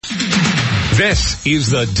This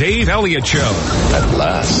is the Dave Elliott Show. At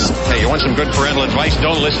last. Hey, you want some good parental advice?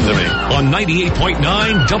 Don't listen to me. On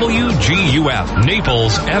 98.9 WGUF,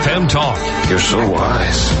 Naples FM Talk. You're so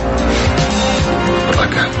wise. But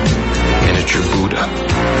like a miniature Buddha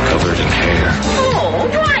covered in hair. Oh,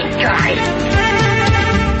 right, guy.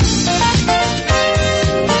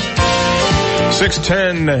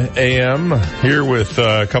 6:10 a.m. here with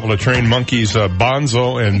a couple of trained monkeys,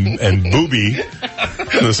 Bonzo and Booby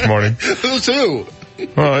this morning. Who's who?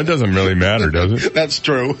 Well, it doesn't really matter, does it? That's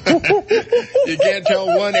true. You can't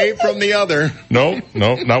tell one ape from the other. Nope,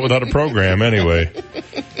 not without a program anyway.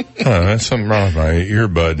 That's something wrong with my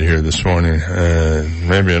earbud here this morning.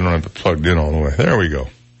 Maybe I don't have it plugged in all the way. There we go.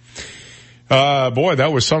 Boy,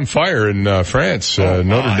 that was some fire in France,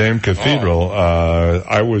 Notre Dame Cathedral.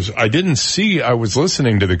 I was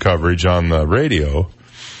listening to the coverage on the radio.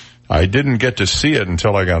 I didn't get to see it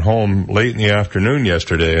until I got home late in the afternoon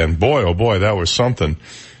yesterday, and boy, oh boy, that was something.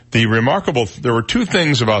 There were two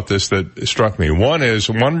things about this that struck me. One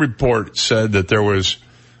report said that there was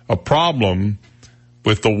a problem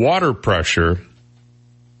with the water pressure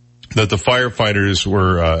that the firefighters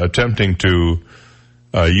were attempting to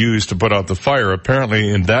used to put out the fire. Apparently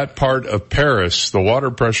in that part of Paris, the water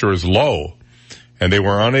pressure is low, and they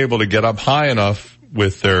were unable to get up high enough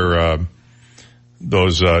with their,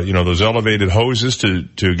 those elevated hoses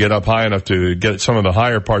to get up high enough to get some of the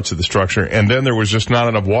higher parts of the structure. And then there was just not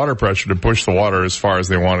enough water pressure to push the water as far as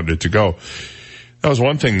they wanted it to go. That was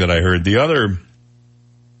one thing that I heard. The other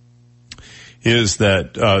is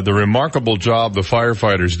that, the remarkable job the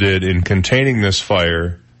firefighters did in containing this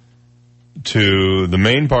fire to the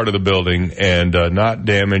main part of the building and not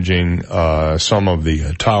damaging some of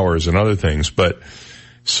the towers and other things. But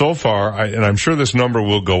so far, and I'm sure this number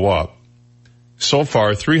will go up, so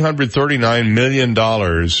far $339 million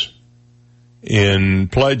in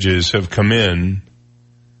pledges have come in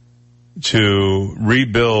to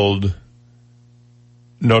rebuild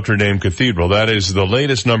Notre Dame Cathedral. That is the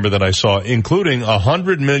latest number that I saw, including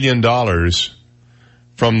 $100 million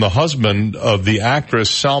from the husband of the actress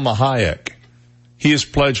Salma Hayek. He has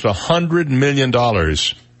pledged $100 million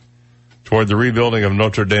toward the rebuilding of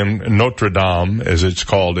Notre Dame, as it's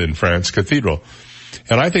called in France, Cathedral.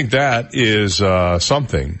 And I think that is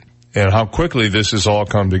something, and how quickly this has all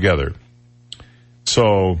come together.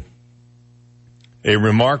 So, a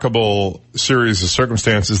remarkable series of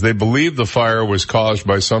circumstances. They believe the fire was caused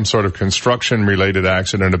by some sort of construction-related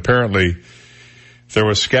accident. Apparently, there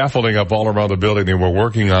was scaffolding up all around the building. They were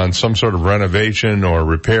working on some sort of renovation or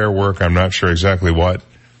repair work. I'm not sure exactly what.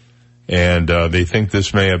 And they think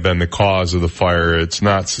this may have been the cause of the fire. It's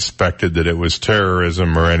not suspected that it was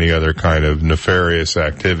terrorism or any other kind of nefarious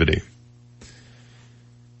activity.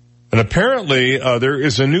 And apparently, there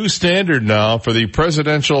is a new standard now for the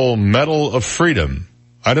Presidential Medal of Freedom.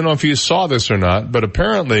 I don't know if you saw this or not, but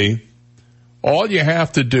apparently, all you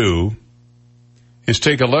have to do is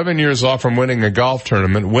take 11 years off from winning a golf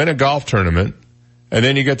tournament, win a golf tournament, and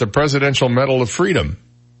then you get the Presidential Medal of Freedom.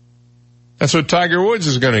 That's what Tiger Woods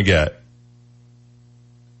is going to get.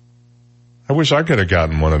 I wish I could have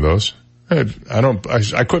gotten one of those.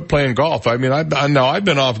 I quit playing golf. I mean, I've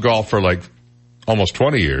been off golf for like almost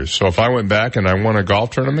 20 years. So if I went back and I won a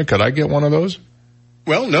golf tournament, could I get one of those?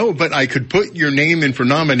 Well, no, but I could put your name in for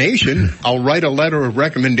nomination. I'll write a letter of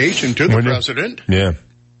recommendation to the president. Yeah.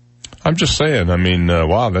 I'm just saying, I mean,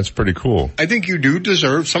 wow, that's pretty cool. I think you do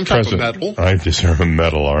deserve some type of medal. I deserve a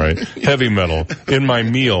medal, all right. Heavy metal in my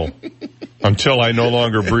meal until I no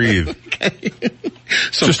longer breathe. Okay.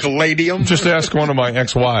 Some palladium. Just ask one of my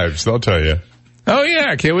ex-wives. They'll tell you. Oh,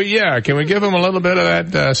 yeah, can we give him a little bit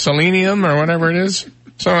of that selenium or whatever it is?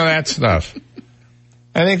 Some of that stuff.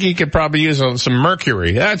 I think he could probably use some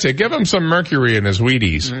mercury. That's it. Give him some mercury in his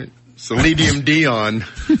Wheaties. Right. Selenium Dion,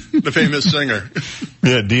 the famous singer.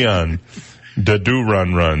 Yeah, Dion. Da Do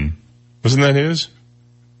Run Run. Wasn't that his?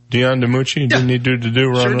 Dion DiMucci? Didn't he do Da Do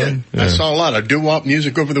Run Sure Run? Did. Yeah. I saw a lot of doo-wop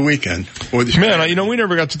music over the weekend. Man, we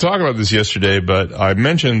never got to talk about this yesterday, but I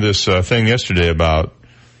mentioned this thing yesterday about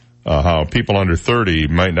how people under 30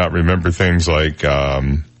 might not remember things like,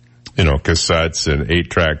 cassettes and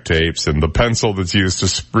 8-track tapes and the pencil that's used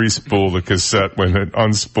to re-spool the cassette when it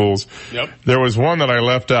unspools. Yep. There was one that I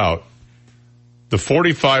left out. The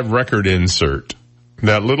 45 record insert.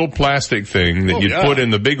 That little plastic thing that you'd put in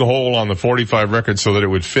the big hole on the 45 record so that it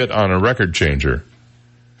would fit on a record changer.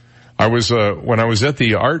 I was, when I was at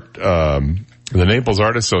the the Naples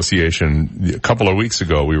Art Association a couple of weeks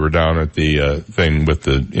ago, we were down at the, thing with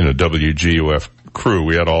the, WGUF crew.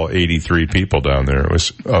 We had all 83 people down there. It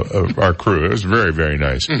was, our crew. It was very, very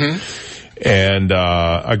nice. Mm-hmm. And,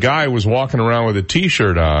 a guy was walking around with a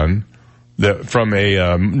t-shirt on from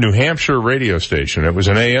a New Hampshire radio station. It was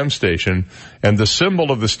an AM station, and the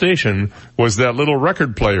symbol of the station was that little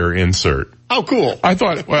record player insert. Oh, cool. I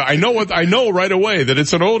thought, well, I know right away that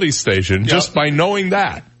it's an oldies station just by knowing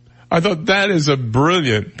that. I thought that is a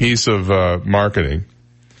brilliant piece of marketing.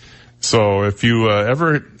 So if you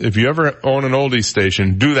ever own an oldies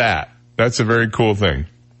station, do that. That's a very cool thing.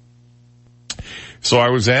 So I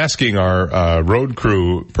was asking our road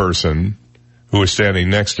crew person who was standing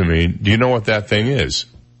next to me, do you know what that thing is?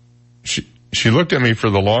 She looked at me for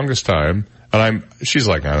the longest time, and she's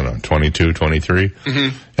like, I don't know, 22, 23.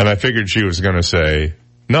 Mm-hmm. And I figured she was going to say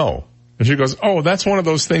no. And she goes, oh, that's one of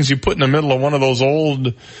those things you put in the middle of one of those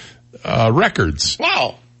old records.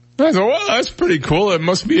 Wow. I thought, well, that's pretty cool. It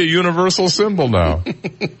must be a universal symbol now.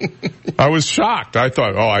 I was shocked. I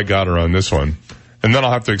thought, oh, I got her on this one. And then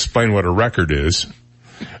I'll have to explain what a record is.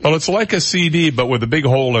 Well, it's like a CD, but with a big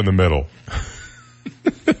hole in the middle.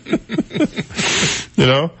 You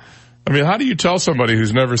know? I mean, how do you tell somebody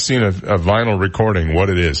who's never seen a vinyl recording what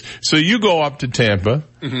it is? So you go up to Tampa,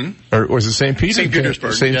 or was it St. Pete? St.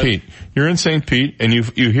 Petersburg. St. Pete. You're in St. Pete, and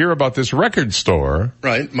you hear about this record store.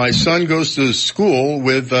 Right. My son goes to school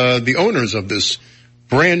with the owners of this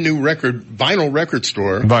brand new vinyl record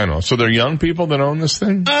store. Vinyl. So they're young people that own this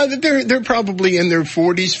thing? They're probably in their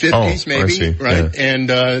 40s, 50s, maybe. I see. Right. Yeah.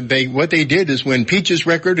 And what they did is when Peaches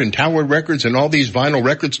Record and Tower Records and all these vinyl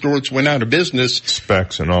record stores went out of business.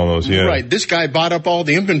 Specs and all those, yeah. Right. This guy bought up all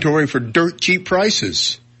the inventory for dirt cheap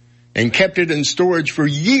prices and kept it in storage for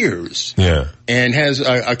years. Yeah. And has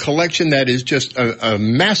a collection that is just a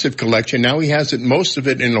massive collection. Now he has most of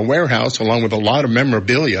it in a warehouse along with a lot of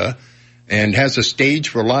memorabilia. And has a stage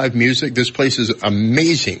for live music. This place is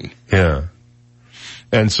amazing. Yeah.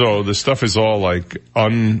 And so the stuff is all like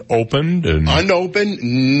unopened and... Unopened,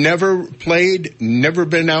 never played, never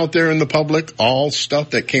been out there in the public. All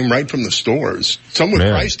stuff that came right from the stores. Some with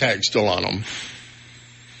price tags still on them.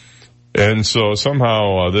 And so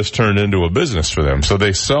somehow this turned into a business for them. So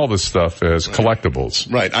they sell this stuff as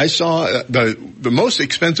collectibles. Right. I saw the most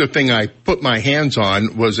expensive thing I put my hands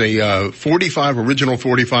on was a original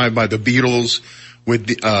 45 by the Beatles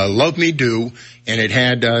with Love Me Do, and it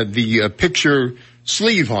had the picture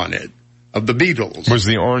sleeve on it of the Beatles. Was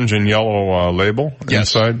the orange and yellow label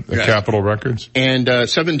inside the Capitol Records? And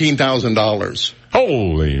 $17,000.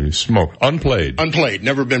 Holy smoke. Unplayed. Unplayed.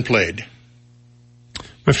 Never been played.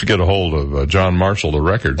 We have to get a hold of John Marshall, the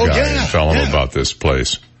record guy, and tell him about this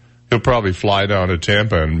place. He'll probably fly down to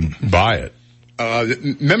Tampa and buy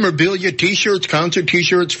it. Memorabilia, T-shirts, concert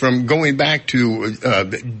T-shirts from going back to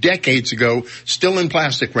decades ago, still in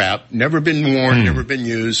plastic wrap, never been worn, never been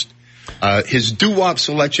used. His doo-wop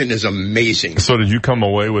selection is amazing. So did you come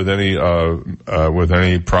away with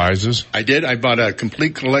any prizes? I did. I bought a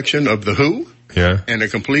complete collection of The Who. Yeah. And a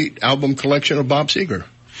complete album collection of Bob Seger.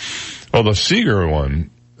 Well, the Seger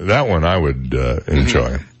one, that one I would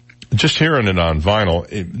enjoy. Just hearing it on vinyl.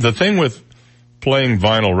 The thing with playing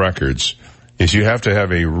vinyl records is you have to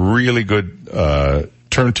have a really good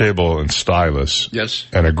turntable and stylus. Yes.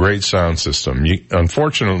 And a great sound system.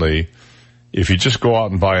 Unfortunately, if you just go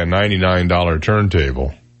out and buy a $99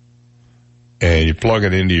 turntable and you plug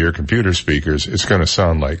it into your computer speakers, it's going to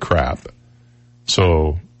sound like crap.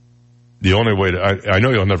 So the only way I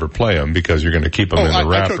know you'll never play them because you're going to keep them in the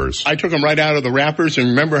wrappers. I took them right out of the wrappers, and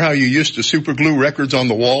remember how you used to super glue records on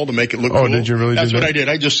the wall to make it look cool? Oh, did you really do that? That's what I did.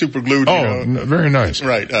 I just super glued. Very nice.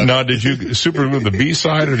 Right. Now, did you super glue the B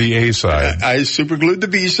side or the A side? I super glued the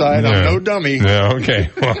B side. I'm no dummy. Yeah,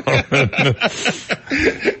 okay.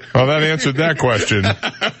 Well, that answered that question.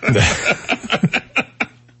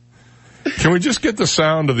 Can we just get the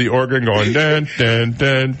sound of the organ going? Dun, dun,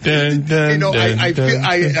 dun, dun, dun, you know,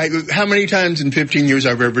 dun, how many times in 15 years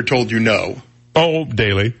I've ever told you no? Oh,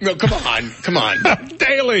 daily. No, come on.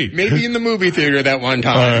 Daily. Maybe in the movie theater that one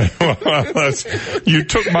time. Well, you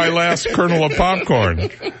took my last kernel of popcorn.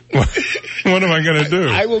 What am I going to do?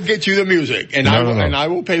 I will get you the music, and I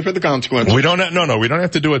will pay for the consequences. We don't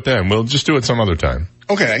have to do it then. We'll just do it some other time.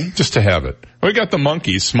 Okay. Just to have it. We got the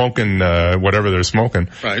monkeys smoking, whatever they're smoking.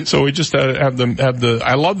 Right. So we just have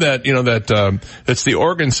I love that, that's the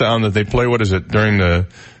organ sound that they play, what is it, during the,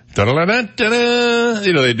 they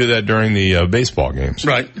do that during the baseball games.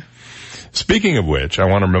 Right. Speaking of which, I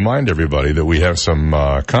want to remind everybody that we have some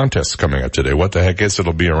contests coming up today. What the heck is?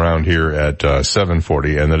 It'll be around here at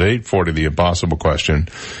 7:40, and at 8:40, the impossible question.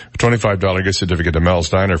 A $25 gift certificate to Mel's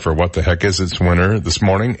Diner for What the Heck Is It's winner this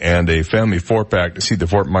morning, and a family 4-pack to see the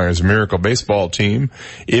Fort Myers Miracle baseball team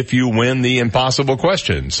if you win the impossible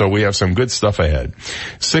question. So we have some good stuff ahead.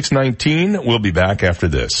 6:19, we'll be back after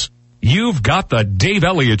this. You've got the Dave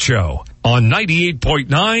Elliott Show. on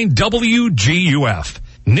 98.9 WGUF,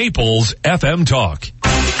 Naples FM Talk.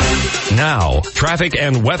 Now, traffic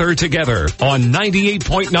and weather together on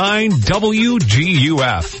 98.9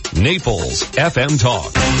 WGUF, Naples FM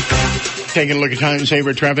Talk. Taking a look at time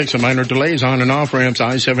saver traffic, some minor delays on and off ramps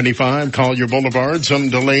I-75, Collier Boulevard, some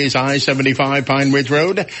delays I-75 Pine Ridge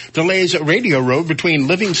Road, delays Radio Road between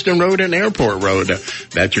Livingston Road and Airport Road.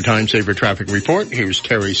 That's your time saver traffic report. Here's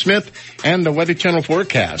Terry Smith and the Weather Channel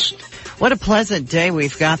forecast. What a pleasant day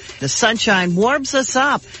we've got. The sunshine warms us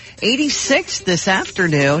up. 86 this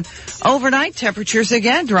afternoon. Overnight temperatures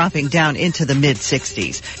again dropping down into the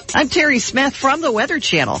mid-60s. I'm Terry Smith from the Weather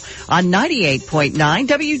Channel on 98.9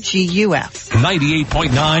 WGUF.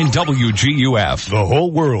 98.9 WGUF. The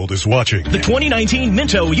whole world is watching. The 2019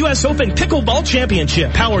 Minto U.S. Open Pickleball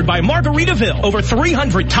Championship, powered by Margaritaville. Over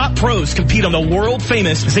 300 top pros compete on the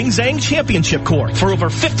world-famous Zing Zang Championship Court for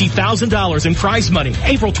over $50,000 in prize money.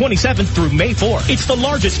 April 27th through May 4th. It's the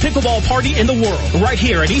largest pickleball party in the world, right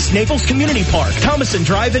here at East Naples Community Park, Thomason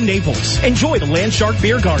Drive in Naples. Enjoy the Landshark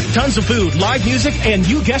Beer Garden, tons of food, live music, and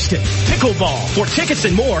you guessed it, pickleball. For tickets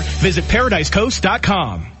and more, visit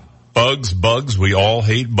ParadiseCoast.com. Bugs, we all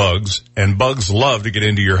hate bugs, and bugs love to get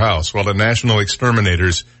into your house. Well, the National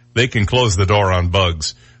Exterminators, they can close the door on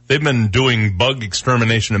bugs. They've been doing bug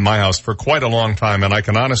extermination in my house for quite a long time, and I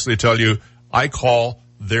can honestly tell you, I call,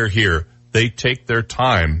 they're here. They take their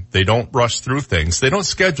time. They don't rush through things. They don't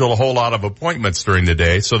schedule a whole lot of appointments during the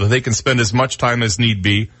day so that they can spend as much time as need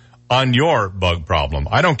be on your bug problem.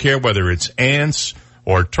 I don't care whether it's ants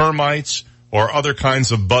or termites or other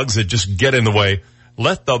kinds of bugs that just get in the way.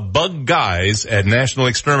 Let the bug guys at National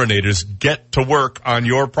Exterminators get to work on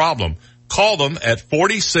your problem. Call them at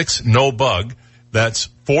 46NO-BUG. That's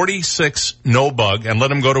 46NO-BUG, and let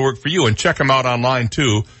them go to work for you. And check them out online,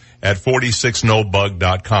 too, at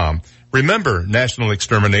 46nobug.com. Remember, National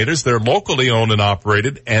Exterminators, they're locally owned and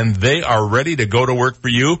operated, and they are ready to go to work for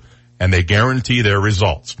you, and they guarantee their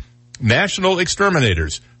results. National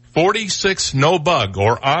Exterminators, 46NO-BUG,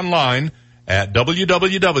 or online at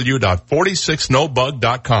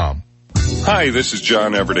www.46nobug.com. Hi, this is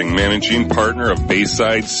John Everding, managing partner of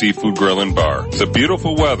Bayside Seafood Grill and Bar. The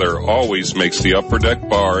beautiful weather always makes the Upper Deck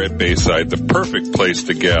Bar at Bayside the perfect place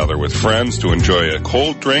to gather with friends to enjoy a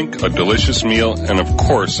cold drink, a delicious meal, and of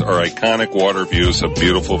course our iconic water views of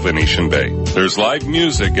beautiful Venetian Bay. There's live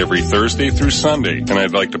music every Thursday through Sunday, and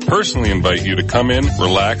I'd like to personally invite you to come in,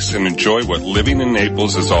 relax, and enjoy what living in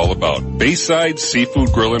Naples is all about. Bayside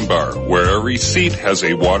Seafood Grill and Bar, where every seat has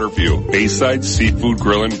a water view.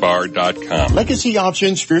 BaysideSeafoodGrillAndBar.com. Legacy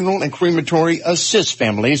Options Funeral and Crematory assists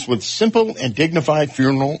families with simple and dignified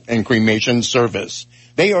funeral and cremation service.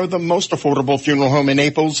 They are the most affordable funeral home in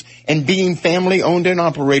Naples, and being family owned and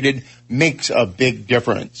operated makes a big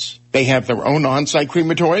difference. They have their own on-site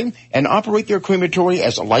crematory and operate their crematory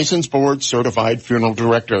as a licensed board certified funeral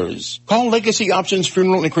directors. Call Legacy Options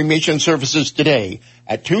Funeral and Cremation Services today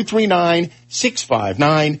at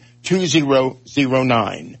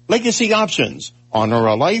 239-659-2009. Legacy Options. Honor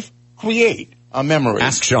a life. Create a memory.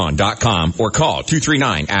 AskSean.com or call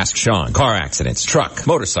 239-ASK-SEAN. Car accidents, truck,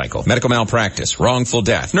 motorcycle, medical malpractice, wrongful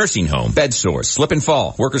death, nursing home, bed sores, slip and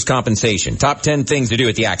fall, workers' compensation. Top 10 things to do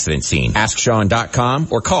at the accident scene. AskSean.com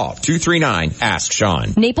or call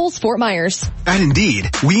 239-ASK-SEAN. Naples, Fort Myers. At Indeed,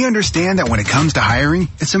 we understand that when it comes to hiring,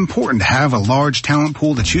 it's important to have a large talent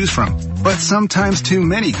pool to choose from. But sometimes too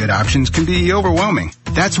many good options can be overwhelming.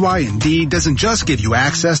 That's why Indeed doesn't just give you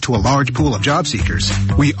access to a large pool of job seekers.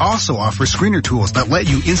 We also offer screener tools that let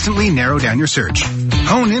you instantly narrow down your search.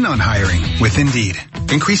 Hone in on hiring with Indeed.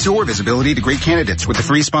 Increase your visibility to great candidates with the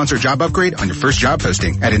free sponsored job upgrade on your first job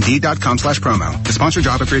posting at Indeed.com/promo. The sponsored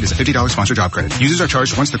job upgrade is a $50 sponsored job credit. Users are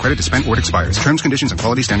charged once the credit is spent or it expires. Terms, conditions, and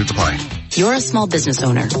quality standards apply. You're a small business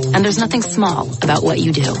owner, and there's nothing small about what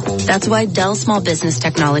you do. That's why Dell Small Business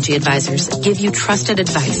Technology Advisors give you trusted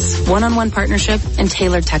advice, one-on-one partnership, and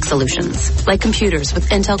tailored tech solutions, like computers with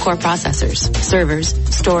Intel Core processors, servers,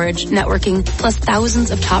 storage, networking, plus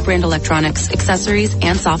thousands of top brand electronics, accessories,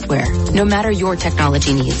 and software. No matter your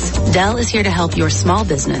technology needs, Dell is here to help your small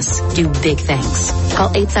business do big things. Call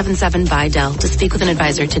 877-BUY-DELL to speak with an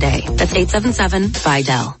advisor today. That's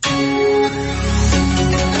 877-BUY-DELL.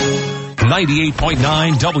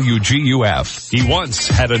 98.9 WGUF. He once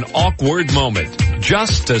had an awkward moment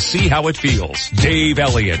just to see how it feels. Dave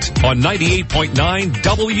Elliott on 98.9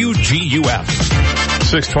 WGUF.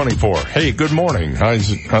 624. Hey, good morning.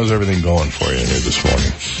 How's everything going for you here this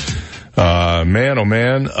morning? Man, oh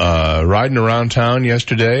man, riding around town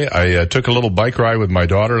yesterday. I took a little bike ride with my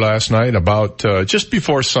daughter last night about just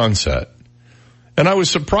before sunset. And I was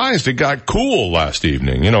surprised it got cool last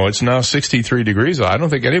evening. You know, it's now 63 degrees. I don't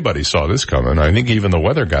think anybody saw this coming. I think even the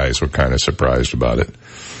weather guys were kind of surprised about it.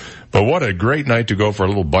 But what a great night to go for a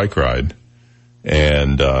little bike ride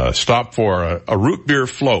and stop for a root beer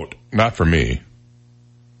float. Not for me.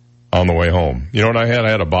 On the way home. You know what I had?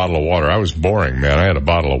 I had a bottle of water. I was boring, man. I had a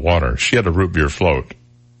bottle of water. She had a root beer float.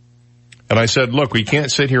 And I said, look, we can't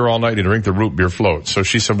sit here all night and drink the root beer float. So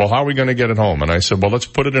she said, well, how are we going to get it home? And I said, well, let's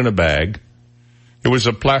put it in a bag. It was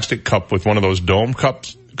a plastic cup with one of those dome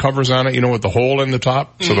cups covers on it, you know, with the hole in the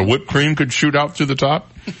top so the whipped cream could shoot out through the top.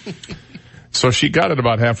 So she got it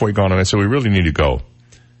about halfway gone, and I said, we really need to go.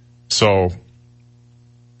 So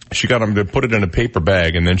she got him to put it in a paper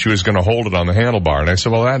bag, and then she was going to hold it on the handlebar. And I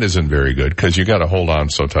said, well, that isn't very good because you got to hold on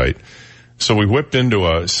so tight. So we whipped into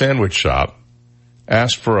a sandwich shop,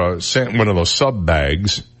 asked for one of those sub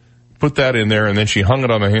bags, put that in there, and then she hung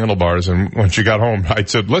it on the handlebars. And when she got home, I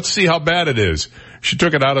said, let's see how bad it is. She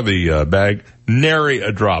took it out of the bag. Nary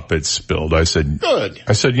a drop it spilled. I said, good.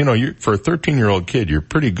 I said, you know, for a 13-year-old kid, you're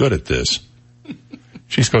pretty good at this.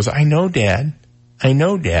 She goes, I know, Dad. I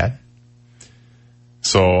know, Dad.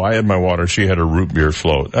 So I had my water. She had her root beer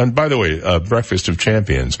float. And by the way, Breakfast of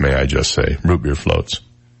Champions, may I just say, root beer floats.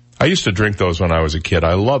 I used to drink those when I was a kid.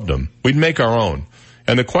 I loved them. We'd make our own.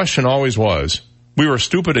 And the question always was, we were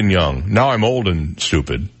stupid and young. Now I'm old and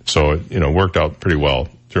stupid. So it, you know, worked out pretty well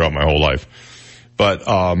throughout my whole life. But,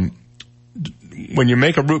 when you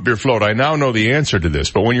make a root beer float, I now know the answer to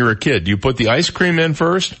this. But when you're a kid, do you put the ice cream in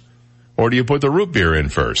first or do you put the root beer in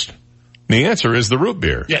first? The answer is the root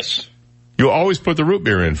beer. Yes. You always put the root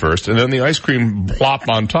beer in first and then the ice cream plop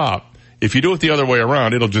on top. If you do it the other way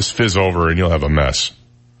around, it'll just fizz over and you'll have a mess.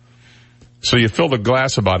 So you fill the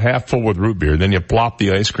glass about half full with root beer, then you plop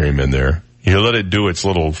the ice cream in there. You let it do its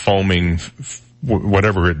little foaming,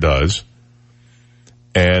 whatever it does.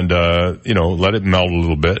 And, you know, let it melt a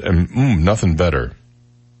little bit and, nothing better.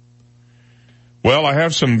 Well, I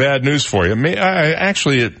have some bad news for you.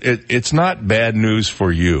 It's not bad news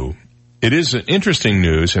for you. It is interesting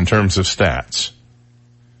news in terms of stats.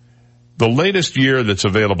 The latest year that's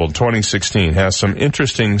available, 2016, has some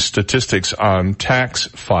interesting statistics on tax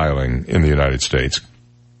filing in the United States.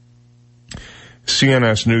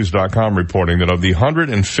 CNSnews.com reporting that of the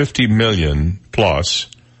 150 million plus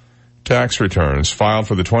tax returns filed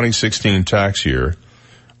for the 2016 tax year,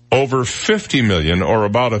 over 50 million, or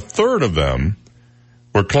about a third of them,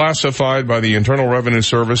 were classified by the Internal Revenue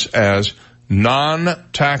Service as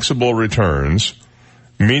non-taxable returns,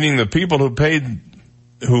 meaning the people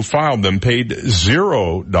who filed them paid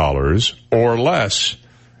 $0 or less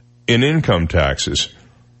in income taxes,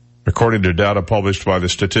 according to data published by the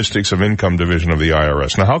Statistics of Income Division of the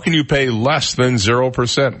IRS. Now, how can you pay less than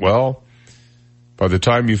 0%? Well, by the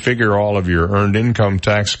time you figure all of your earned income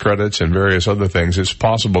tax credits and various other things, it's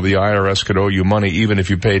possible the IRS could owe you money even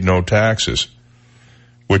if you paid no taxes,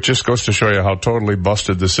 which just goes to show you how totally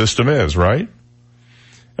busted the system is, right?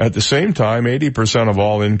 At the same time, 80% of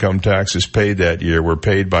all income taxes paid that year were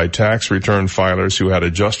paid by tax return filers who had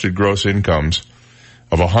adjusted gross incomes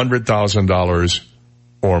of $100,000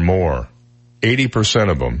 or more.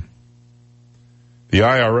 80% of them. The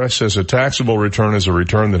IRS says a taxable return is a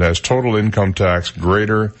return that has total income tax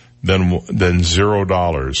greater than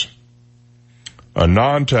 $0. A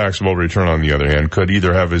non-taxable return, on the other hand, could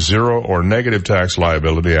either have a zero or negative tax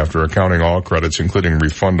liability after accounting all credits, including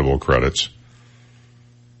refundable credits.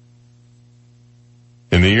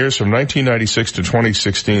 In the years from 1996 to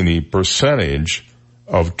 2016, the percentage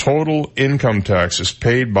of total income taxes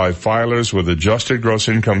paid by filers with adjusted gross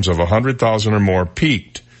incomes of $100,000 or more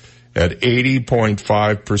peaked at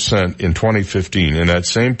 80.5% in 2015. In that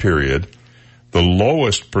same period, the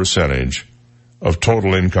lowest percentage of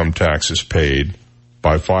total income taxes paid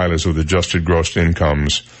by filers with adjusted gross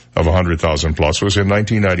incomes of $100,000 plus was in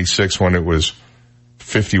 1996 when it was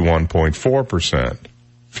 51.4%.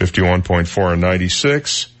 51.4 in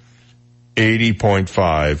 96,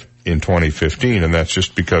 80.5 in 2015, and that's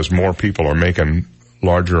just because more people are making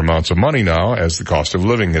larger amounts of money now as the cost of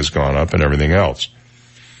living has gone up and everything else.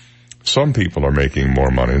 Some people are making more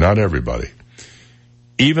money, not everybody.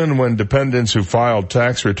 Even when dependents who filed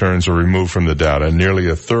tax returns are removed from the data, nearly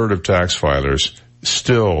a third of tax filers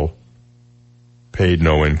still paid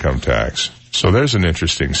no income tax. So there's an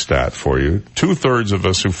interesting stat for you. 2/3 of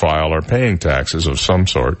us who file are paying taxes of some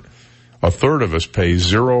sort. A third of us pay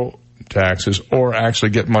zero taxes or actually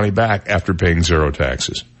get money back after paying zero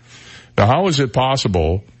taxes. Now, how is it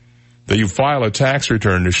possible that you file a tax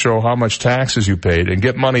return to show how much taxes you paid and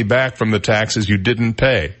get money back from the taxes you didn't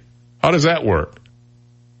pay? How does that work?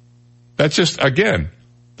 That's just, again,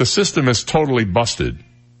 the system is totally busted.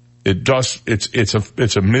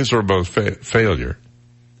 It's a miserable failure.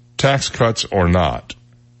 Tax cuts or not,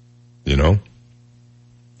 you know.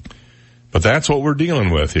 But that's what we're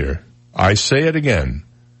dealing with here. I say it again.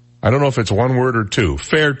 I don't know if it's one word or two.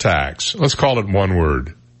 Fair tax. Let's call it one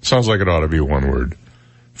word. Sounds like it ought to be one word.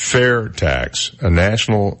 Fair tax, a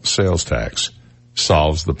national sales tax,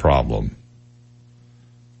 solves the problem.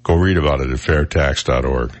 Go read about it at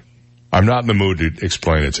fairtax.org. I'm not in the mood to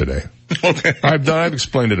explain it today. Okay. I've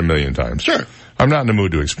explained it a million times. Sure. I'm not in the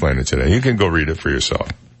mood to explain it today. You can go read it for yourself.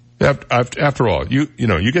 After all,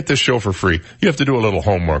 you get this show for free. You have to do a little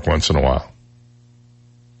homework once in a while.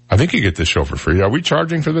 I think you get this show for free. Are we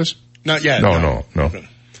charging for this? Not yet. No.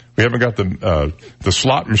 We haven't got the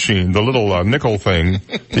slot machine, the little nickel thing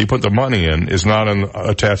that you put the money in is not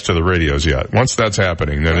attached to the radios yet. Once that's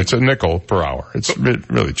happening, then it's a nickel per hour. It's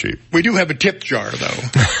really cheap. We do have a tip jar, though.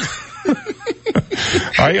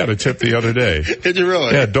 I got a tip the other day. Did you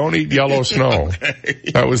really? Yeah, don't eat yellow snow.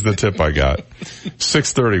 Okay. That was the tip I got.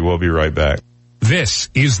 6:30, we'll be right back. This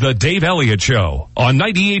is the Dave Elliott Show on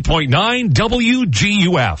 98.9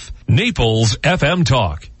 WGUF, Naples FM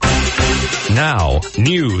Talk. Now,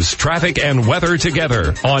 news, traffic, and weather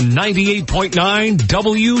together on 98.9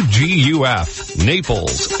 WGUF,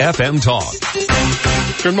 Naples FM Talk.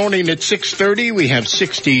 Good morning. At 6:30, we have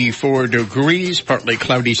 64 degrees, partly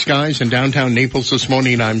cloudy skies in downtown Naples this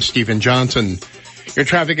morning. I'm Stephen Johnson. Your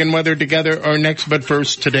traffic and weather together are next, but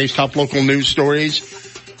first, today's top local news stories.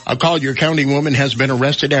 A Collier County woman has been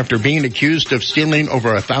arrested after being accused of stealing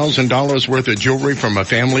over $1,000 worth of jewelry from a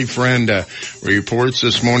family friend. Reports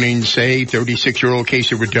this morning say 36-year-old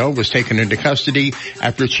Casey Riddell was taken into custody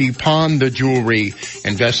after she pawned the jewelry.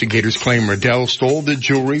 Investigators claim Riddell stole the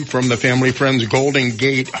jewelry from the family friend's Golden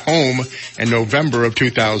Gate home in November of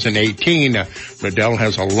 2018. Riddell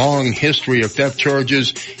has a long history of theft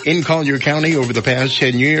charges in Collier County over the past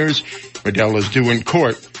 10 years. Riddell is due in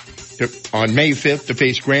court on May 5th to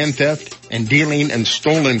face grand theft and dealing in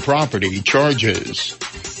stolen property charges.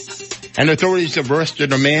 And authorities have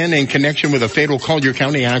arrested a man in connection with a fatal Collier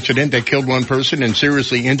County accident that killed one person and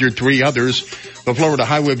seriously injured 3 others. The Florida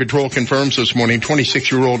Highway Patrol confirms this morning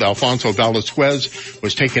 26-year-old Alfonso Velasquez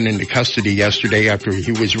was taken into custody yesterday after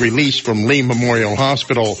he was released from Lee Memorial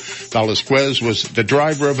Hospital. Velasquez was the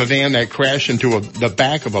driver of a van that crashed into the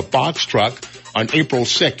back of a box truck on April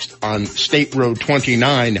 6th on State Road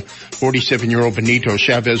 29. 47-year-old Benito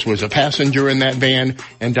Chavez was a passenger in that van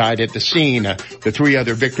and died at the scene. The 3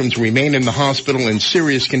 other victims remain in the hospital in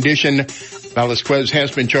serious condition. Velasquez has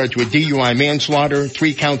been charged with DUI manslaughter,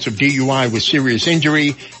 3 counts of DUI with serious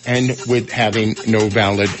injury, and with having no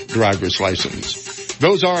valid driver's license.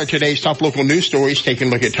 Those are today's top local news stories. Taking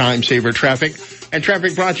a look at time saver traffic. And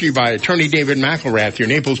traffic brought to you by Attorney David McElrath, your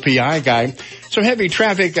Naples PI guy. Some heavy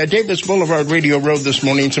traffic, Davis Boulevard, Radio Road this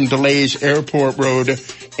morning. Some delays, Airport Road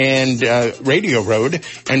and Radio Road,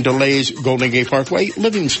 and delays, Golden Gate Parkway,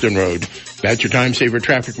 Livingston Road. That's your time saver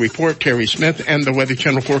traffic report. Terry Smith and the Weather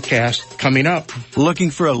Channel forecast coming up. Looking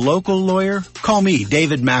for a local lawyer? Call me,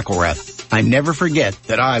 David McElrath. I never forget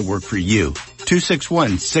that I work for you.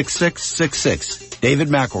 261-6666. David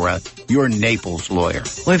McElrath, your Naples lawyer.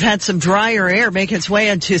 We've had some drier air make its way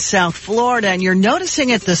into South Florida, and you're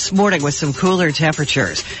noticing it this morning with some cooler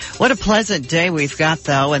temperatures. What a pleasant day we've got,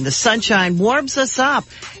 though, and the sunshine warms us up.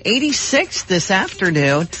 86 this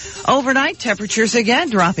afternoon. Overnight temperatures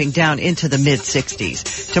again dropping down into the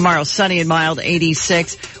mid-60s. Tomorrow, sunny and mild,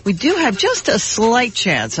 86. We do have just a slight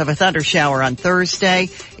chance of a thunder shower on Thursday.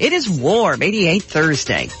 It is warm, 88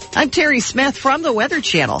 Thursday. I'm Terry Smith from the Weather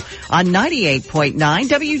Channel on 98.9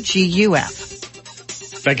 WGUF.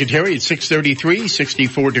 Thank you, Terry. It's 6:33,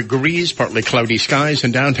 64 degrees, partly cloudy skies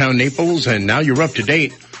in downtown Naples, and now you're up to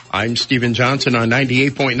date. I'm Stephen Johnson on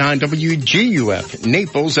 98.9 WGUF,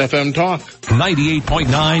 Naples FM Talk.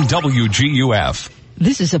 98.9 WGUF.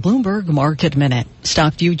 This is a Bloomberg Market Minute.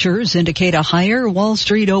 Stock futures indicate a higher Wall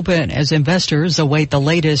Street open as investors await the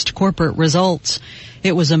latest corporate results.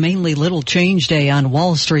 It was a mainly little change day on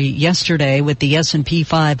Wall Street yesterday, with the S&P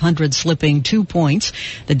 500 slipping 2 points,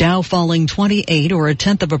 the Dow falling 28 or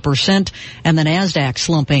 0.1%, and the Nasdaq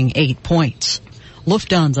slumping 8 points.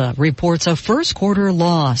 Lufthansa reports a first quarter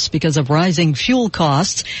loss because of rising fuel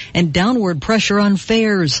costs and downward pressure on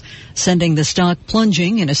fares, sending the stock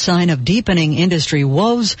plunging in a sign of deepening industry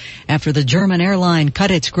woes after the German airline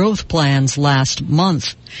cut its growth plans last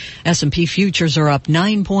month. S&P futures are up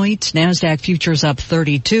 9 points, Nasdaq futures up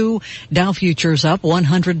 32, Dow futures up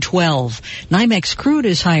 112. NYMEX crude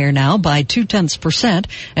is higher now by 0.2%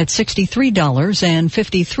 at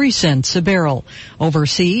 $63.53 a barrel.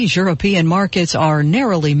 Overseas, European markets are are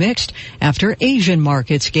narrowly mixed after Asian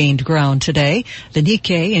markets gained ground today. The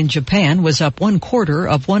Nikkei in Japan was up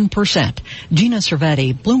 0.25%. Gina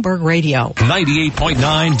Cervetti, Bloomberg Radio.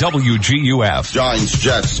 98.9 WGUF. Giants,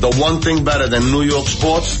 Jets. The one thing better than New York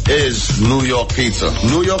sports is New York pizza.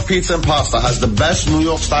 New York Pizza and Pasta has the best New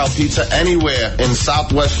York style pizza anywhere in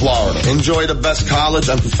Southwest Florida. Enjoy the best college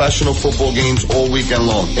and professional football games all weekend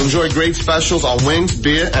long. Enjoy great specials on wings,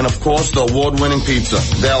 beer, and of course the award-winning pizza.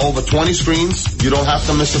 There are over 20 screens. You don't have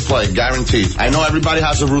to miss a play, guaranteed. I know everybody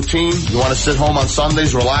has a routine. You want to sit home on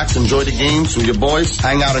Sundays, relax, enjoy the games with your boys,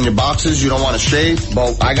 hang out on your boxes. You don't want to shave,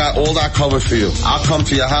 but I got all that covered for you. I'll come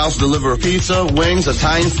to your house, deliver pizza, wings,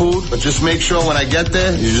 Italian food, but just make sure when I get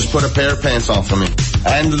there, you just put a pair of pants on for me.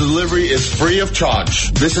 And the delivery is free of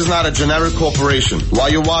charge. This is not a generic corporation. While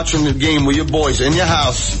you're watching the game with your boys in your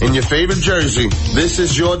house, in your favorite jersey, this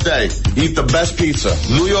is your day. Eat the best pizza.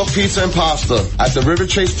 New York Pizza and Pasta at the River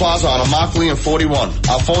Chase Plaza on Immokalee and 41.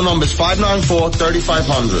 Our phone number is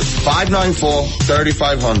 594-3500.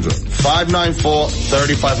 594-3500.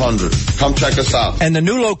 594-3500. Come check us out. And the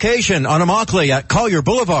new location on Immokalee at Collier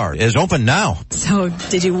Boulevard is open now. So,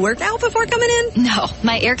 did you work out before coming in? No,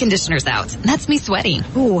 my air conditioner's out. That's me sweating.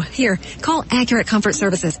 Ooh, here, call Accurate Comfort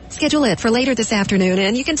Services. Schedule it for later this afternoon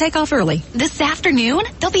and you can take off early. This afternoon?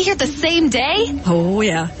 They'll be here the same day? Oh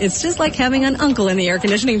yeah, it's just like having an uncle in the air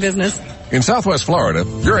conditioning business. In Southwest Florida,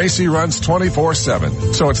 your AC runs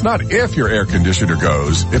 24/7. So it's not if your air conditioner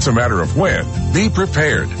goes, it's a matter of when. Be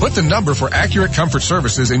prepared. Put the number for Accurate Comfort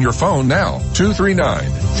Services in your phone now.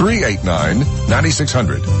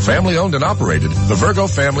 239-389-9600. Family owned and operated, the Virgo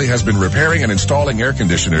family has been repairing and installing air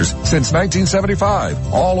conditioners since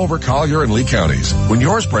 1975, all over Collier and Lee counties. When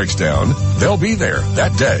yours breaks down, they'll be there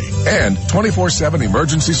that day. And 24/7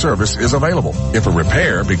 emergency service is available. If a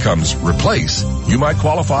repair becomes replace, you might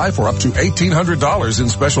qualify for up to $1,800 in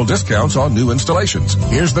special discounts on new installations.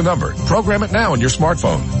 Here's the number. Program it now on your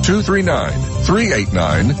smartphone.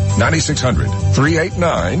 239-389-9600.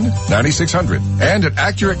 389-9600. And at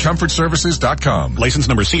AccurateComfortServices.com. License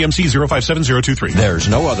number CMC 057023. There's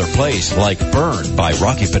no other place like Burn by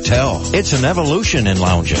Rocky Patel. It's an evolution in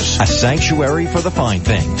lounges, a sanctuary for the fine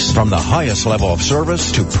things. From the highest level of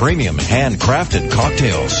service to premium handcrafted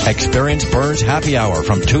cocktails. Experience Burn's Happy Hour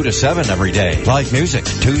from 2 to 7 every day. Live music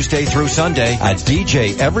Tuesday through Sunday, a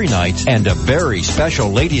DJ every night, and a very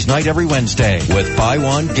special ladies' night every Wednesday with buy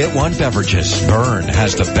one, get one beverages. Burn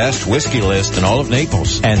has the best whiskey list in all of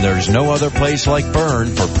Naples, and there's no other place like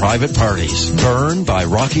Burn for private parties. Burn by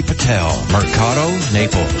Rocky Patel, Mercado,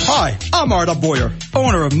 Naples. Hi, I'm Arda Boyer,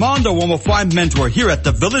 owner of Mondo Uomo Fine Menswear here at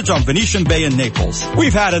the Village on Venetian Bay in Naples.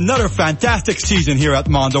 We've had another fantastic season here at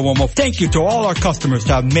Mondo Uomo. Thank you to all our customers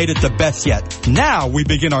that have made it the best yet. Now we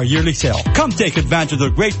begin our yearly sale. Come take advantage of the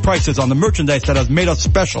great prices on the merchandise that has made us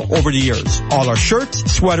special over the years. All our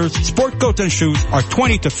shirts, sweaters, sport coats, and shoes are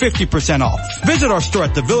 20 to 50% off. Visit our store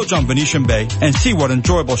at the Village on Venetian Bay and see what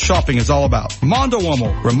enjoyable shopping is all about. Mondo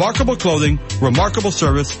Uomo, remarkable clothing, remarkable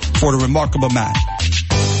service for the remarkable man.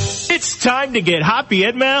 It's time to get hoppy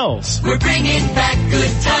at Mel's. We're bringing back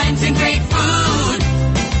good times and great food.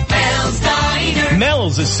 Mel's Diner.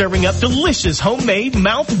 Mel's is serving up delicious homemade,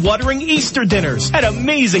 mouth-watering Easter dinners at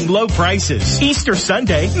amazing low prices. Easter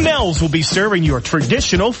Sunday, Mel's will be serving your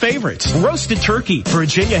traditional favorites. Roasted turkey,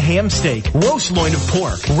 Virginia ham steak, roast loin of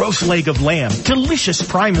pork, roast leg of lamb, delicious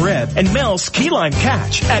prime rib, and Mel's key lime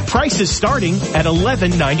catch at prices starting at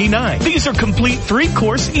 $11.99. These are complete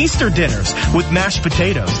 3-course Easter dinners with mashed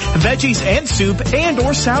potatoes, veggies and soup and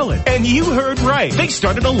or salad. And you heard right. They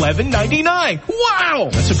start at $11.99. Wow!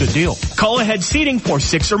 That's a good deal. Call ahead seating for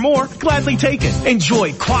 6 or more, gladly taken.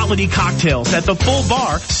 Enjoy quality cocktails at the full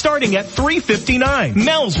bar starting at $3.59.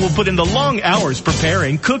 Mel's will put in the long hours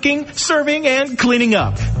preparing, cooking, serving, and cleaning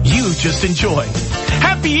up. You just enjoy.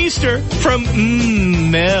 Happy Easter from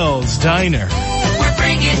Mel's Diner. We're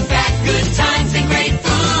bringing back good times and great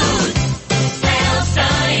food. Mel's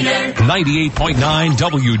Diner. 98.9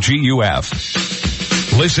 WGUF.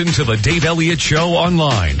 Listen to the Dave Elliott Show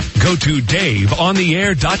online. Go to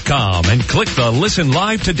DaveOnTheAir.com and click the Listen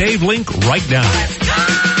Live to Dave link right now.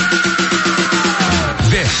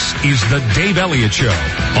 This is the Dave Elliott Show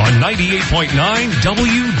on 98.9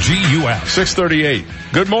 WGUF. 6:38.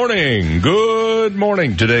 Good morning. Good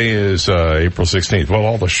morning. Today is April 16th. Well,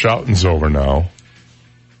 all the shouting's over now.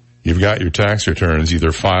 You've got your tax returns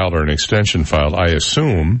either filed or an extension filed, I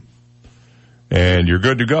assume. And you're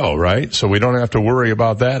good to go, right? So we don't have to worry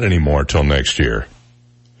about that anymore till next year.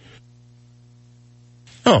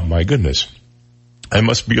 Oh, my goodness. I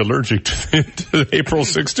must be allergic to April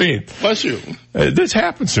 16th. Bless you. This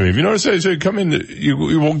happens to me. If you notice, as you come in, you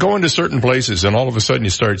will go into certain places and all of a sudden you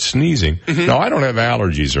start sneezing. Mm-hmm. Now, I don't have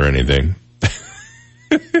allergies or anything.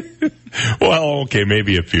 Well, okay,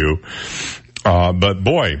 maybe a few. But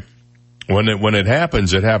boy, when it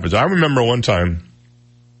happens, it happens. I remember one time,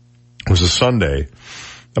 it was a Sunday,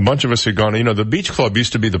 a bunch of us had gone, the beach club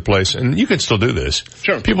used to be the place, and you can still do this.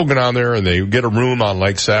 Sure. People go down there and they get a room on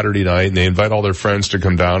like Saturday night and they invite all their friends to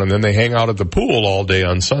come down and then they hang out at the pool all day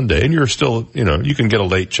on Sunday and you're still, you can get a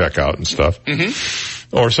late checkout and stuff.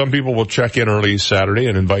 Mm-hmm. Or some people will check in early Saturday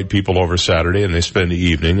and invite people over Saturday and they spend the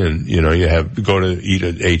evening and, you go to eat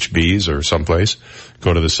at HB's or someplace,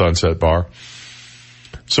 go to the Sunset Bar.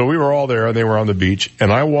 So we were all there and they were on the beach and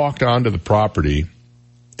I walked onto the property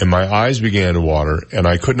and my eyes began to water, and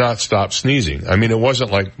I could not stop sneezing. I mean, it wasn't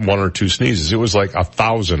like one or two sneezes. It was like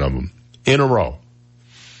 1,000 of them in a row.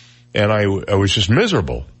 And I was just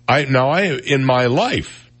miserable. In my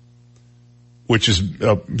life, which is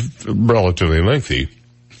relatively lengthy,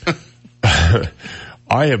 I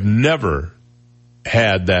have never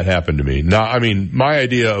had that happen to me. Now, I mean, my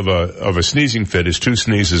idea of a sneezing fit is 2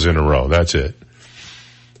 sneezes in a row. That's it.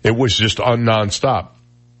 It was just nonstop.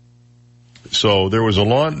 So there was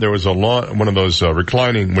one of those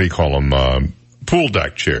reclining, what do you call them, pool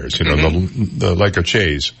deck chairs, the like a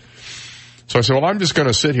chaise. So I said, well, I'm just going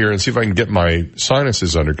to sit here and see if I can get my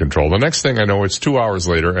sinuses under control. The next thing I know, it's 2 hours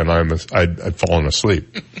later and I'd fallen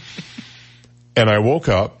asleep. And I woke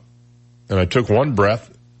up and I took one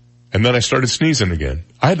breath and then I started sneezing again.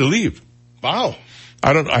 I had to leave. Wow.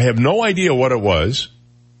 I have no idea what it was.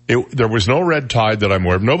 There was no red tide that I'm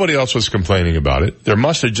aware of. Nobody else was complaining about it. There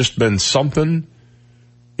must have just been something,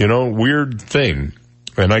 weird thing.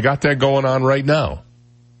 And I got that going on right now.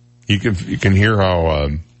 You can hear how,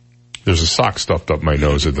 there's a sock stuffed up my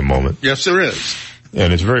nose at the moment. Yes, there is.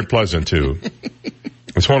 And it's very pleasant too.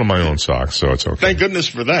 It's one of my own socks, so it's okay. Thank goodness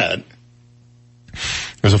for that.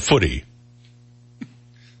 There's a footy.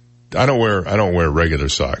 I don't wear regular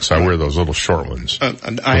socks. I wear those little short ones.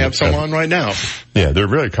 I have some on right now. Yeah, they're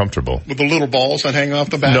really comfortable. With the little balls that hang off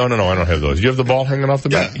the back? No, I don't have those. You have the ball hanging off the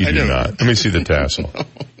back? Yeah, you do not. Let me see the tassel. No.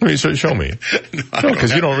 Let me show me. No,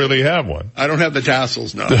 because you don't really have one. I don't have the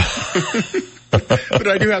tassels, no. But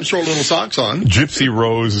I do have short little socks on. Gypsy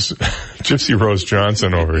Rose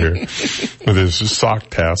Johnson over here with his sock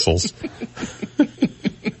tassels.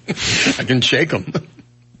 I can shake them.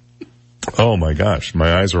 Oh my gosh,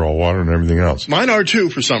 my eyes are all water and everything else. Mine are too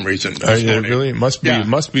for some reason. It really must be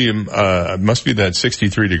that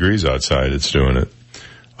 63 degrees outside. It's doing it.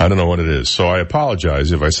 I don't know what it is. So I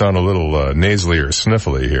apologize if I sound a little nasally or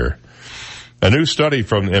sniffly here. A new study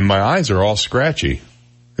and my eyes are all scratchy.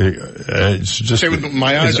 It's just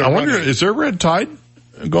my eyes are. I wonder, is there red tide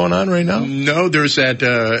going on right now? No, there's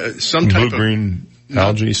that some type blue-green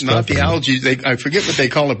algae stuff. Not the algae. I forget what they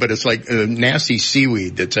call it, but it's like nasty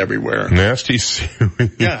seaweed that's everywhere. Nasty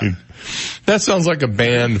seaweed. Yeah. That sounds like a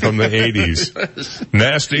band from the 80s.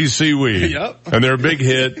 Nasty Seaweed. Yep. And their big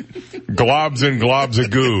hit, Globs and Globs of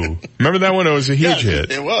Goo. Remember that one? It was a huge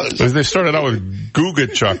hit. It was. They started out with Googa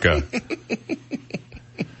Chukka.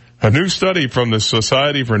 A new study from the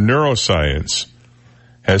Society for Neuroscience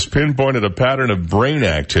has pinpointed a pattern of brain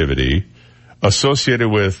activity associated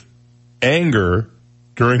with anger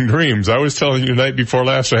during dreams. I was telling you the night before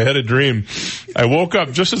last, I had a dream. I woke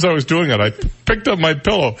up just as I was doing it. I picked up my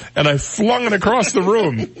pillow and I flung it across the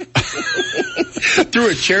room. Threw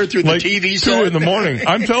a chair through the TV set. 2 in the morning.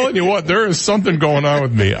 I'm telling you what, there is something going on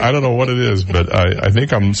with me. I don't know what it is, but I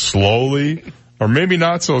think I'm slowly, or maybe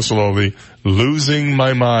not so slowly, losing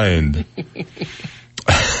my mind.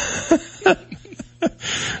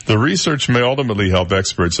 The research may ultimately help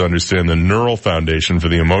experts understand the neural foundation for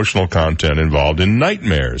the emotional content involved in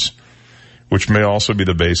nightmares, which may also be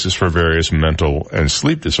the basis for various mental and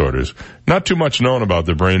sleep disorders. Not too much known about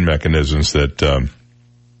the brain mechanisms that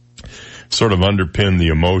sort of underpin the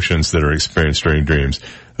emotions that are experienced during dreams.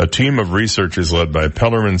 A team of researchers led by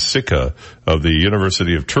Pellerman Sika of the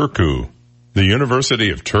University of Turku. The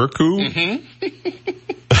University of Turku? Mm-hmm.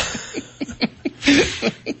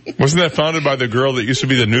 Wasn't that founded by the girl that used to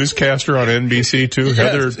be the newscaster on NBC too? Yes.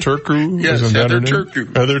 Heather Turku? Yes, Wasn't that Heather her name?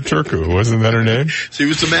 Turku. Heather Turku. Wasn't that her name? She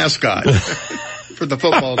was the mascot for the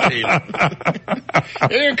football team.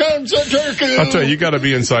 Here comes a Turku! I'll tell you gotta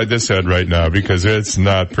be inside this head right now because it's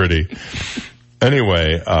not pretty.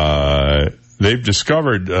 Anyway, they've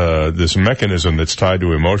discovered this mechanism that's tied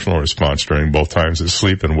to emotional response during both times of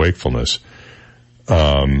sleep and wakefulness.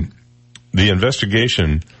 The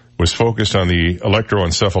investigation was focused on the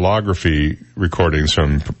electroencephalography recordings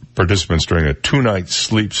from participants during a 2-night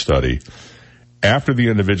sleep study. After the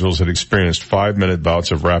individuals had experienced 5-minute bouts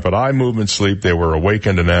of rapid eye movement sleep, they were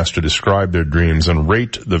awakened and asked to describe their dreams and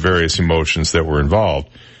rate the various emotions that were involved.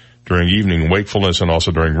 During evening wakefulness and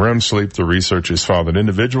also during REM sleep, the researchers found that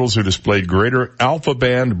individuals who displayed greater alpha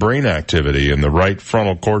band brain activity in the right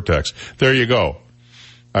frontal cortex. There you go.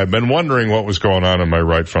 I've been wondering what was going on in my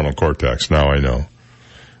right frontal cortex. Now I know.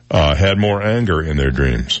 Had more anger in their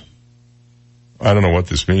dreams. I don't know what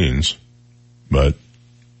this means, but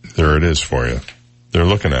there it is for you. They're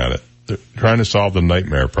looking at it. They're trying to solve the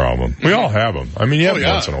nightmare problem. We all have them. I mean, you have them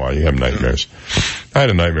once in a while. You have nightmares. I had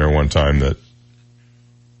a nightmare one time that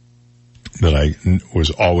I was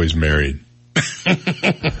always married.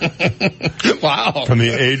 Wow. From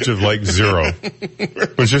the age of like 0.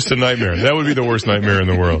 It was just a nightmare. That would be the worst nightmare in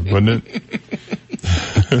the world, wouldn't it?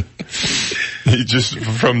 You just,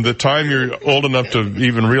 from the time you're old enough to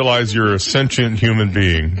even realize you're a sentient human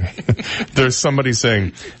being, there's somebody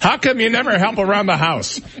saying, how come you never help around the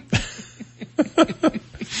house?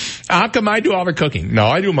 How come I do all the cooking? No,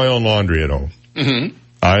 I do my own laundry at home. Mm-hmm.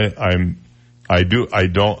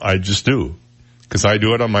 I just do. Cause I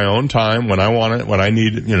do it on my own time when I want it, when I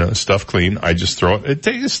need, stuff clean. I just throw it.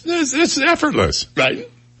 It's effortless. Right.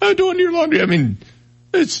 Doing your laundry. I mean,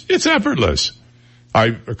 it's effortless.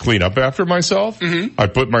 I clean up after myself. Mm-hmm. I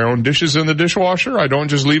put my own dishes in the dishwasher. I don't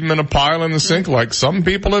just leave them in a pile in the sink like some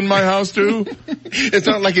people in my house do. It's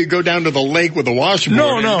not like you go down to the lake with a washboard.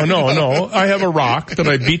 No. I have a rock that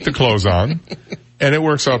I beat the clothes on, and it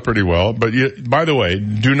works out pretty well. But by the way,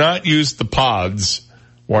 do not use the pods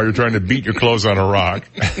while you're trying to beat your clothes on a rock.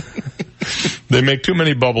 They make too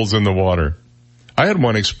many bubbles in the water. I had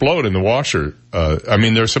one explode in the washer.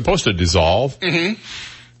 They're supposed to dissolve. Mm-hmm.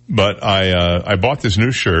 But I bought this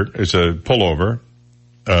new shirt. It's a pullover,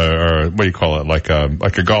 or what do you call it? Like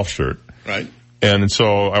a golf shirt. Right. And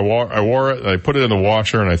so I wore it, I put it in the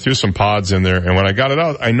washer, and I threw some pods in there. And when I got it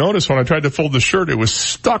out, I noticed when I tried to fold the shirt, it was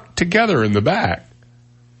stuck together in the back.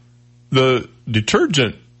 The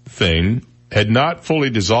detergent thing had not fully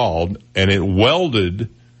dissolved, and it welded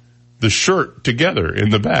the shirt together in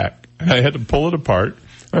the back. And I had to pull it apart.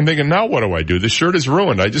 I'm thinking, now what do I do? The shirt is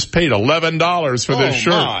ruined. I just paid $11 for this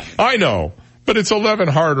shirt. My. I know, but it's 11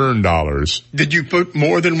 hard-earned dollars. Did you put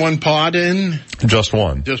more than one pod in? Just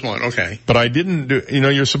one. Just one, okay. But I didn't do,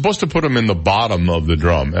 you're supposed to put them in the bottom of the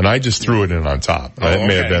drum, and I just threw it in on top. That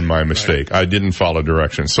may have been my mistake. Right. I didn't follow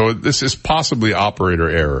directions. So this is possibly operator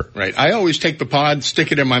error. Right. I always take the pod,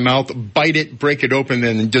 stick it in my mouth, bite it, break it open,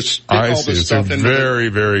 and just stick all the stuff into very,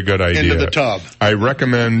 very good idea. Into the tub. I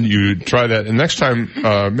recommend you try that. And next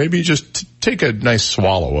time, maybe just take a nice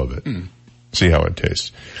swallow of it. See how it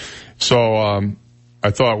tastes. So, I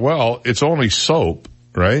thought, well, it's only soap,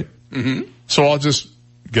 right? Mm-hmm. So I'll just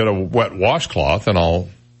get a wet washcloth and I'll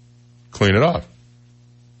clean it off.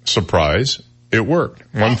 Surprise, it worked.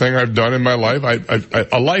 One thing I've done in my life,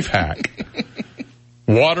 a life hack.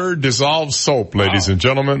 Water dissolves soap, ladies and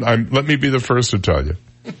gentlemen. Let me be the first to tell you.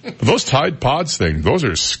 Those Tide Pods things, those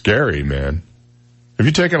are scary, man. Have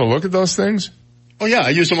you taken a look at those things? Oh yeah, I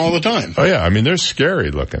use them all the time. Oh yeah, they're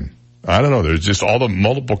scary looking. I don't know, there's just all the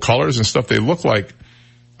multiple colors and stuff. They look like,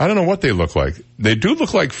 I don't know what they look like. They do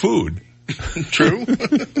look like food. True. You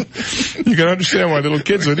can understand why little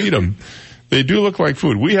kids would eat them. They do look like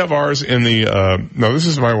food. We have ours in the, no, this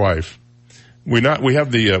is my wife. We don't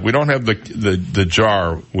have the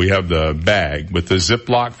jar. We have the bag with the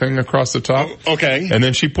Ziploc thing across the top. Oh, okay. And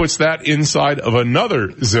then she puts that inside of another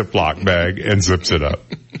Ziploc bag and zips it up.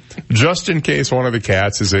 Just in case one of the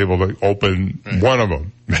cats is able to open one of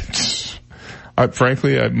them.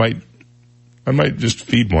 Frankly, I might just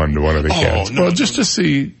feed one to one of the cats. No, just to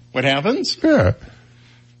see what happens. Yeah.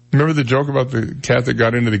 Remember the joke about the cat that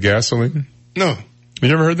got into the gasoline? No. You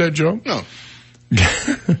never heard that joke? No.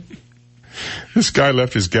 This guy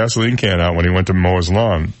left his gasoline can out when he went to mow his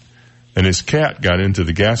lawn, and his cat got into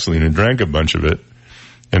the gasoline and drank a bunch of it.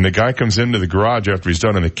 And the guy comes into the garage after he's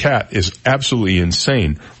done, and the cat is absolutely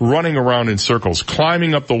insane, running around in circles,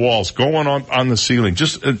 climbing up the walls, going on the ceiling,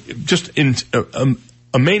 just a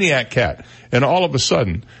maniac cat. And all of a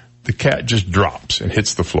sudden, the cat just drops and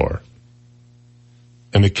hits the floor.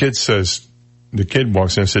 And the kid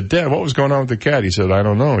walks in and said, "Dad, what was going on with the cat?" He said, "I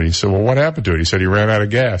don't know." And he said, "Well, what happened to it?" He said, "He ran out of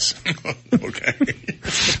gas." Okay.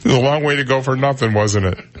 It was a long way to go for nothing, wasn't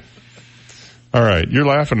it? All right, you're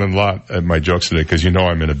laughing a lot at my jokes today because you know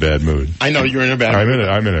I'm in a bad mood. I know you're in a bad mood.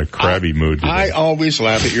 I'm in a crabby mood today. I always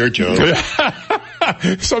laugh at your jokes.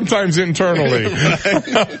 Sometimes internally.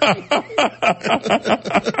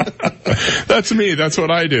 That's me. That's what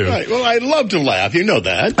I do. Right. Well, I love to laugh. You know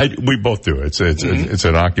that. We both do. It's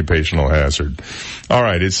an occupational hazard. All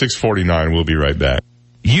right. It's 6:49. We'll be right back.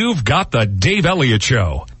 You've got the Dave Elliott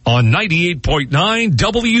Show on 98.9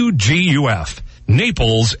 WGUF,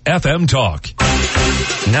 Naples FM Talk.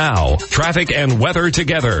 Now, traffic and weather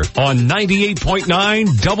together on 98.9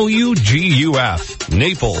 WGUF,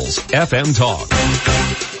 Naples FM Talk.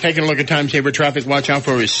 Taking a look at Time Saver traffic. Watch out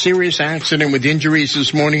for a serious accident with injuries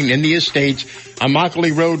this morning in the Estates.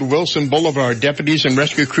 Immokalee Road, Wilson Boulevard. Deputies and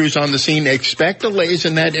rescue crews on the scene. Expect delays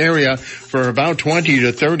in that area for about 20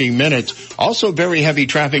 to 30 minutes. Also very heavy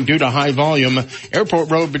traffic due to high volume. Airport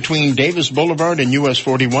Road between Davis Boulevard and US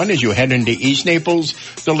 41 as you head into East Naples.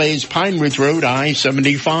 Delays Pine Ridge Road,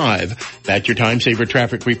 I-75. That's your Time Saver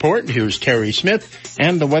traffic report. Here's Terry Smith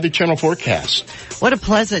and the Weather Channel forecast. What a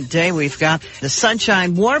pleasant day we've got. The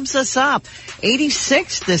sunshine warms us up.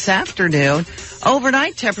 86 this afternoon.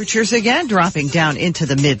 Overnight temperatures again dropping down into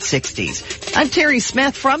the mid-60s. I'm Terry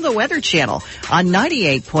Smith from the Weather Channel on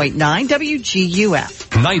 98.9 WGUF.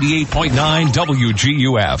 98.9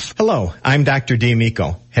 WGUF. Hello, I'm Dr.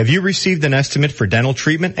 D'Amico. Have you received an estimate for dental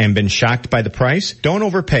treatment and been shocked by the price? Don't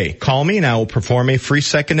overpay. Call me and I will perform a free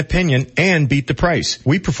second opinion and beat the price.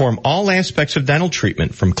 We perform all aspects of dental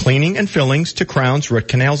treatment from cleaning and fillings to crowns, root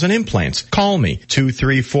canals, and implants. Call me,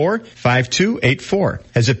 234-5284.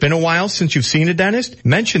 Has it been a while since you've seen a dentist?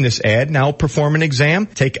 Mention this ad and I'll perform an exam,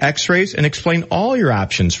 take x-rays, and explain all your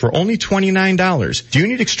options for only $29. Do you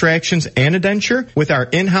need extractions and a denture? With our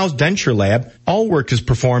in-house denture lab, all work is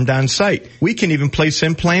performed on site. We can even place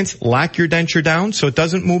implants, lock your denture down so it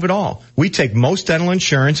doesn't move at all. We take most dental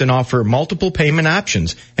insurance and offer multiple payment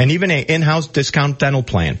options and even an in-house discount dental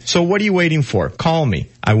plan. So what are you waiting for? Call me.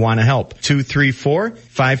 I want to help.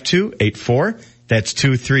 234-5284. That's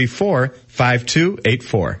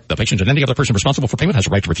 234-5284. The patient and any other person responsible for payment has a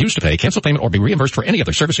right to refuse to pay, cancel payment, or be reimbursed for any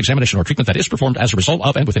other service, examination, or treatment that is performed as a result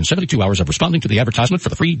of and within 72 hours of responding to the advertisement for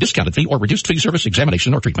the free, discounted fee, or reduced fee service,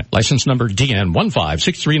 examination, or treatment. License number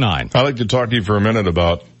DN15639. I'd like to talk to you for a minute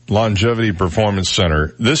about Longevity Performance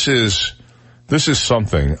Center. This is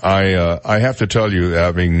something. I have to tell you,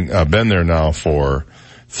 having been there now for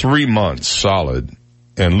 3 months solid,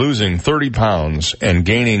 and losing 30 pounds and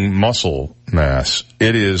gaining muscle mass,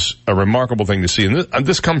 it is a remarkable thing to see. And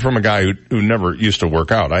this comes from a guy who never used to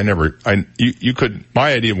work out. my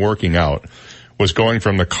idea of working out was going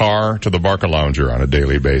from the car to the Barca Lounger on a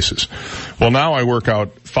daily basis. Well, now I work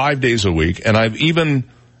out 5 days a week, and I've even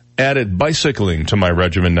added bicycling to my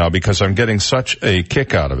regimen now because I'm getting such a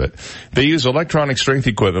kick out of it. They use electronic strength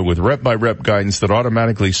equipment with rep-by-rep guidance that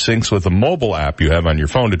automatically syncs with the mobile app you have on your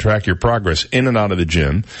phone to track your progress in and out of the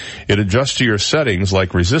gym. It adjusts to your settings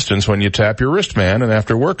like resistance when you tap your wristband, and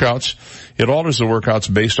after workouts, it alters the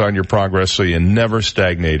workouts based on your progress so you never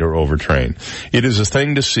stagnate or overtrain. It is a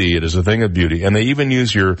thing to see. It is a thing of beauty. And they even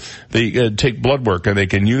use they take blood work, and they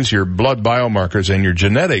can use your blood biomarkers and your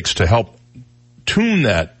genetics to help tune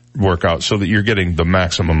that workout so that you're getting the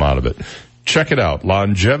maximum out of it. Check it out.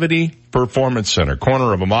 Longevity Performance Center,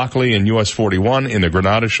 corner of Immokalee and US 41 in the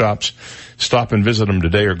Granada shops. Stop and visit them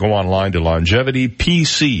today or go online to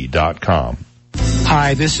longevitypc.com.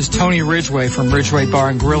 Hi, this is Tony Ridgway from Ridgway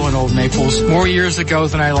Bar and Grill in Old Naples. More years ago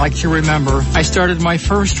than I like to remember, I started my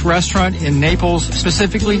first restaurant in Naples,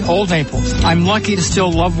 specifically Old Naples. I'm lucky to still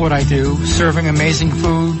love what I do, serving amazing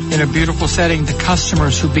food in a beautiful setting to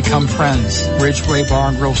customers who become friends. Ridgway Bar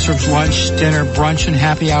and Grill serves lunch, dinner, brunch, and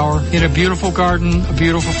happy hour in a beautiful garden, a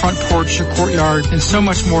beautiful front porch, a courtyard, and so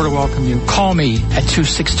much more to welcome you. Call me at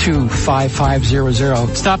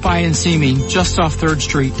 262-5500. Stop by and see me just off 3rd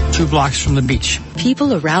Street, 2 blocks from the beach.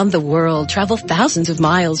 People around the world travel thousands of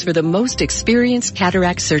miles for the most experienced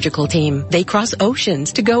cataract surgical team. They cross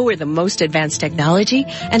oceans to go where the most advanced technology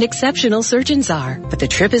and exceptional surgeons are. But the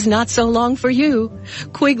trip is not so long for you.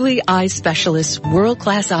 Quigley Eye Specialists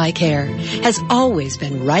world-class eye care has always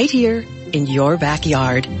been right here in your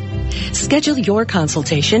backyard. Schedule your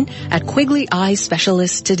consultation at Quigley Eye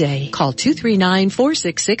Specialists today. Call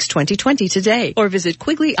 239-466-2020 today or visit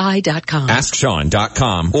QuigleyEye.com.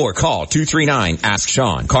 AskSean.com or call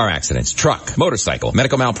 239-ASK-SEAN. Car accidents, truck, motorcycle,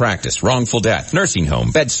 medical malpractice, wrongful death, nursing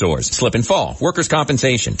home, bed sores, slip and fall, workers'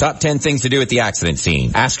 compensation. Top 10 things to do at the accident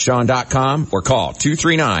scene. AskSean.com or call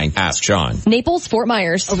 239-ASK-SEAN. Naples, Fort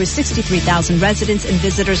Myers. Over 63,000 residents and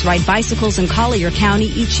visitors ride bicycles in Collier County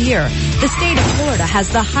each year. The state of Florida has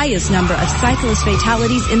the highest number of cyclist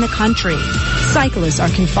fatalities in the country. Cyclists are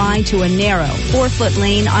confined to a narrow 4-foot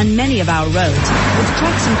lane on many of our roads, with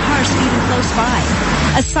trucks and cars speeding close by.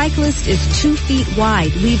 A cyclist is 2 feet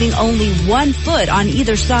wide, leaving only 1 foot on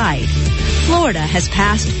either side. Florida has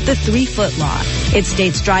passed the 3-foot law. It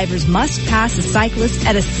states drivers must pass a cyclist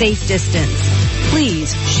at a safe distance.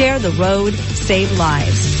 Please share Share the road, save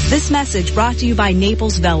lives. This message brought to you by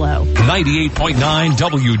Naples Velo. 98.9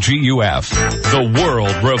 WGUF. The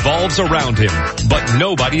world revolves around him, but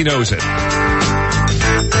nobody knows it.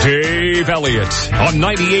 Dave Elliott on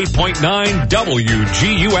 98.9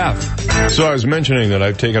 WGUF. So I was mentioning that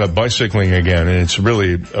I've taken up bicycling again, and it's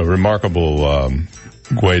really a remarkable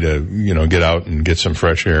way to, get out and get some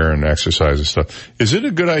fresh air and exercise and stuff. Is it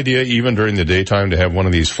a good idea, even during the daytime, to have one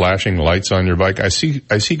of these flashing lights on your bike? I see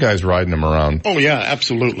guys riding them around. Oh yeah,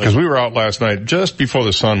 absolutely. Because we were out last night just before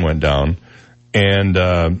the sun went down, and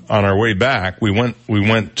on our way back, we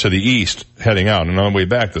went to the east heading out, and on the way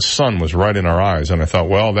back, the sun was right in our eyes, and I thought,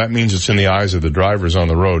 well, that means it's in the eyes of the drivers on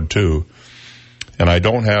the road too. And I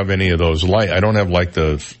don't have any of those I don't have like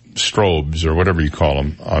the strobes or whatever you call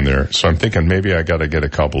them on there. So I'm thinking maybe I got to get a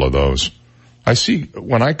couple of those. I see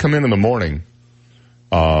when I come in the morning,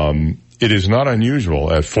 it is not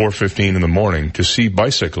unusual at 4:15 in the morning to see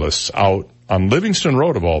bicyclists out on Livingston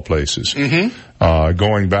Road of all places,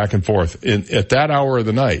 going back and forth at that hour of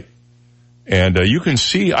the night. And you can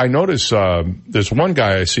see, I notice there's one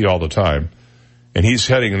guy I see all the time, and he's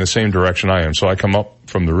heading in the same direction I am. So I come up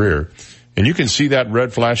from the rear, and you can see that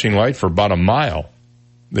red flashing light for about a mile.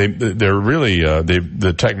 They're really,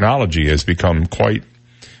 the technology has become quite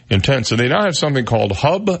intense. And they now have something called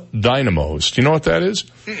hub dynamos. Do you know what that is?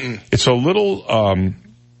 Mm-mm. It's a little,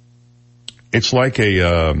 it's like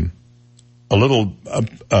a little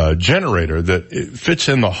generator that it fits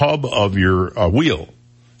in the hub of your wheel. Okay.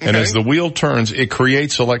 And as the wheel turns, it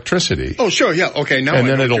creates electricity. Oh, sure, yeah, okay. Now and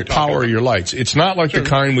then it'll power your lights. It's not like the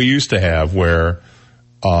kind we used to have where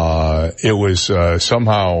it was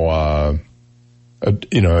somehow,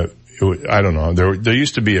 I don't know. There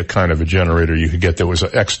used to be a kind of a generator you could get that was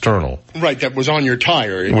external. Right, that was on your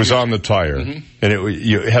tire. It was on the tire, and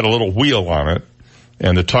you had a little wheel on it,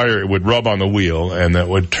 and the tire would rub on the wheel, and that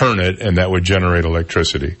would turn it, and that would generate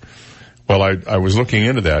electricity. Well, I was looking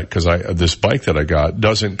into that because this bike that I got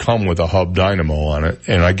doesn't come with a hub dynamo on it,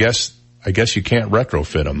 and I guess you can't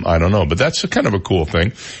retrofit them. I don't know, but that's kind of a cool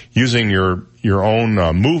thing, using your own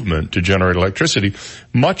movement to generate electricity,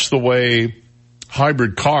 much the way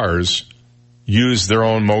hybrid cars use their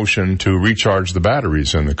own motion to recharge the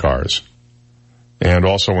batteries in the cars, and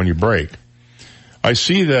also when you brake. I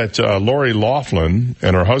see that Lori Loughlin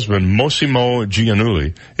and her husband, Massimo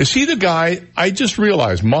Giannulli. Is he the guy? I just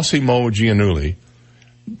realized, Massimo Giannulli.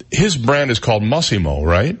 His brand is called Massimo,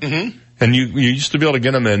 right? Mm-hmm. And you used to be able to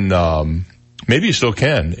get them in, maybe you still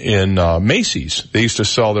can, in Macy's. They used to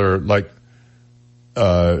sell their,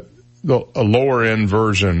 a lower end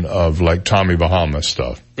version of like Tommy Bahama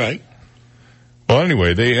stuff. Right. Well,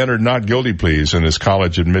 anyway, they entered not guilty pleas in this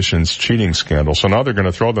college admissions cheating scandal. So now they're going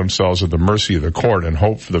to throw themselves at the mercy of the court and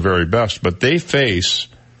hope for the very best. But they face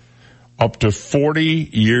up to 40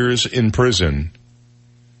 years in prison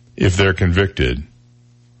if they're convicted.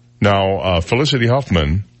 Now, Felicity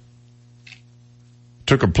Huffman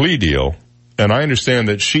took a plea deal, and I understand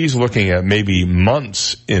that she's looking at maybe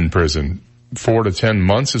months in prison. 4 to 10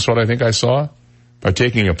 months is what I think I saw by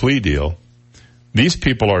taking a plea deal. These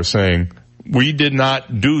people are saying, we did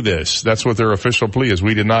not do this. That's what their official plea is.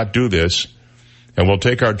 We did not do this, and we'll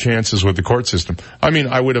take our chances with the court system. I mean,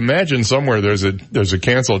 I would imagine somewhere there's a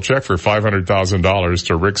canceled check for $500,000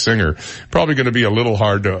 to Rick Singer. Probably going to be a little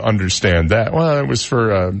hard to understand that. Well, it was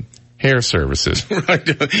for hair services.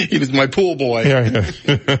 Right. He was my pool boy. Yeah.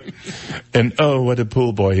 And oh, what a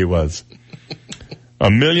pool boy he was.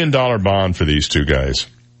 $1 million bond for these two guys.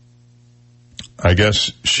 I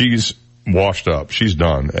guess she's washed up. She's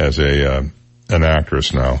done as an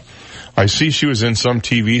actress now. I see she was in some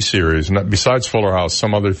TV series, besides Fuller House,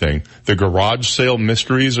 some other thing, The Garage Sale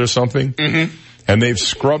Mysteries or something. Mm-hmm. And they've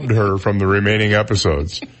scrubbed her from the remaining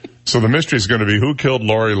episodes. So the mystery is going to be who killed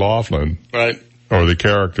Lori Loughlin. Right. Or the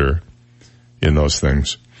character in those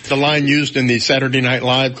things. The line used in the Saturday Night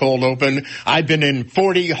Live cold open, I've been in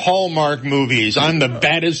 40 Hallmark movies. I'm the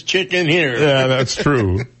baddest chick in here. Yeah, that's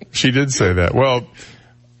true. She did say that. Well,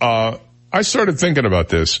 I started thinking about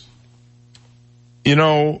this.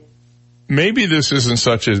 Maybe this isn't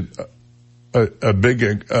such as big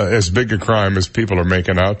a crime as people are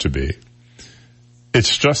making out to be.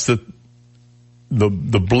 It's just that the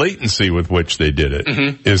blatancy with which they did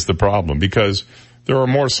it is the problem, because there are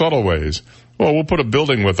more subtle ways. Well, we'll put a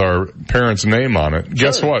building with our parents' name on it. Sure.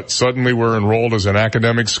 Guess what? Suddenly we're enrolled as an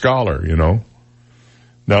academic scholar, Now,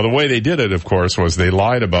 the way they did it, of course, was they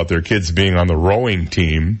lied about their kids being on the rowing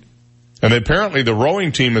team. And apparently the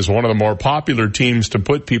rowing team is one of the more popular teams to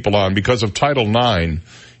put people on because of Title IX.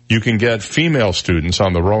 You can get female students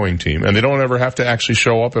on the rowing team, and they don't ever have to actually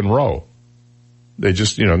show up and row. They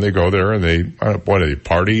just, they go there and they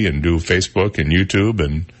party and do Facebook and YouTube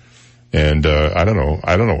and I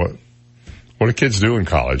don't know what do kids do in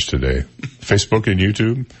college today? Facebook and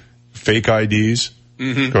YouTube, fake IDs,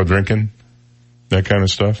 go drinking, that kind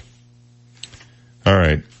of stuff. All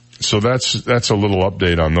right. So that's a little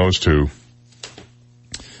update on those two.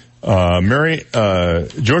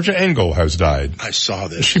 Georgia Engel has died. I saw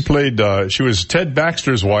this. She was Ted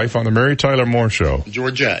Baxter's wife on the Mary Tyler Moore Show.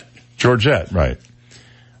 Georgette, right.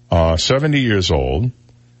 70 years old.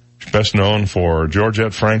 She's best known for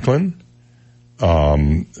Georgette Franklin.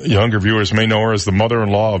 Younger viewers may know her as the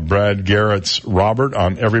mother-in-law of Brad Garrett's Robert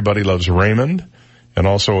on Everybody Loves Raymond, and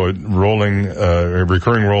also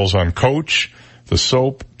recurring roles on Coach, The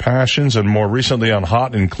Soap, Passions, and more recently on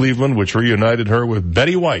Hot in Cleveland, which reunited her with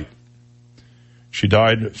Betty White. She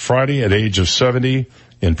died Friday at age of 70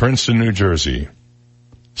 in Princeton, New Jersey.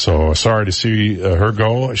 So sorry to see her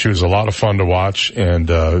go. She was a lot of fun to watch and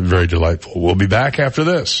very delightful. We'll be back after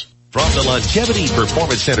this. From the Longevity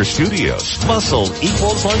Performance Center studios, Muscle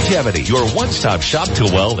equals longevity. Your one-stop shop to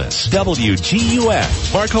wellness.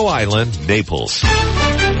 WGUF, Marco Island, Naples. Here's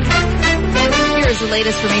the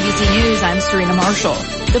latest from ABC News. I'm Serena Marshall.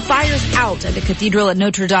 The fire's out at the cathedral at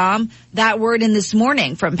Notre Dame. That word in this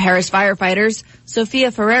morning from Paris firefighters. Sofia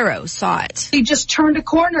Ferrero saw it. We just turned a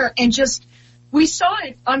corner and we saw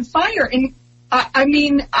it on fire. And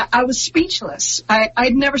I was speechless.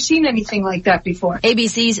 I'd never seen anything like that before.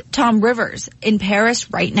 ABC's Tom Rivers in Paris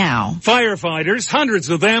right now. Firefighters, hundreds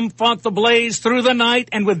of them, fought the blaze through the night,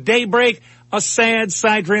 and with daybreak, a sad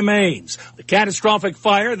sight remains. The catastrophic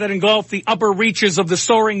fire that engulfed the upper reaches of the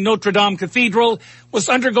soaring Notre Dame Cathedral was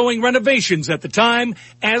undergoing renovations at the time.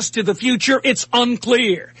 As to the future, it's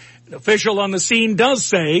unclear. An official on the scene does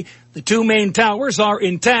say the two main towers are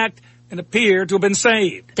intact and appear to have been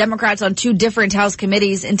saved. Democrats on two different House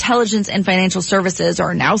committees, Intelligence and Financial Services,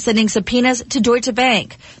 are now sending subpoenas to Deutsche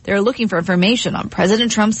Bank. They're looking for information on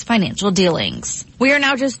President Trump's financial dealings. We are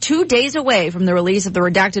now just 2 days away from the release of the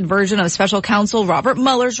redacted version of Special Counsel Robert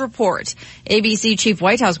Mueller's report. ABC Chief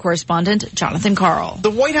White House Correspondent Jonathan Karl.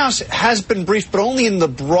 The White House has been briefed, but only in the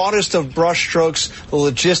broadest of brushstrokes, the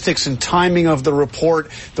logistics and timing of the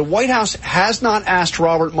report. The White House has not asked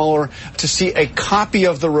Robert Mueller to see a copy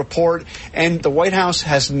of the report, and the White House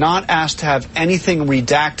has not asked to have anything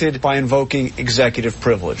redacted by invoking executive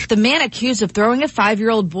privilege. The man accused of throwing a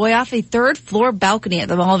 5-year-old boy off a third-floor balcony at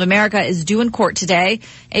the Mall of America is due in court today.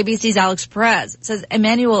 ABC's Alex Perez says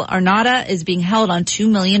Emmanuel Arnada is being held on $2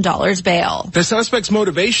 million bail. The suspect's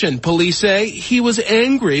motivation, police say, he was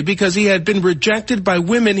angry because he had been rejected by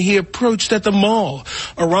women he approached at the mall.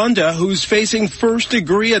 Aranda, who's facing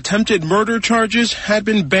first-degree attempted murder charges, had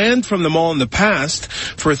been banned from the mall in the past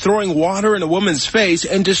for throwing water in a woman's face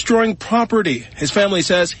and destroying property. His family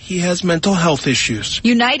says he has mental health issues.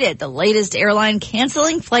 United, the latest airline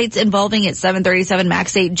canceling flights involving its 737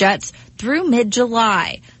 MAX 8 jets through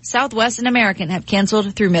mid-July. Southwest and American have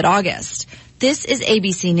canceled through mid-August. This is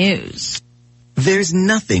ABC News. There's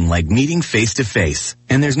nothing like meeting face-to-face,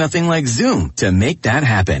 and there's nothing like Zoom to make that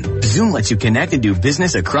happen. Zoom lets you connect and do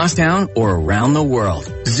business across town or around the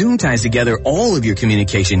world. Zoom ties together all of your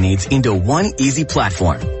communication needs into one easy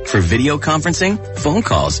platform for video conferencing, phone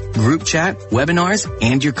calls, group chat, webinars,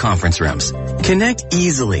 and your conference rooms. Connect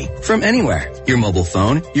easily from anywhere, your mobile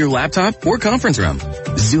phone, your laptop, or conference room.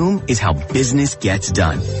 Zoom is how business gets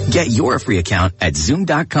done. Get your free account at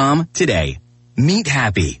Zoom.com today. Meet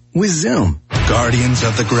happy with Zoom. Guardians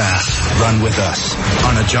of the Grass, run with us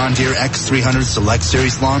on a John Deere X300 Select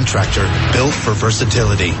Series lawn tractor built for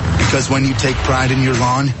versatility. Because when you take pride in your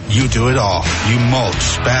lawn, you do it all. You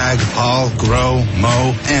mulch, bag, haul, grow,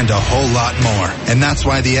 mow, and a whole lot more. And that's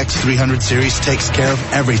why the X300 Series takes care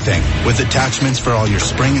of everything with attachments for all your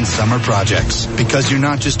spring and summer projects. Because you're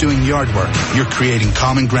not just doing yard work, you're creating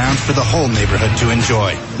common ground for the whole neighborhood to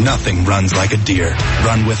enjoy. Nothing runs like a Deere.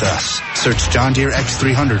 Run with us. Search John Deere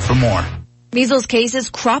X300 for more. Measles cases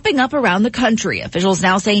cropping up around the country. Officials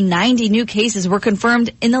now say 90 new cases were confirmed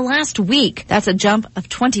in the last week. That's a jump of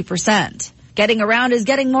 20%. Getting around is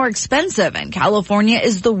getting more expensive, and California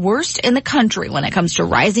is the worst in the country when it comes to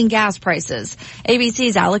rising gas prices.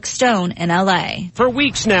 ABC's Alex Stone in L.A. For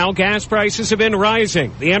weeks now, gas prices have been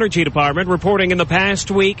rising. The Energy Department reporting in the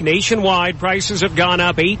past week, nationwide prices have gone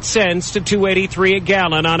up 8 cents to $2.83 a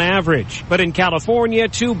gallon on average. But in California,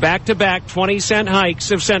 two back-to-back 20-cent hikes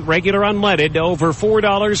have sent regular unleaded to over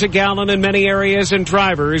 $4 a gallon in many areas, and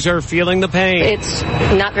drivers are feeling the pain. It's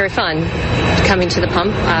not very fun coming to the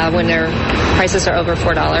pump when they're prices are over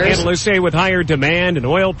 $4. Analysts say with higher demand and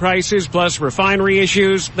oil prices plus refinery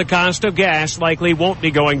issues, the cost of gas likely won't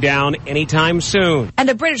be going down anytime soon. And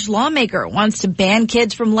a British lawmaker wants to ban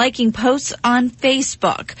kids from liking posts on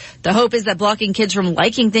Facebook. The hope is that blocking kids from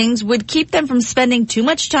liking things would keep them from spending too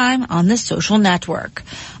much time on this social network.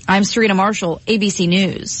 I'm Serena Marshall, ABC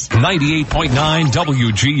News. 98.9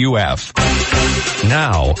 WGUF.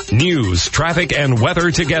 Now, news, traffic, and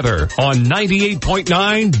weather together on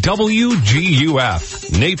 98.9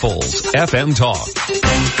 WGUF. Naples FM Talk.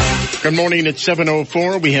 Good morning. It's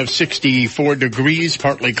 7:04. We have 64 degrees,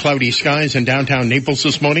 partly cloudy skies in downtown Naples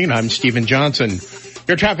this morning. I'm Stephen Johnson.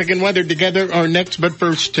 Your traffic and weather together are next, but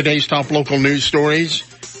first, today's top local news stories.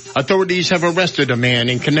 Authorities have arrested a man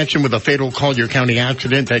in connection with a fatal Collier County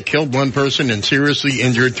accident that killed one person and seriously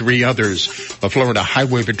injured 3 others. The Florida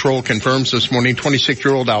Highway Patrol confirms this morning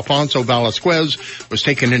 26-year-old Alfonso Velasquez was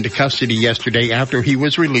taken into custody yesterday after he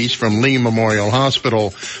was released from Lee Memorial Hospital.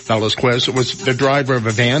 Velasquez was the driver of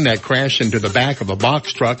a van that crashed into the back of a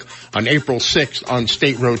box truck on April 6th on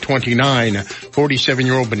State Road 29.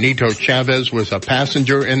 47-year-old Benito Chavez was a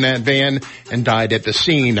passenger in that van and died at the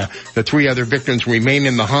scene. The 3 other victims remain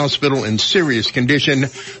in the hospital in serious condition.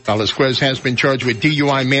 Velasquez has been charged with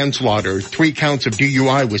DUI manslaughter, 3 counts of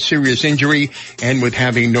DUI with serious injury, and with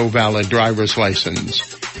having no valid driver's license.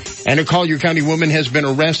 And a Collier County woman has been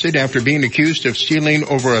arrested after being accused of stealing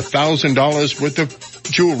over $1,000 worth of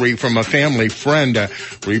jewelry from a family friend.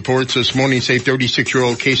 Reports this morning say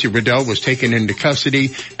 36-year-old Casey Riddell was taken into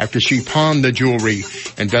custody after she pawned the jewelry.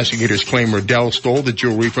 Investigators claim Riddell stole the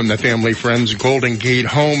jewelry from the family friend's Golden Gate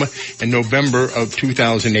home in November of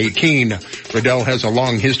 2018. Riddell has a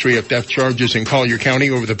long history of theft charges in Collier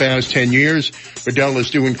County over the past 10 years. Riddell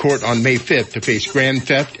is due in court on May 5th to face grand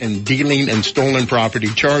theft and dealing in stolen property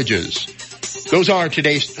charges. Those are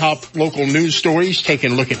today's top local news stories.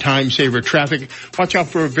 Taking a look at time-saver traffic. Watch out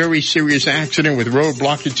for a very serious accident with road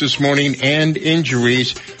blockage this morning and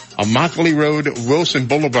injuries. Immokalee Road, Wilson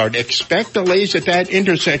Boulevard. Expect delays at that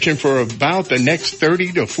intersection for about the next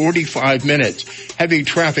 30 to 45 minutes. Heavy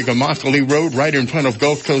traffic Immokalee Road right in front of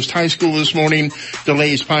Gulf Coast High School this morning.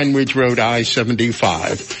 Delays Pine Ridge Road,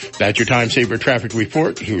 I-75. That's your time-saver traffic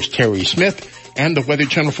report. Here's Terry Smith and the Weather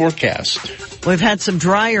Channel forecast. We've had some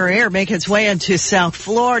drier air make its way into South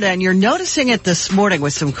Florida, and you're noticing it this morning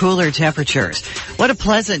with some cooler temperatures. What a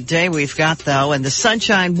pleasant day we've got, though, and the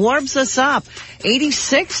sunshine warms us up.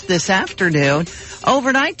 86 this afternoon.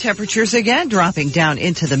 Overnight temperatures again dropping down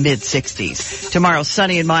into the mid-60s. Tomorrow,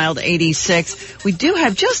 sunny and mild, 86. We do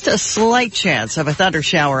have just a slight chance of a thunder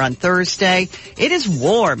shower on Thursday. It is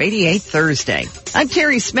warm, 88 Thursday. I'm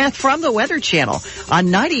Terry Smith from the Weather Channel on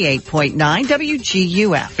 98.9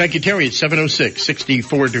 WGUF. Thank you, Terry. It's 7:06,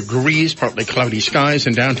 64 degrees, partly cloudy skies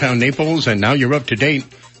in downtown Naples, and now you're up to date.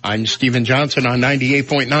 I'm Stephen Johnson on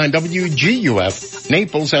 98.9 WGUF,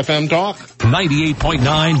 Naples FM Talk.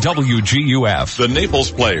 98.9 WGUF. The Naples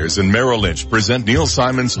Players in Merrill Lynch present Neil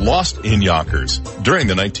Simon's Lost in Yonkers. During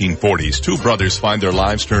the 1940s, 2 brothers find their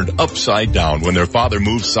lives turned upside down when their father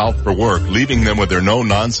moves south for work, leaving them with their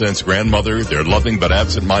no-nonsense grandmother, their loving but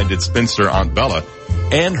absent-minded spinster Aunt Bella,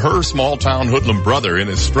 and her small-town hoodlum brother in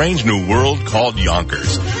a strange new world called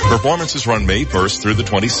Yonkers. Performances run May 1st through the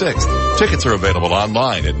 26th. Tickets are available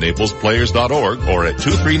online at naplesplayers.org or at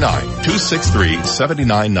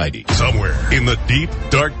 239-263-7990. Somewhere in the deep,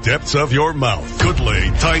 dark depths of your mouth could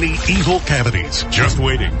lay tiny, evil cavities just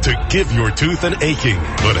waiting to give your tooth an aching.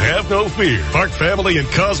 But have no fear. Park Family and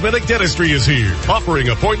Cosmetic Dentistry is here, offering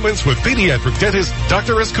appointments with pediatric dentist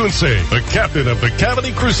Dr. Escunce, the captain of the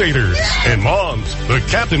Cavity Crusaders. And moms, the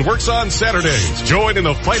captain works on Saturdays. Join in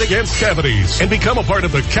the fight against cavities and become a part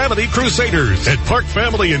of the Cavity Crusaders at Park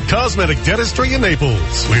Family and Cosmetic Dentistry in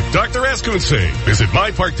Naples with Dr. Escunce. Visit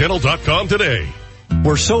myparkdental.com today.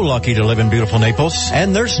 We're so lucky to live in beautiful Naples,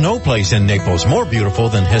 and there's no place in Naples more beautiful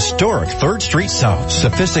than historic 3rd Street South.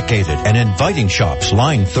 Sophisticated and inviting shops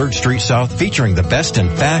line 3rd Street South, featuring the best in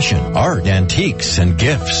fashion, art, antiques, and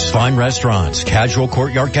gifts. Fine restaurants, casual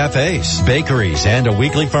courtyard cafes, bakeries, and a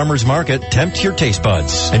weekly farmer's market tempt your taste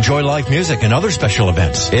buds. Enjoy live music and other special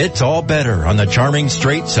events. It's all better on the charming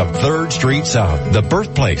streets of 3rd Street South, the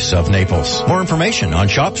birthplace of Naples. More information on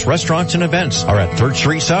shops, restaurants, and events are at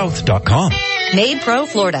thirdstreetsouth.com. Made Pro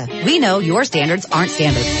Florida. We know your standards aren't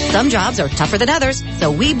standard. Some jobs are tougher than others, so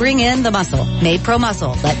we bring in the muscle. Made Pro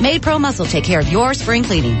Muscle. Let Made Pro Muscle take care of your spring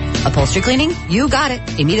cleaning. Upholstery cleaning? You got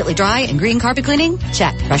it. Immediately dry and green carpet cleaning?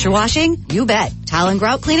 Check. Pressure washing? You bet. Tile and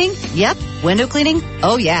grout cleaning? Yep. Window cleaning?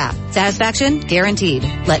 Oh yeah. Satisfaction? Guaranteed.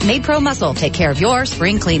 Let Made Pro Muscle take care of your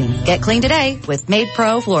spring cleaning. Get clean today with Made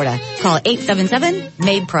Pro Florida. Call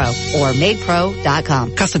 877-MADE-PRO or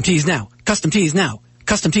MadePro.com. Custom tees now. Custom tees now.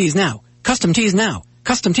 Custom tees now. Custom tees now.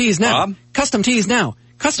 Custom tees now. Bob? Custom tees now.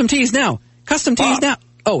 Custom tees now. Custom tees now.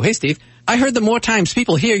 Oh, hey, Steve. I heard the more times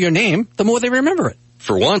people hear your name, the more they remember it.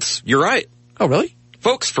 For once, you're right. Oh, really?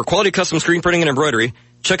 Folks, for quality custom screen printing and embroidery,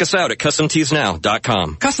 check us out at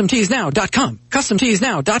CustomTeesNow.com. CustomTeesNow.com.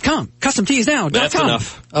 CustomTeesNow.com. CustomTeesNow.com. That's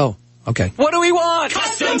enough. Oh, okay. What do we want?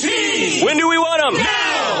 Custom tees! When do we want them?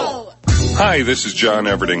 Now! Hi, this is John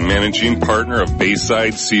Everding, managing partner of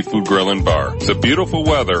Bayside Seafood Grill and Bar. The beautiful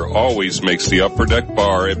weather always makes the Upper Deck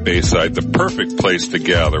Bar at Bayside the perfect place to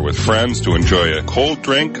gather with friends to enjoy a cold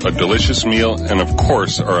drink, a delicious meal, and of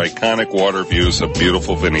course our iconic water views of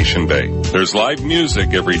beautiful Venetian Bay. There's live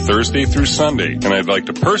music every Thursday through Sunday, and I'd like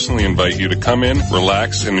to personally invite you to come in,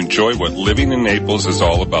 relax, and enjoy what living in Naples is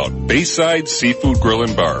all about. Bayside Seafood Grill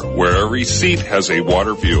and Bar, where every seat has a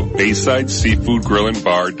water view.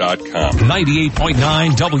 BaysideSeafoodGrillAndBar.com.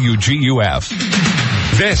 98.9 WGUF.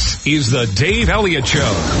 This is the Dave Elliott Show.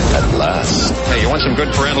 At last. Hey, you want some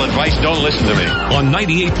good parental advice? Don't listen to me. On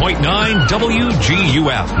 98.9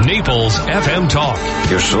 WGUF, Naples FM Talk.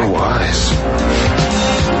 You're so wise.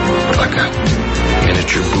 But like a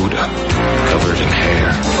miniature Buddha covered in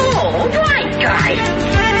hair. Oh, right, guy.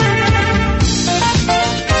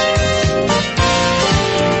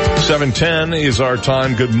 7:10 is our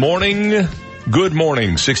time. Good morning. Good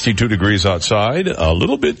morning. 62 degrees outside. A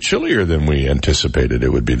little bit chillier than we anticipated it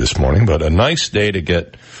would be this morning, but a nice day to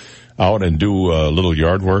get out and do a little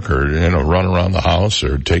yard work or, run around the house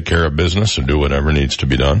or take care of business or do whatever needs to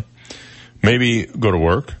be done. Maybe go to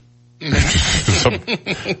work. Some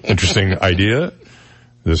interesting idea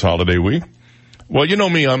this holiday week. Well, you know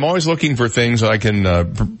me, I'm always looking for things I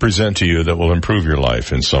can present to you that will improve your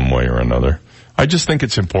life in some way or another. I just think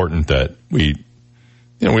it's important that we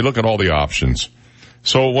look at all the options.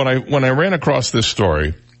 So when I ran across this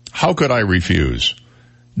story, how could I refuse?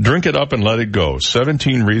 Drink it up and let it go.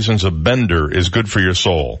 17 reasons a bender is good for your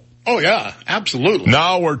soul. Oh yeah, absolutely.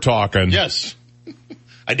 Now we're talking. Yes.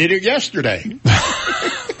 I did it yesterday.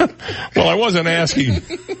 Well, I wasn't asking you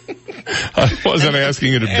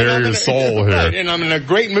to bare your soul here. And I'm in a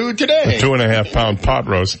great mood today. A 2.5 pound pot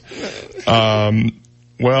roast.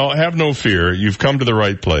 Well, have no fear. You've come to the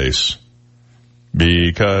right place.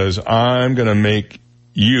 Because I'm going to make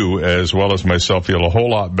you, as well as myself, feel a whole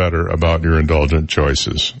lot better about your indulgent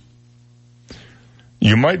choices.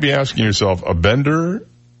 You might be asking yourself, a bender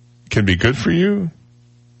can be good for you?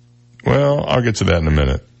 Well, I'll get to that in a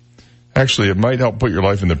minute. Actually, it might help put your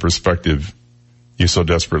life in the perspective you so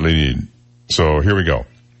desperately need. So here we go.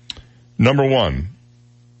 Number 1,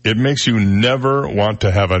 it makes you never want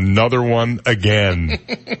to have another one again.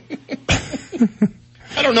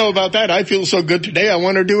 I don't know about that. I feel so good today, I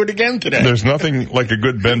want to do it again today. There's nothing like a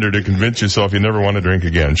good bender to convince yourself you never want to drink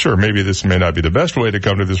again. Sure, maybe this may not be the best way to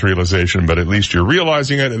come to this realization, but at least you're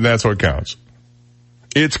realizing it, and that's what counts.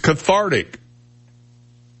 It's cathartic.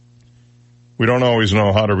 We don't always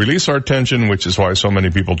know how to release our tension, which is why so many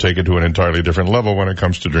people take it to an entirely different level when it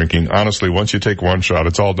comes to drinking. Honestly, once you take one shot,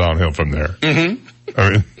 it's all downhill from there. Mm-hmm. I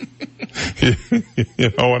mean, you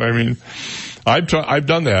know what I mean? I've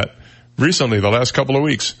done that. Recently, the last couple of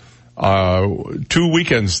weeks, 3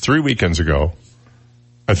 weekends ago,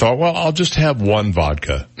 I thought, well, I'll just have one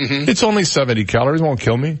vodka. Mm-hmm. It's only 70 calories, won't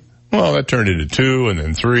kill me. Well, that turned into 2 and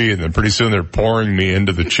then 3, and then pretty soon they're pouring me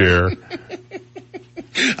into the chair.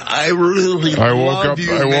 I woke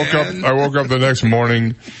up the next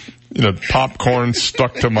morning, popcorn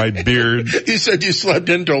stuck to my beard. You said you slept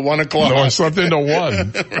into 1 o'clock. No, I slept into 1.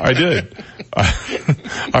 Right. I did.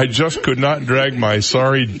 I just could not drag my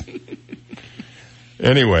sorry.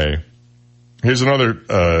 Anyway, here's another,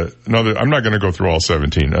 I'm not going to go through all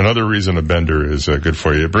 17. Another reason a bender is good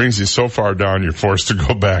for you. It brings you so far down, you're forced to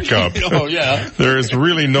go back up. Oh, yeah. There is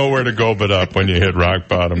really nowhere to go but up when you hit rock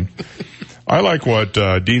bottom. I like what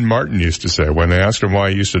Dean Martin used to say. When they asked him why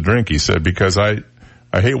he used to drink, he said, because I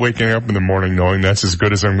hate waking up in the morning knowing that's as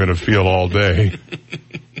good as I'm going to feel all day.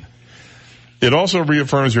 It also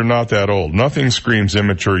reaffirms you're not that old. Nothing screams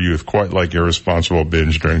immature youth quite like irresponsible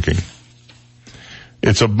binge drinking.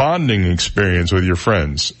 It's a bonding experience with your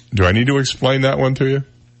friends. Do I need to explain that one to you?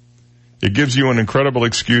 It gives you an incredible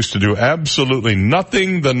excuse to do absolutely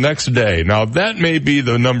nothing the next day. Now, that may be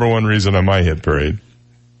the number 1 reason on my hit parade.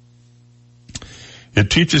 It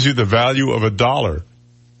teaches you the value of $1.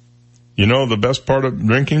 You know, the best part of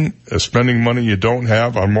drinking is spending money you don't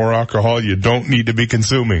have on more alcohol you don't need to be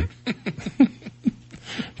consuming.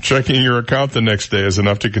 Checking your account the next day is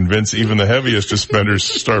enough to convince even the heaviest of spenders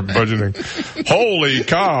to start budgeting. Holy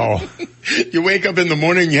cow. You wake up in the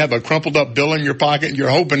morning, you have a crumpled up bill in your pocket, and you're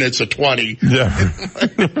hoping it's a 20. Yeah.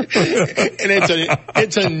 And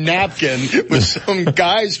it's a napkin with some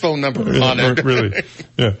guy's phone number on it. Really.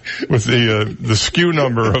 Yeah. With the SKU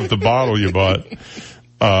number of the bottle you bought.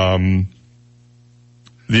 The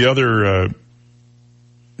other,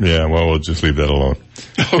 we'll just leave that alone.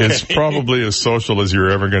 Okay. It's probably as social as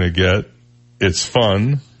you're ever going to get. It's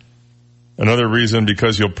fun. Another reason,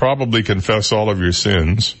 because you'll probably confess all of your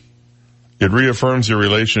sins. It reaffirms your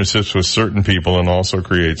relationships with certain people and also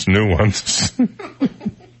creates new ones.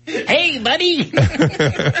 Hey, buddy.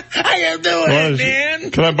 How you doing,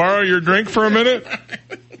 man? Can I borrow your drink for a minute?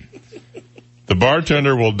 The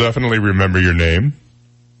bartender will definitely remember your name.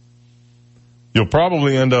 You'll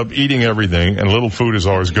probably end up eating everything, and a little food is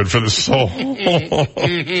always good for the soul.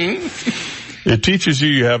 It teaches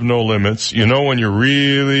you have no limits. You know when you're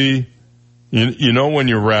really, you know when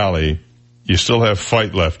you rally, you still have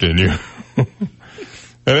fight left in you.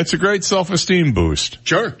 And it's a great self-esteem boost.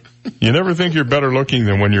 Sure. You never think you're better looking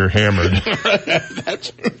than when you're hammered.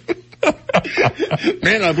 That's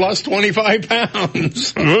Man, I've lost 25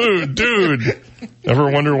 pounds. Ooh, dude. Ever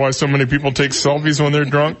wonder why so many people take selfies when they're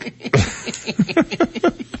drunk?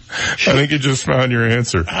 I think you just found your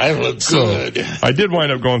answer. I look good. I did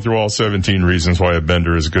wind up going through all 17 reasons why a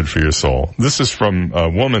bender is good for your soul. This is from a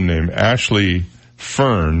woman named Ashley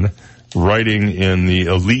Fern, writing in the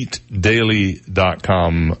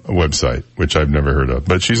EliteDaily.com website, which I've never heard of.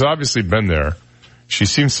 But she's obviously been there. She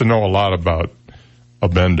seems to know a lot about a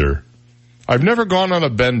bender. I've never gone on a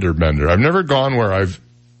bender. I've never gone where I've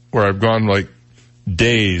gone like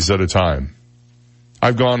days at a time.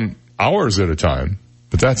 I've gone hours at a time,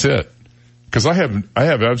 but that's it. Because I have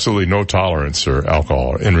absolutely no tolerance for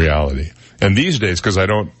alcohol in reality. And these days, because I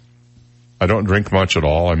don't drink much at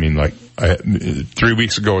all. I mean, 3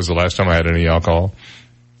 weeks ago was the last time I had any alcohol.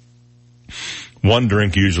 One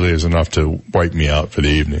drink usually is enough to wipe me out for the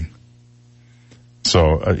evening.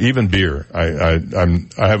 So even beer, I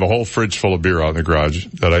have a whole fridge full of beer out in the garage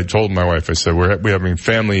that I told my wife. I said we're having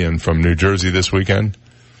family in from New Jersey this weekend,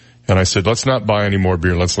 and I said let's not buy any more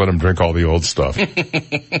beer. Let's let them drink all the old stuff.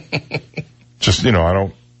 Just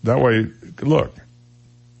that way. Look,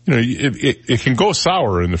 it can go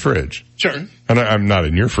sour in the fridge. Sure. And I'm not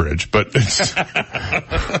in your fridge, but it's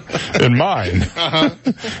in mine. Uh-huh.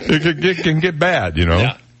 It can get bad,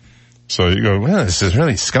 Yeah. So you go, well, this is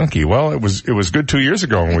really skunky. Well, it was good 2 years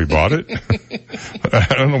ago when we bought it.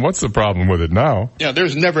 I don't know what's the problem with it now. Yeah,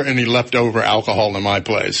 there's never any leftover alcohol in my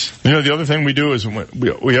place. The other thing we do is I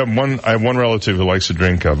have one relative who likes to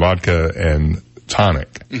drink vodka and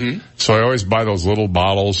tonic. Mm-hmm. So I always buy those little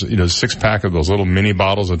bottles, 6-pack of those little mini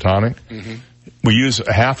bottles of tonic. Mm-hmm. We use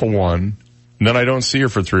a half of one, and then I don't see her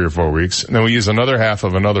for 3 or 4 weeks, and then we use another half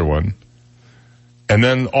of another one. And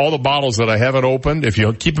then all the bottles that I haven't opened, if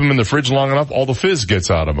you keep them in the fridge long enough, all the fizz gets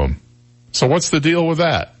out of them. So what's the deal with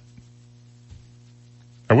that?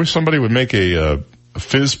 I wish somebody would make a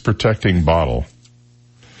fizz protecting bottle.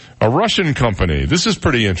 A Russian company, this is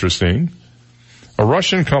pretty interesting. A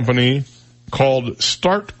Russian company called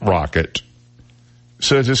Start Rocket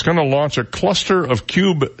says it's going to launch a cluster of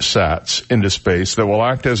CubeSats into space that will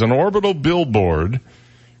act as an orbital billboard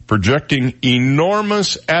projecting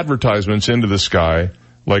enormous advertisements into the sky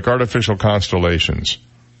like artificial constellations.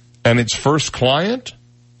 And its first client?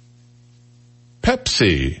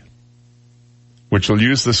 Pepsi, which will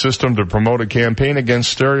use the system to promote a campaign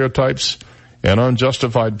against stereotypes and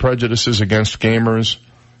unjustified prejudices against gamers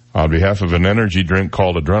on behalf of an energy drink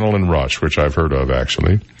called Adrenaline Rush, which I've heard of,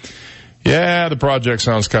 actually. Yeah, the project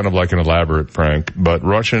sounds kind of like an elaborate prank, but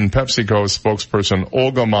Russian PepsiCo spokesperson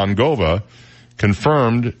Olga Mongova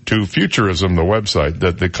confirmed to Futurism, the website,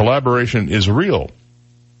 that the collaboration is real.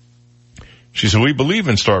 She said, we believe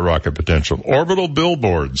in Start Rocket potential. Orbital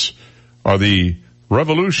billboards are the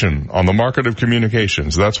revolution on the market of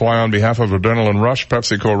communications. That's why on behalf of Adrenaline Rush,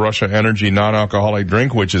 PepsiCo Russia Energy non-alcoholic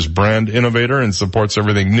drink, which is brand innovator and supports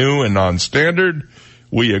everything new and non-standard,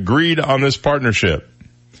 we agreed on this partnership.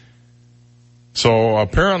 So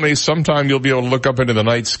apparently sometime you'll be able to look up into the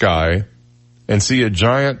night sky and see a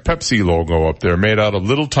giant Pepsi logo up there made out of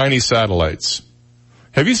little tiny satellites.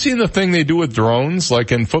 Have you seen the thing they do with drones,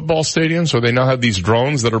 like in football stadiums, where they now have these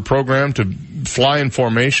drones that are programmed to fly in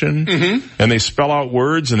formation, and they spell out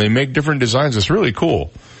words and they make different designs? It's really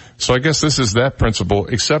cool. So I guess this is that principle,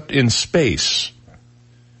 except in space,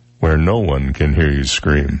 where no one can hear you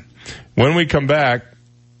scream. When we come back,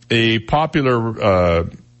 a popular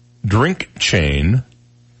drink chain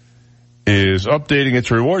is updating its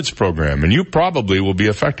rewards program, and you probably will be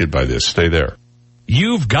affected by this. Stay there.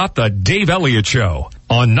 You've got the Dave Elliott Show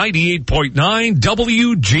on 98.9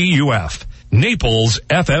 WGUF, Naples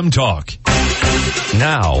FM Talk.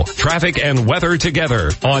 Now, traffic and weather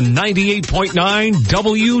together on 98.9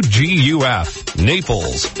 WGUF,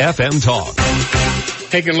 Naples FM Talk.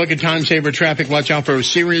 Taking a look at time-saver traffic. Watch out for a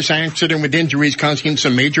serious accident with injuries causing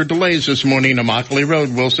some major delays this morning on Immokalee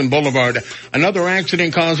Road, Wilson Boulevard. Another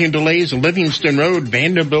accident causing delays, Livingston Road,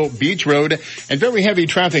 Vanderbilt Beach Road, and very heavy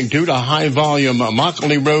traffic due to high volume,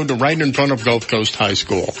 Immokalee Road right in front of Gulf Coast High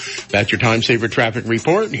School. That's your time-saver traffic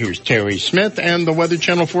report. Here's Terry Smith and the Weather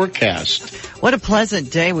Channel forecast. What a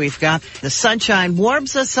pleasant day we've got. The sunshine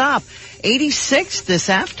warms us up. 86 this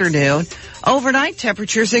afternoon. Overnight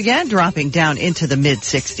temperatures again dropping down into the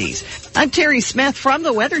mid-60s. I'm Terry Smith from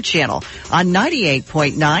the Weather Channel on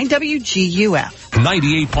 98.9 WGUF.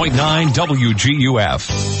 98.9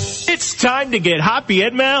 WGUF. It's time to get hoppy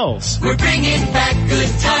at Mel's. We're bringing back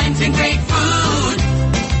good times and great food.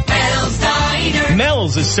 Mel's Diner.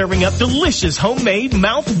 Mel's is serving up delicious homemade,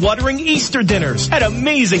 mouth-watering Easter dinners at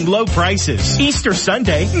amazing low prices. Easter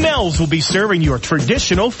Sunday, Mel's will be serving your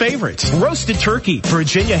traditional favorites. Roasted turkey,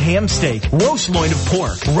 Virginia ham steak, roast loin of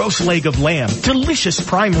pork, roast leg of lamb, delicious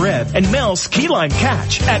prime rib, and Mel's key lime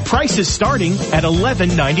catch at prices starting at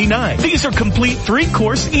 $11.99. These are complete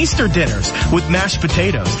 3-course Easter dinners with mashed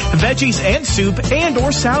potatoes, veggies and soup and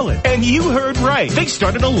or salad. And you heard right. They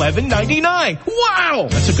start at $11.99. Wow!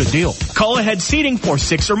 That's a good deal. Call ahead seating for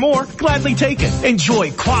 6 or more, gladly taken.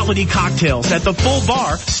 Enjoy quality cocktails at the full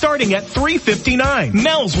bar starting at $3.59.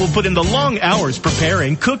 Mel's will put in the long hours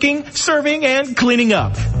preparing, cooking, serving, and cleaning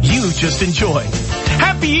up. You just enjoy.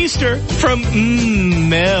 Happy Easter from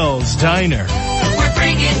Mel's Diner. We're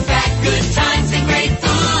bringing back good times and great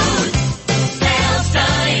food. Mel's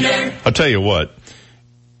Diner. I'll tell you what.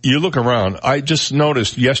 You look around. I just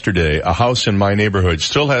noticed yesterday a house in my neighborhood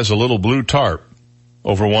still has a little blue tarp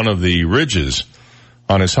over one of the ridges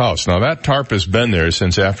on his house. Now that tarp has been there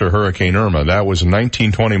since after Hurricane Irma. That was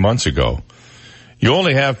 19-20 months ago. You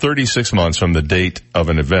only have 36 months from the date of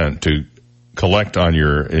an event to collect on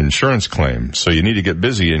your insurance claim. So you need to get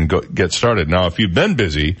busy and get started. Now if you've been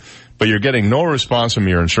busy, but you're getting no response from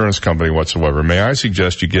your insurance company whatsoever, may I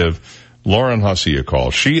suggest you give Lauren Hussey a call.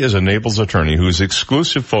 She is a Naples attorney whose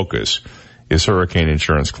exclusive focus is hurricane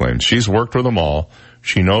insurance claims. She's worked with them all.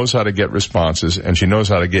 She knows how to get responses, and she knows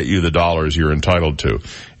how to get you the dollars you're entitled to.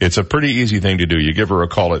 It's a pretty easy thing to do. You give her a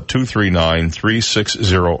call at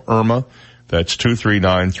 239-360-IRMA. That's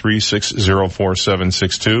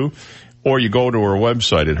 239-360-4762. Or you go to her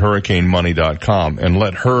website at hurricanemoney.com and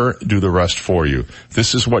let her do the rest for you.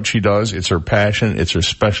 This is what she does. It's her passion. It's her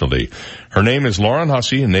specialty. Her name is Lauren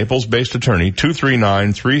Hussey, a Naples-based attorney,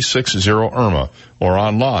 239-360-IRMA, or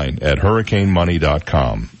online at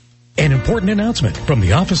hurricanemoney.com. An important announcement from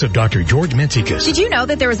the office of Dr. George Menzikas. Did you know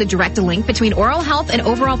that there is a direct link between oral health and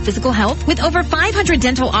overall physical health? With over 500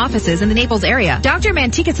 dental offices in the Naples area, Dr.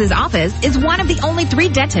 Menzikas' office is one of the only 3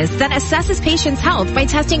 dentists that assesses patients' health by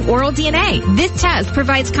testing oral DNA. This test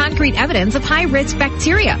provides concrete evidence of high-risk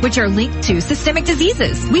bacteria, which are linked to systemic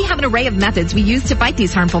diseases. We have an array of methods we use to fight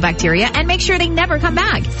these harmful bacteria and make sure they never come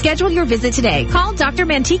back. Schedule your visit today. Call Dr.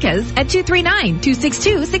 Menzikas at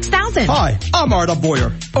 239-262-6000. Hi, I'm Arda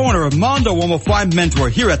Boyer, owner of Mondo Uomo Fine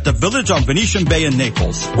Menswear here at the Village on Venetian Bay in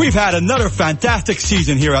Naples. We've had another fantastic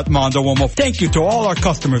season here at Mondo Uomo. Thank you to all our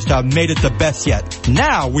customers that have made it the best yet.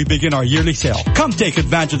 Now we begin our yearly sale. Come take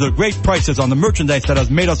advantage of the great prices on the merchandise that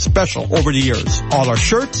has made us special over the years. All our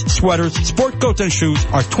shirts, sweaters, sport coats, and shoes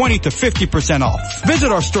are 20 to 50% off.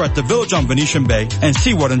 Visit our store at the Village on Venetian Bay and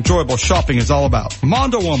see what enjoyable shopping is all about.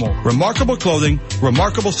 Mondo Uomo, remarkable clothing,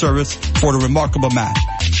 remarkable service for the remarkable man.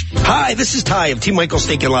 Hi, this is Ty of T. Michael's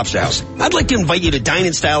Steak and Lobster House. I'd like to invite you to dine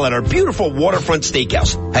in style at our beautiful waterfront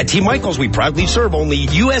steakhouse. At T. Michael's, we proudly serve only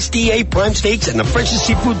USDA prime steaks and the freshest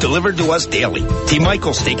seafood delivered to us daily. T.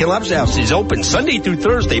 Michael's Steak and Lobster House is open Sunday through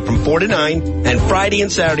Thursday from 4 to 9 and Friday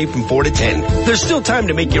and Saturday from 4 to 10. There's still time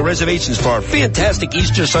to make your reservations for our fantastic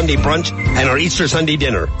Easter Sunday brunch and our Easter Sunday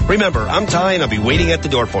dinner. Remember, I'm Ty and I'll be waiting at the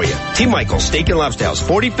door for you. T. Michael's Steak and Lobster House,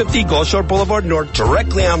 4050 Gulf Shore Boulevard North,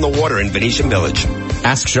 directly on the water in Venetian Village.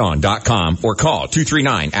 AskSean.com or call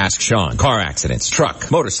 239-ASK-SEAN. Car accidents, truck,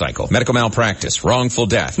 motorcycle, medical malpractice, wrongful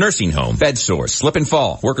death, nursing home, bed sores, slip and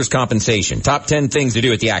fall, workers' compensation. Top 10 things to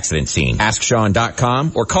do at the accident scene.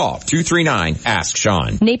 AskSean.com or call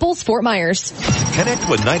 239-ASK-SEAN. Naples, Fort Myers. Connect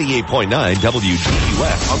with 98.9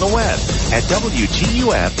 WGUF on the web at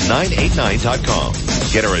WGUF989.com.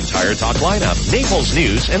 Get our entire talk lineup, Naples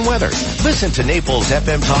news and weather. Listen to Naples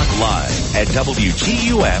FM Talk live at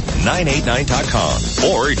WGUF989.com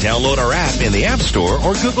or download our app in the App Store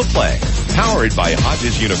or Google Play. Powered by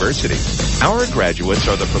Hodges University. Our graduates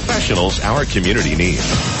are the professionals our community needs.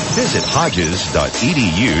 Visit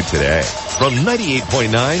hodges.edu today. From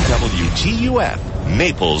 98.9 WGUF,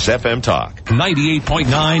 Naples FM Talk.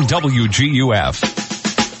 98.9 WGUF.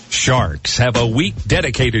 Sharks have a week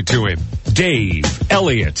dedicated to him. Dave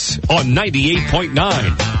Elliott on 98.9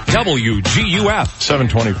 WGUF.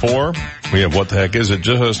 724. We have What the Heck Is It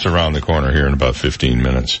just around the corner here in about 15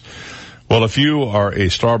 minutes. Well, if you are a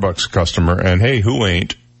Starbucks customer, and hey, who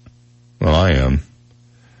ain't? Well, I am.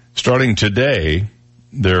 Starting today,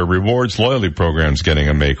 their rewards loyalty program's getting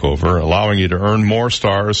a makeover, allowing you to earn more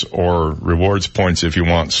stars or rewards points if you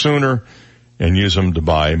want sooner and use them to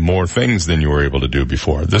buy more things than you were able to do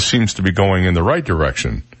before. This seems to be going in the right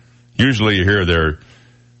direction. Usually you hear they're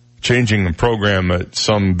changing the program at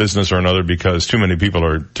some business or another because too many people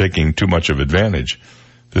are taking too much of advantage.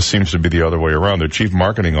 This seems to be the other way around. Their chief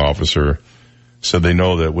marketing officer said they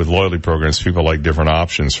know that with loyalty programs, people like different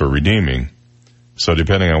options for redeeming. So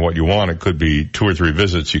depending on what you want, it could be 2 or 3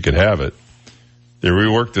 visits, you could have it. They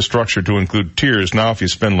reworked the structure to include tiers. Now if you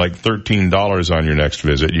spend like $13 on your next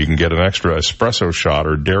visit, you can get an extra espresso shot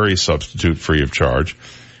or dairy substitute free of charge.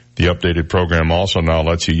 The updated program also now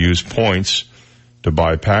lets you use points to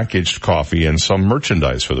buy packaged coffee and some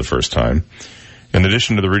merchandise for the first time. In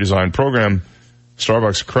addition to the redesigned program,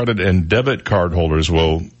 Starbucks credit and debit card holders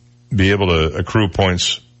will be able to accrue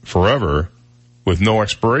points forever with no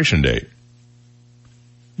expiration date.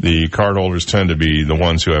 The cardholders tend to be the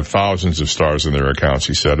ones who have thousands of stars in their accounts,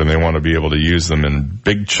 he said, and they want to be able to use them in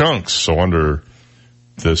big chunks. So under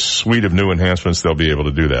this suite of new enhancements, they'll be able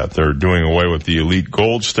to do that. They're doing away with the elite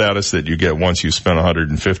gold status that you get once you spend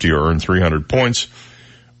 150 or earn 300 points.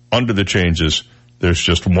 Under the changes, there's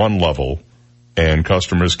just one level, and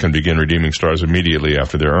customers can begin redeeming stars immediately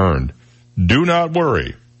after they're earned. Do not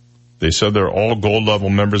worry. They said their all gold level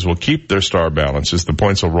members will keep their star balances. The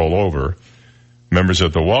points will roll over. Members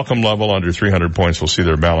at the welcome level under 300 points will see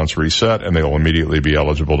their balance reset, and they will immediately be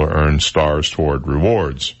eligible to earn stars toward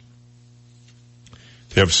rewards.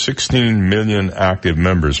 They have 16 million active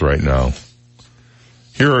members right now.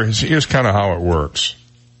 Here's kind of how it works.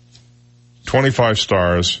 25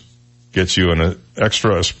 stars gets you an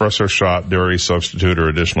extra espresso shot, dairy substitute, or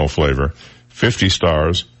additional flavor. 50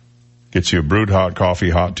 stars gets you a brewed hot coffee,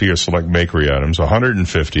 hot tea, or select bakery items.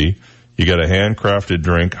 150, you get a handcrafted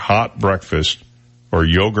drink, hot breakfast, or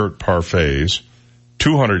yogurt parfaits.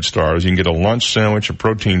 200 stars, you can get a lunch sandwich, a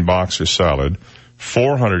protein box, or salad.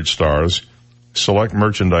 400 stars, select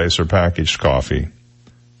merchandise or packaged coffee.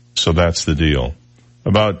 So that's the deal.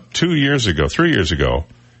 About 3 years ago,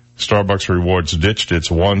 Starbucks Rewards ditched its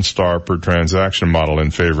 1 star per transaction model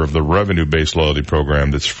in favor of the revenue-based loyalty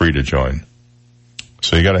program that's free to join.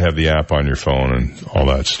 So you gotta have the app on your phone and all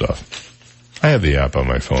that stuff. I have the app on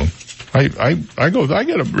my phone. I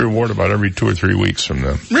get a reward about every 2 or 3 weeks from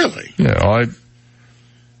them. Really? Yeah,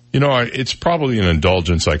 it's probably an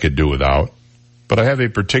indulgence I could do without, but I have a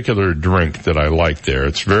particular drink that I like there.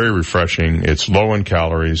 It's very refreshing. It's low in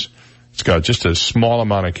calories. It's got just a small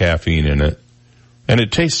amount of caffeine in it, and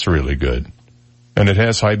it tastes really good. And it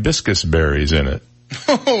has hibiscus berries in it.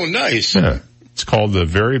 Oh, nice. Yeah. It's called the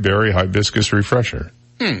Very Berry Hibiscus Refresher.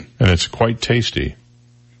 And it's quite tasty.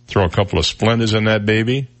 Throw a couple of Splendas in that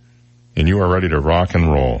baby, and you are ready to rock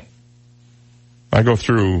and roll. I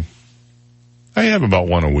have about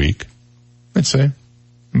 1 a week, I'd say.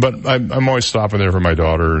 But I'm always stopping there for my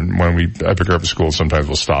daughter, and when I pick her up at school, sometimes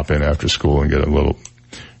we'll stop in after school and get a little.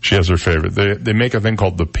 She has her favorite. They make a thing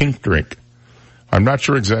called the pink drink. I'm not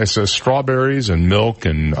sure exactly. It says strawberries and milk,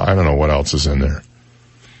 and I don't know what else is in there.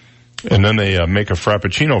 And then they make a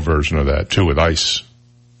Frappuccino version of that, too, with ice.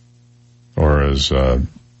 Or as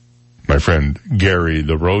my friend Gary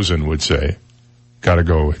the Rosen would say, gotta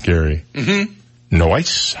go with Gary. Mm-hmm. No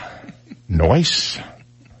ice. No ice.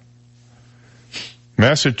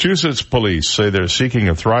 Massachusetts police say they're seeking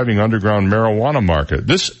a thriving underground marijuana market.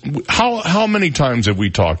 How many times have we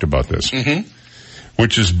talked about this? Mm-hmm.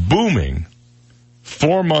 Which is booming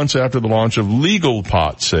 4 months after the launch of legal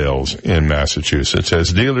pot sales in Massachusetts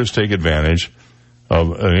as dealers take advantage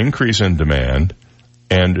of an increase in demand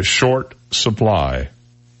and short supply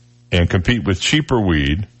and compete with cheaper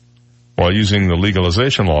weed while using the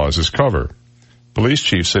legalization laws as cover. Police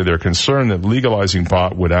chiefs say they're concerned that legalizing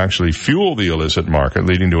pot would actually fuel the illicit market,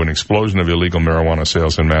 leading to an explosion of illegal marijuana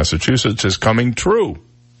sales in Massachusetts is coming true.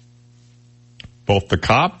 Both the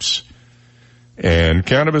cops And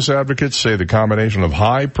cannabis advocates say the combination of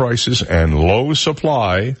high prices and low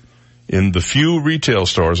supply in the few retail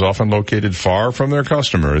stores often located far from their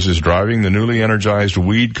customers is driving the newly energized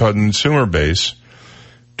weed consumer base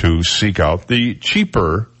to seek out the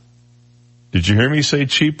cheaper, did you hear me say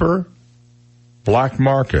cheaper? Black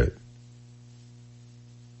market.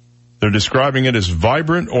 They're describing it as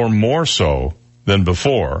vibrant or more so than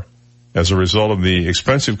before as a result of the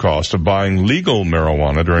expensive cost of buying legal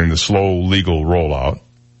marijuana during the slow legal rollout.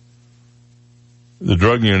 The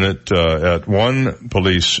drug unit at one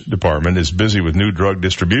police department is busy with new drug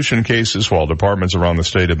distribution cases, while departments around the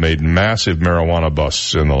state have made massive marijuana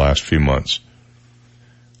busts in the last few months.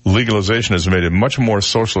 Legalization has made it much more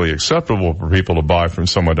socially acceptable for people to buy from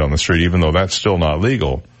someone down the street, even though that's still not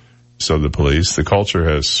legal, said the police. The culture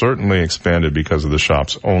has certainly expanded because of the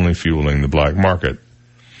shops only fueling the black market.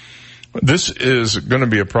 This is going to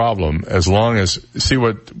be a problem as long as, see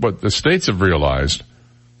what the states have realized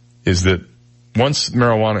is that once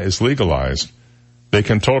marijuana is legalized, they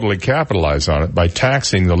can totally capitalize on it by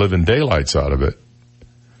taxing the living daylights out of it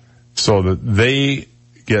so that they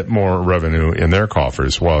get more revenue in their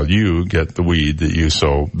coffers while you get the weed that you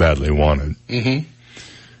so badly wanted. Mm-hmm.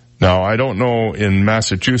 Now, I don't know in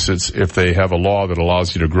Massachusetts if they have a law that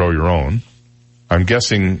allows you to grow your own. I'm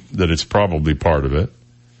guessing that it's probably part of it.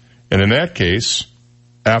 And in that case,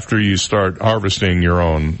 after you start harvesting your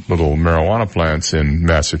own little marijuana plants in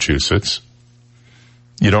Massachusetts,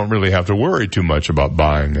 you don't really have to worry too much about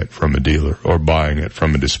buying it from a dealer or buying it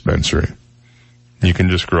from a dispensary. You can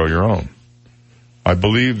just grow your own. I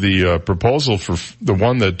believe the proposal for the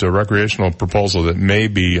one that recreational proposal that may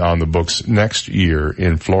be on the books next year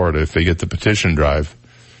in Florida, if they get the petition drive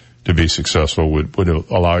to be successful, would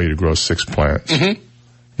allow you to grow 6 plants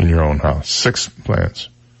in your own house. 6 plants.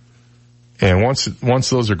 And once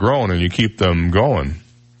those are grown and you keep them going,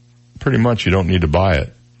 pretty much you don't need to buy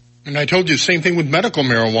it. And I told you, same thing with medical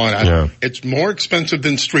marijuana. Yeah. It's more expensive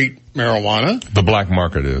than street marijuana. The black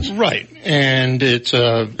market is. Right. And it's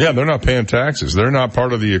yeah, they're not paying taxes. They're not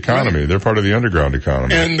part of the economy. Right. They're part of the underground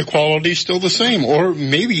economy. And the quality's still the same, or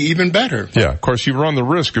maybe even better. Yeah, of course, you run the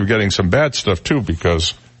risk of getting some bad stuff, too,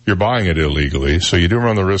 because you're buying it illegally. So you do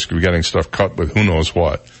run the risk of getting stuff cut with who knows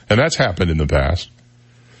what. And that's happened in the past.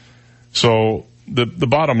 So the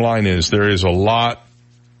bottom line is there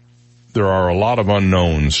are a lot of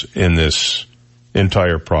unknowns in this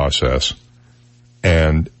entire process.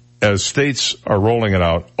 And as states are rolling it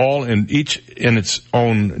out, all in each in its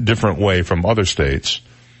own different way from other states,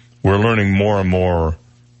 we're learning more and more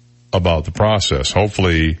about the process.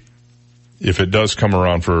 Hopefully, if it does come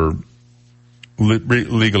around for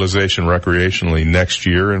legalization recreationally next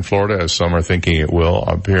year in Florida, as some are thinking it will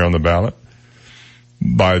appear on the ballot,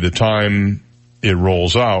 by the time it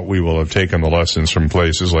rolls out, we will have taken the lessons from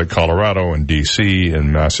places like Colorado and D.C.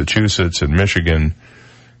 and Massachusetts and Michigan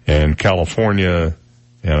and California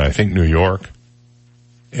and I think New York,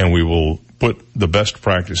 and we will put the best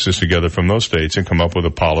practices together from those states and come up with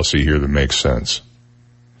a policy here that makes sense.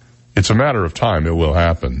 It's a matter of time. It will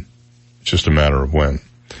happen. It's just a matter of when.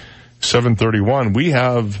 7:31, we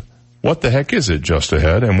have What the Heck Is It just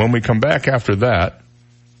ahead, and when we come back after that,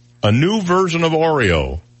 a new version of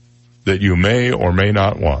Oreo that you may or may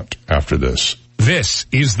not want after this. This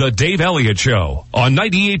is the Dave Elliott Show on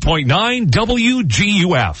 98.9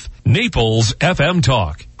 WGUF, Naples FM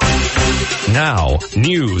Talk. Now,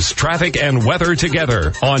 news, traffic, and weather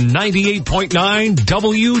together on 98.9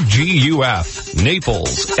 WGUF,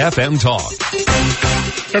 Naples FM Talk.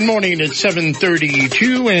 Good morning. It's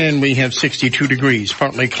 7:32 and we have 62 degrees.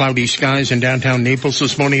 Partly cloudy skies in downtown Naples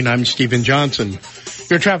this morning. I'm Stephen Johnson.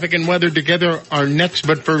 Your traffic and weather together are next,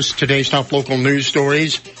 but first, today's top local news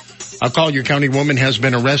stories. A Collier County woman has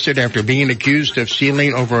been arrested after being accused of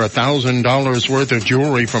stealing over $1,000 worth of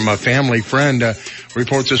jewelry from a family friend.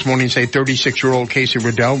 Reports this morning say 36-year-old Casey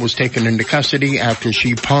Riddell was taken into custody after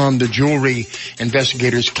she pawned the jewelry.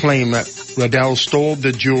 Investigators claim that Riddell stole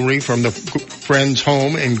the jewelry from the friend's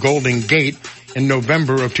home in Golden Gate in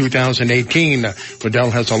November of 2018. Riddell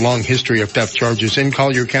has a long history of theft charges in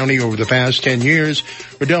Collier County over the past 10 years.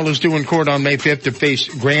 Riddell is due in court on May 5th to face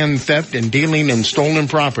grand theft and dealing in stolen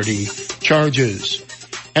property charges.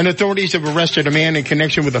 And authorities have arrested a man in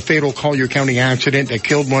connection with a fatal Collier County accident that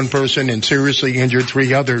killed one person and seriously injured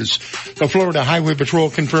 3 others. The Florida Highway Patrol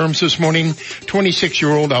confirms this morning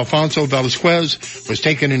 26-year-old Alfonso Velasquez was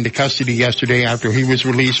taken into custody yesterday after he was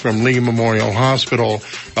released from Lee Memorial Hospital.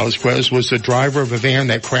 Velasquez was the driver of a van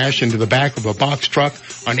that crashed into the back of a box truck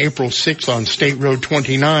on April 6th on State Road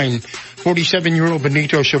 29. 47-year-old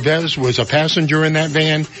Benito Chavez was a passenger in that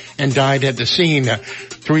van and died at the scene.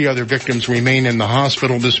 3 other victims remain in the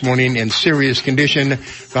hospital this morning in serious condition.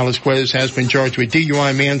 Velasquez has been charged with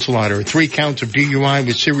DUI manslaughter, 3 counts of DUI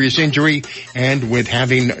with serious injury, and with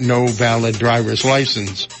having no valid driver's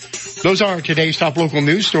license. Those are today's top local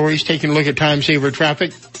news stories. Taking a look at time saver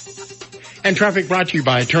traffic. And traffic brought to you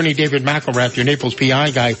by Attorney David McElrath, your Naples PI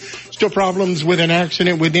guy. Still problems with an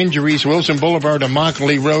accident with injuries. Wilson Boulevard and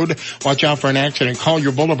Immokalee Road. Watch out for an accident.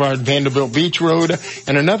 Collier Boulevard, Vanderbilt Beach Road.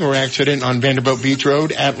 And another accident on Vanderbilt Beach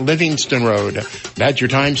Road at Livingston Road. That's your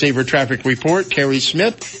time saver traffic report. Terry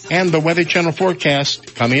Smith and the Weather Channel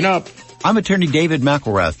forecast coming up. I'm Attorney David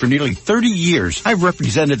McElrath. For nearly 30 years, I've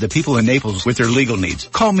represented the people in Naples with their legal needs.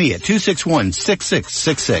 Call me at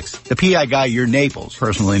 261-6666. The PI Guy, your Naples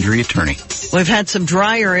personal injury attorney. We've had some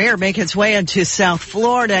drier air make its way into South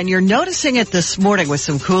Florida, and you're noticing it this morning with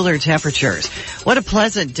some cooler temperatures. What a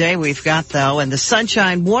pleasant day we've got, though, and the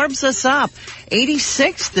sunshine warms us up.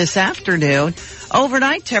 86 this afternoon.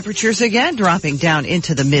 Overnight temperatures again dropping down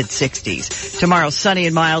into the mid-60s. Tomorrow sunny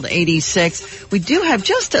and mild, 86. We do have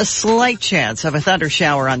just a slight chance of a thunder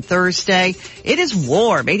shower on Thursday. It is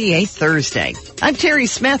warm, 88 Thursday. I'm Terry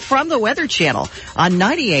Smith from the Weather Channel on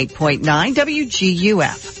 98.9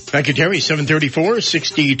 WGUF. Thank you, Terry. 734,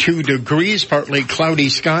 62 degrees, partly cloudy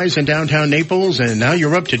skies in downtown Naples, and now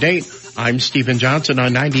you're up to date. I'm Stephen Johnson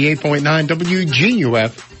on 98.9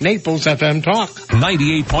 WGUF, Naples FM Talk.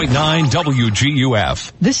 98.9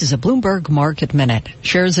 WGUF. This is a Bloomberg Market Minute.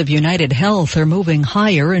 Shares of United Health are moving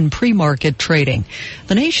higher in pre-market trading.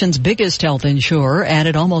 The nation's biggest health insurer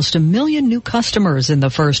added almost 1 million new customers in the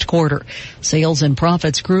first quarter. Sales and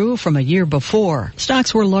profits grew from a year before.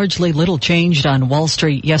 Stocks were largely little changed on Wall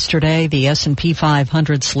Street yesterday. The S&P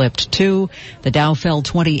 500 slipped 2. The Dow fell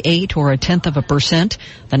 28 or 0.1%.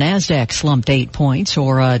 The Nasdaq slumped 8 points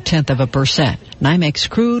or 0.1%. NYMEX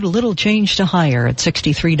crude little change to higher at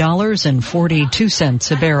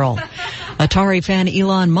 $63.42 a barrel. Atari fan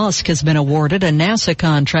Elon Musk has been awarded a NASA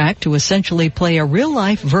contract to essentially play a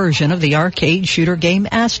real-life version of the arcade shooter game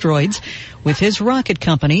Asteroids with his rocket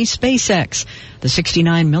company, SpaceX. The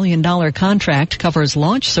 $69 million contract covers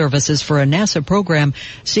launch services for a NASA program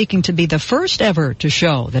seeking to be the first ever to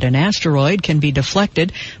show that an asteroid can be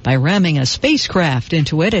deflected by ramming a spacecraft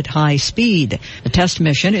into it at high speed. The test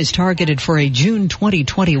mission is targeted for a June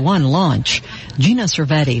 2021 launch. Gina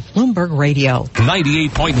Cervetti, Bloomberg Radio.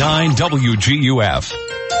 98.9 WGUF.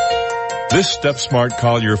 This Step Smart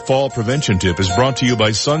Collier Fall Prevention Tip is brought to you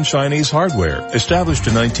by Sunshine Ace Hardware. Established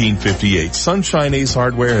in 1958, Sunshine Ace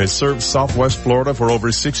Hardware has served Southwest Florida for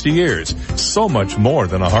over 60 years. So much more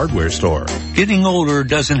than a hardware store. Getting older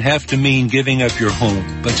doesn't have to mean giving up your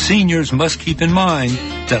home, but seniors must keep in mind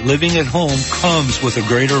that living at home comes with a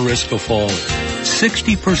greater risk of falling.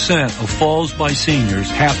 60% of falls by seniors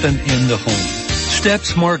happen in the home. Step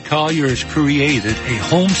Smart Collier has created a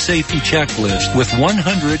home safety checklist with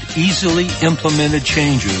 100 easily implemented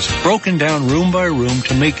changes broken down room by room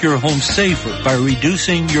to make your home safer by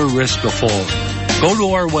reducing your risk of falling. Go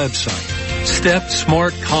to our website,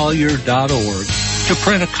 stepsmartcollier.org, to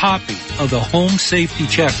print a copy of the home safety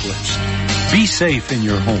checklist. Be safe in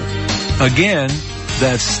your home. Again,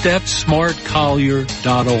 that's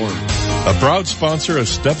stepsmartcollier.org. A proud sponsor of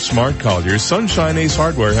Step Smart Collier, Sunshine Ace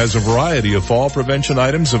Hardware has a variety of fall prevention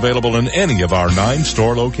items available in any of our 9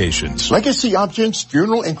 store locations. Legacy Options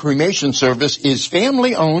Funeral and Cremation Service is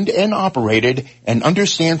family owned and operated and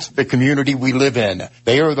understands the community we live in.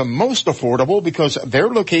 They are the most affordable because their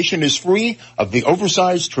location is free of the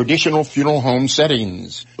oversized traditional funeral home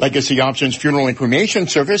settings. Legacy Options Funeral and Cremation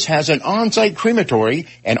Service has an on-site crematory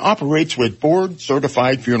and operates with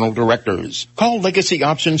board-certified funeral directors. Call Legacy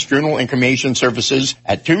Options Funeral and Cremation Services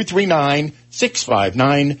at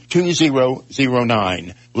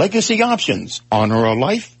 239-659-2009. Legacy Options. Honor a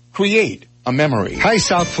life. Create a memory. Hi,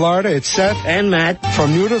 South Florida. It's Seth and Matt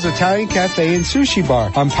from Noodles Italian Cafe and Sushi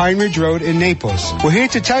Bar on Pine Ridge Road in Naples. We're here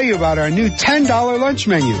to tell you about our new $10 lunch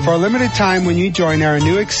menu for a limited time when you join our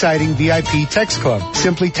new exciting VIP text club.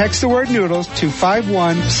 Simply text the word noodles to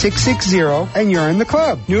 51660 and you're in the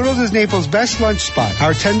club. Noodles is Naples' best lunch spot.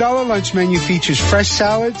 Our $10 lunch menu features fresh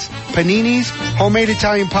salads, paninis, homemade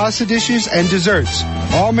Italian pasta dishes, and desserts,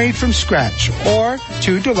 all made from scratch, or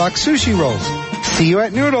 2 deluxe sushi rolls. See you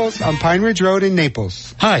at Noodles on Pine Ridge Road in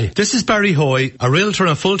Naples. Hi, this is Barry Hoy, a realtor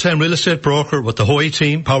and full-time real estate broker with the Hoy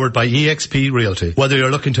team, powered by eXp Realty. Whether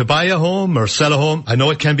you're looking to buy a home or sell a home, I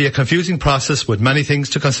know it can be a confusing process with many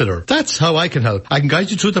things to consider. That's how I can help. I can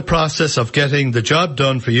guide you through the process of getting the job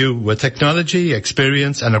done for you with technology,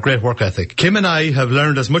 experience, and a great work ethic. Kim and I have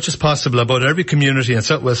learned as much as possible about every community in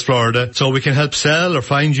Southwest Florida, so we can help sell or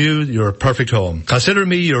find you your perfect home. Consider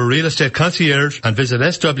me your real estate concierge and visit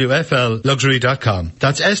swflluxury.com.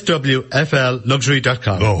 That's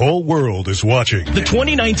swflluxury.com. The whole world is watching. The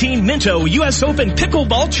 2019 Minto U.S. Open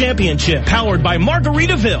Pickleball Championship, powered by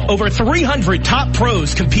Margaritaville. Over 300 top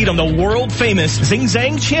pros compete on the world-famous Zing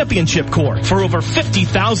Zang Championship Court for over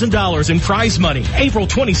 $50,000 in prize money. April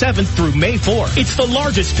 27th through May 4th. It's the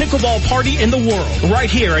largest pickleball party in the world, right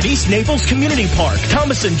here at East Naples Community Park,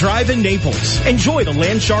 Thomason Drive in Naples. Enjoy the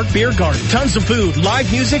Landshark Beer Garden, tons of food,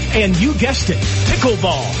 live music, and you guessed it,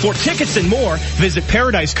 pickleball. For tickets and more, visit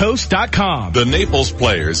ParadiseCoast.com. The Naples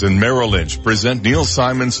Players in Merrill Lynch present Neil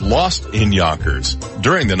Simon's Lost in Yonkers.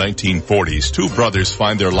 During the 1940s, two brothers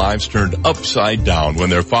find their lives turned upside down when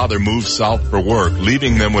their father moves south for work,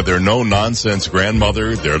 leaving them with their no-nonsense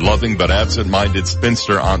grandmother, their loving but absent-minded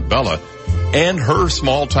spinster Aunt Bella, and her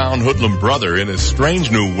small-town hoodlum brother in a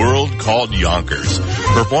strange new world called Yonkers.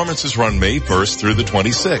 Performances run May 1st through the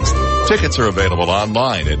 26th. Tickets are available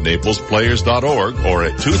online at naplesplayers.org or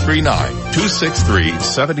at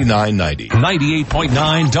 239-263-7990.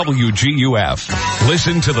 98.9 WGUF.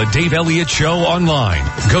 Listen to the Dave Elliott Show online.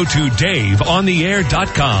 Go to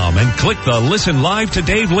DaveOnTheAir.com and click the Listen Live to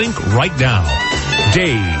Dave link right now.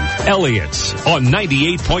 Dave Elliott's on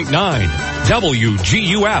 98.9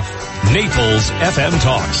 WGUF. Naples FM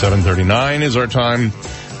Talk. 7:39 is our time.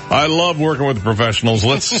 I love working with the professionals.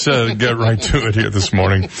 Let's get right to it here this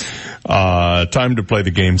morning. Time to play the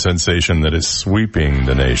game sensation that is sweeping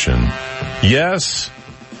the nation. Yes.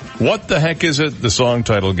 What the heck is it? The song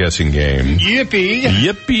title guessing game. Yippee.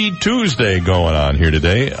 Yippee Tuesday going on here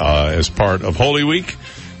today, as part of Holy Week.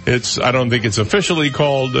 I don't think it's officially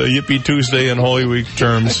called Yippee Tuesday in Holy Week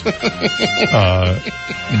terms, but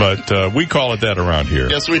we call it that around here.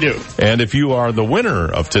 Yes, we do. And if you are the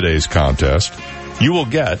winner of today's contest, you will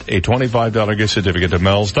get a $25 gift certificate to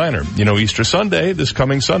Mel's Diner. You know, Easter Sunday, this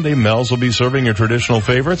coming Sunday, Mel's will be serving your traditional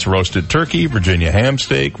favorites: roasted turkey, Virginia ham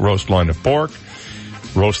steak, roast loin of pork,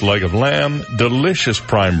 roast leg of lamb, delicious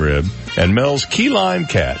prime rib, and Mel's key lime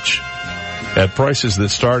catch at prices that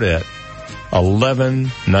start at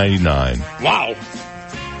 $11.99. Wow.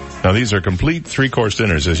 Now, these are complete three-course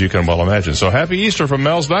dinners, as you can well imagine. So happy Easter from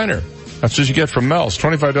Mel's Diner. That's what you get from Mel's,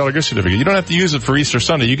 $25 gift certificate. You don't have to use it for Easter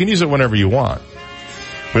Sunday. You can use it whenever you want.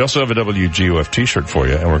 We also have a WGUF t-shirt for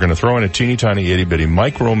you, and we're going to throw in a teeny tiny itty-bitty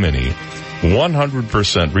micro mini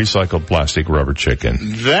 100% recycled plastic rubber chicken.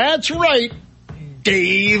 That's right,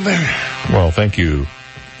 Dave. Well, thank you,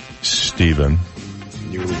 Stephen.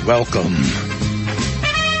 You're welcome.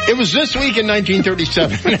 It was this week in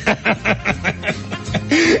 1937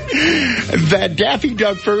 that Daffy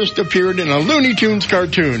Duck first appeared in a Looney Tunes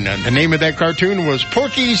cartoon. And the name of that cartoon was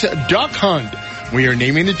Porky's Duck Hunt. We are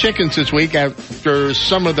naming the chickens this week after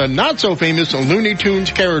some of the not-so-famous Looney Tunes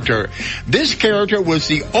character. This character was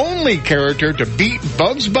the only character to beat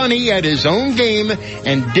Bugs Bunny at his own game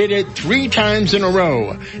and did it 3 times in a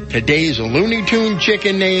row. Today's Looney Tune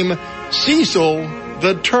chicken name, Cecil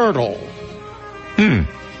the Turtle.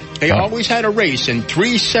 They always had a race in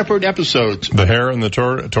 3 separate episodes. The hare and the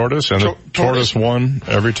tortoise, and the tortoise won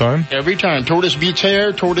every time? Every time. Tortoise beats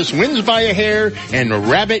hare, tortoise wins by a hair, and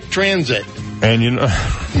rabbit transit. And you know,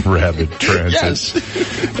 rabbit transit. Yes.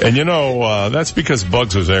 And you know, that's because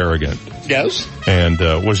Bugs was arrogant. Yes. And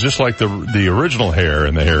was just like the original hare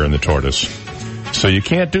and the tortoise. So you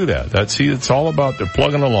can't do that. It's all about they're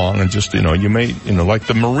plugging along and just, like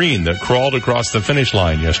the Marine that crawled across the finish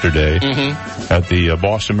line yesterday at the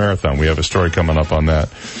Boston Marathon. We have a story coming up on that.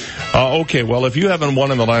 Okay, well, if you haven't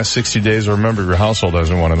won in the last 60 days, or remember your household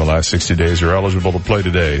hasn't won in the last 60 days, you're eligible to play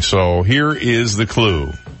today. So here is the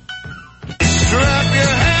clue. Strap your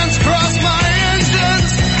hands across my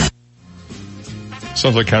engines.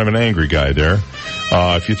 Sounds like kind of an angry guy there.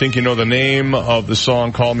 If you think you know the name of the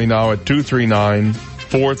song, call me now at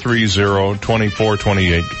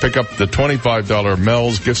 239-430-2428. Pick up the $25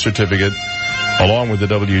 Mel's gift certificate along with the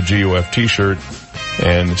WGUF t-shirt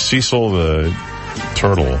and Cecil the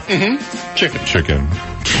Turtle. Chicken.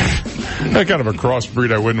 That kind of a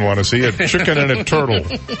crossbreed I wouldn't want to see. A chicken and a turtle.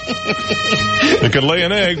 It could lay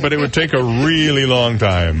an egg, but it would take a really long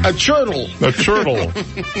time. A turtle. A turtle.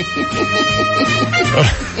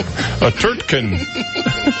 A turtkin.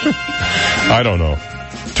 I don't know.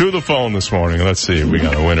 To the phone this morning. Let's see if we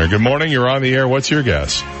got a winner. Good morning. You're on the air. What's your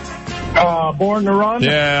guess? Born to Run?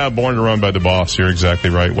 Yeah, Born to Run by The Boss. You're exactly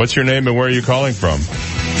right. What's your name and where are you calling from?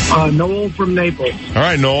 Noel from Naples. All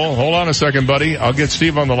right, Noel. Hold on a second, buddy. I'll get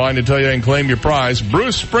Steve on the line to tell you and claim your prize.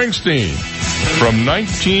 Bruce Springsteen from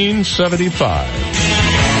 1975.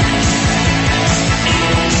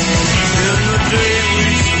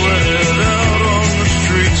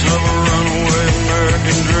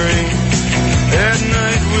 At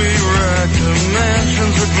night we racked the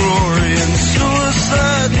mansions of glory and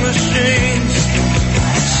suicide machines.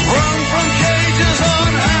 Sprung from cages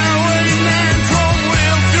on highway 9, chrome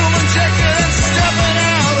wheel, fuel injected and stepping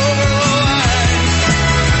out over the line.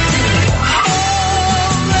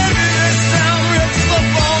 Oh, baby, this town rips the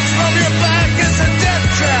bones from your back. It's a death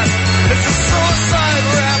trap. It's a suicide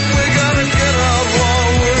rap. We gotta get out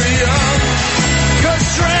while we're young. 'Cause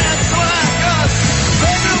trans like us,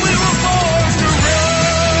 baby, we were born to run.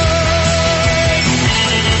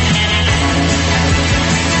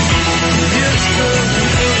 Yes,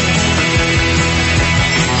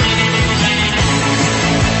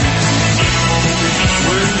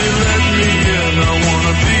 will you let me in? I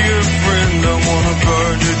wanna be your friend. I wanna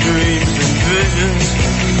guard your dreams and visions.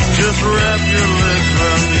 Just wrap your legs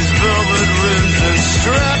around these velvet rims and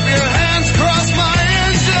strap your hands across my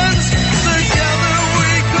engines. Together we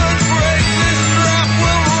could break this strap.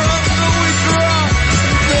 We'll run till we drop.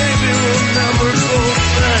 Baby, we'll never go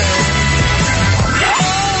back.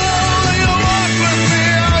 Oh, you walk with me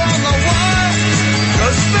out on the wire.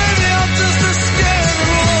 'Cause baby, I'm just a scared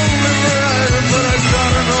and lonely rider. But I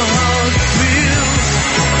gotta know how it feels.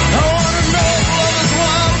 I wanna know if love is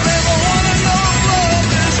wild, babe. I wanna know if love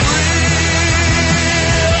is real.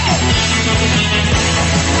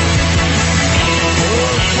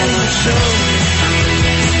 Oh, can you show me?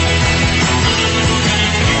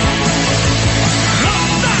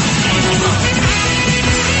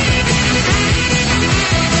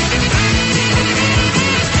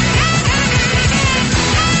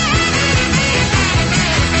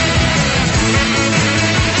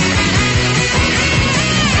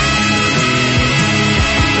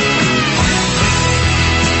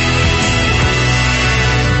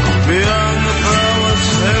 Beyond the palace,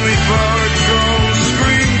 heavy-powered drones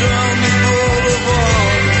scream down the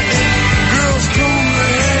boulevard. Girls comb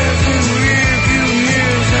their hair in rear-view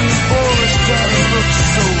mirrors, and the Polish guys look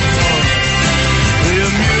so hard. The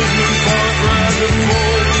amusement park ride the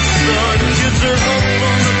forward start. Kids are huddled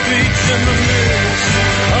on the beach and the mirrors.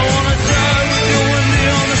 I wanna die with you, Wendy,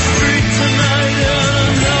 on the street tonight, and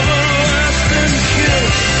an everlasting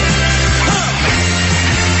kiss.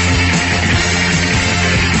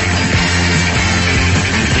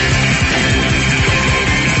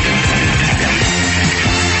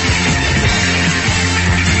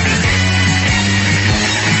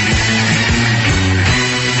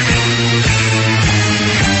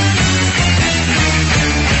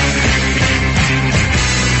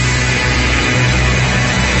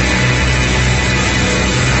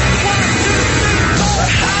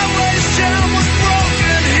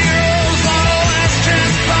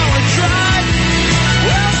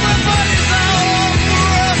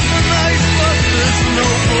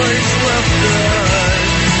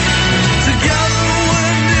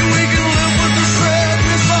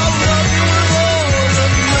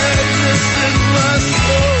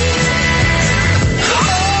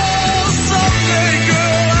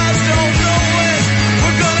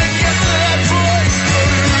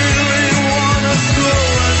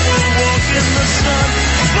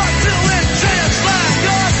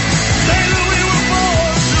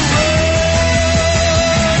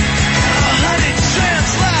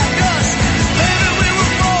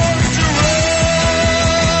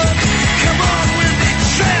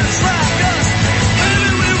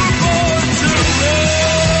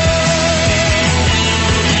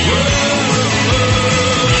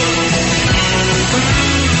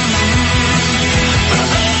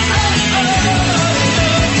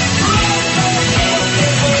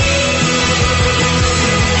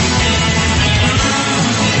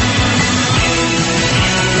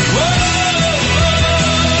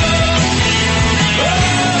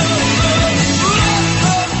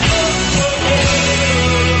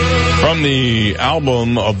 From the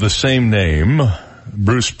album of the same name,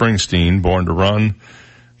 Bruce Springsteen, Born to Run,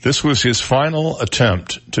 this was his final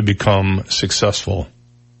attempt to become successful.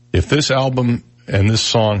 If this album and this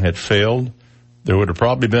song had failed, there would have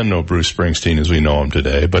probably been no Bruce Springsteen as we know him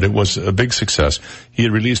today, but it was a big success. He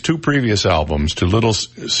had released 2 previous albums to little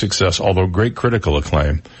success, although great critical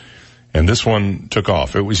acclaim. And this one took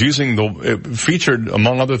off. It was it featured,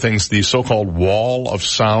 among other things, the so-called wall of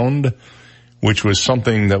sound, which was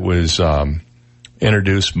something that was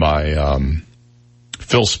introduced by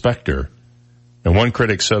Phil Spector. And one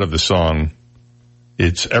critic said of the song,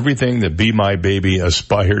 it's everything that Be My Baby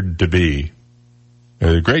aspired to be.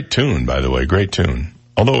 A great tune, by the way, great tune.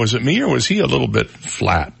 Although, was it me or was he a little bit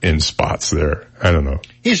flat in spots there? I don't know.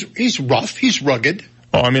 He's rough. He's rugged.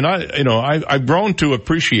 Oh, I mean, I've grown to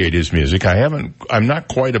appreciate his music. I'm not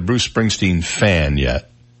quite a Bruce Springsteen fan yet,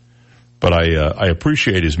 but I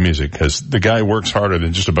appreciate his music because the guy works harder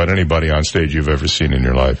than just about anybody on stage you've ever seen in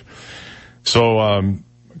your life. So,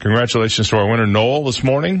 congratulations to our winner, Noel, this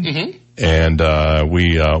morning. Mm-hmm. And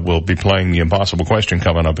we will be playing the Impossible Question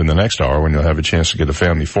coming up in the next hour when you'll have a chance to get a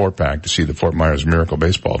family 4-pack to see the Fort Myers Miracle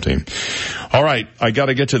baseball team. All right, I got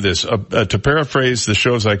to get to this. To paraphrase the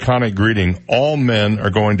show's iconic greeting, all men are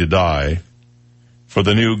going to die for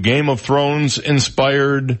the new Game of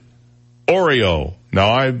Thrones-inspired Oreo.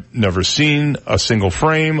 Now, I've never seen a single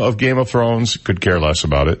frame of Game of Thrones, could care less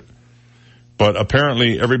about it. But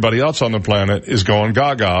apparently everybody else on the planet is going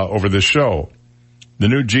gaga over this show. The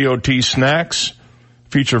new GOT snacks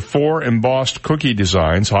feature 4 embossed cookie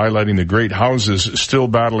designs highlighting the great houses still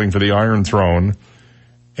battling for the Iron Throne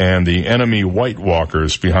and the enemy White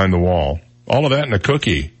Walkers behind the wall. All of that in a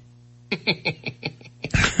cookie.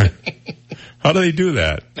 How do they do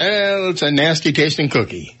that? Well, it's a nasty tasting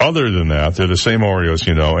cookie. Other than that, they're the same Oreos,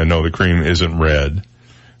 and no, the cream isn't red.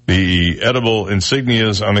 The edible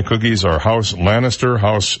insignias on the cookies are House Lannister,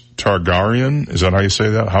 House Targaryen, is that how you say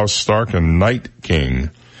that? House Stark, and Night King.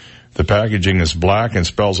 The packaging is black and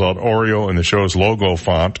spells out Oreo in the show's logo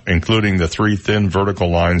font, including the 3 thin vertical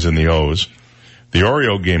lines in the O's. The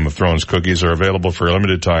Oreo Game of Thrones cookies are available for a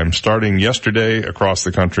limited time, starting yesterday across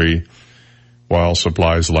the country while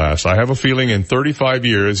supplies last. I have a feeling in 35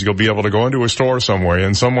 years you'll be able to go into a store somewhere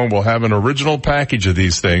and someone will have an original package of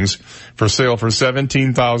these things for sale for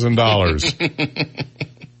 $17,000.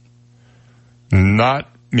 Not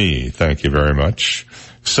me, thank you very much.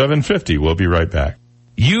 7:50, we'll be right back.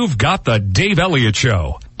 You've got the Dave Elliott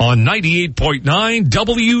Show on 98.9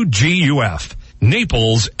 WGUF,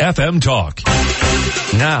 Naples FM Talk.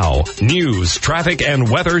 Now, news, traffic, and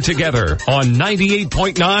weather together on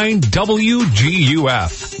 98.9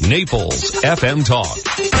 WGUF, Naples FM Talk.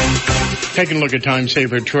 Taking a look at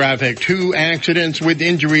time-saver traffic. 2 accidents with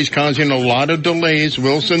injuries causing a lot of delays.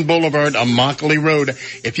 Wilson Boulevard, Immokalee Road.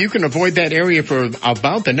 If you can avoid that area for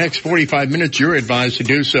about the next 45 minutes, you're advised to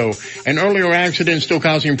do so. An earlier accident still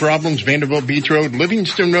causing problems. Vanderbilt Beach Road,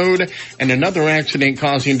 Livingston Road, and another accident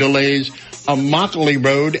causing delays. Immokalee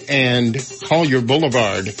Road and Collier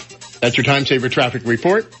Boulevard. That's your time-saver traffic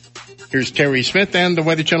report. Here's Terry Smith and the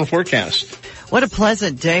Weather Channel forecast. What a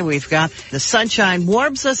pleasant day we've got. The sunshine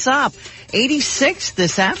warms us up. 86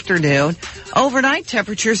 this afternoon. Overnight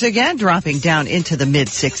temperatures again dropping down into the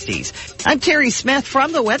mid-60s. I'm Terry Smith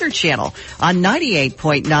from the Weather Channel on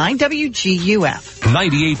 98.9 WGUF.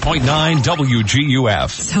 98.9 WGUF.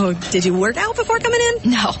 So, did you work out before coming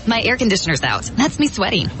in? No, my air conditioner's out. That's me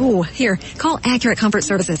sweating. Ooh, here, call Accurate Comfort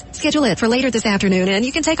Services. Schedule it for later this afternoon and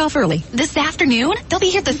you can take off early. This afternoon? They'll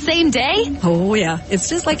be here the same day? Oh yeah, it's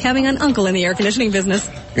just like having an uncle in the air conditioning business.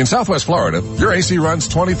 In Southwest Florida, your AC runs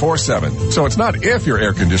 24/7. So it's not if your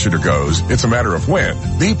air conditioner goes, it's a matter of when.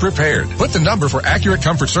 Be prepared. Put the number for Accurate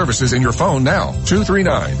Comfort Services in your phone now.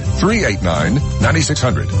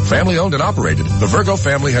 239-389-9600. Family owned and operated, the Virgo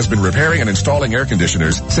family has been repairing and installing air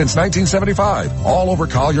conditioners since 1975, all over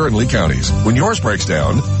Collier and Lee counties. When yours breaks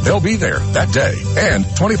down, they'll be there that day. And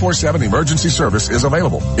 24/7 emergency service is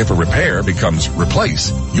available. If a repair becomes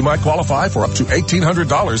replace, you might qualify for up to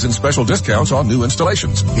 $1,800 in special discounts on new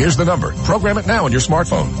installations. Here's the number. Program it now on your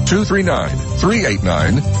smartphone.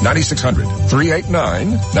 239-389-9600.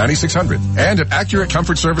 389-9600. And at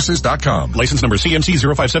AccurateComfortServices.com. License number CMC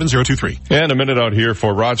 057023. And a minute out here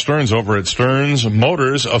for Rod Stearns over at Stearns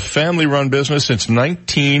Motors, a family-run business since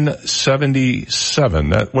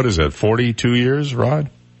 1977. What is that, 42 years,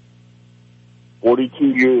 Rod?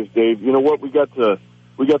 42 years, Dave. You know what? We got the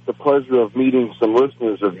pleasure of meeting some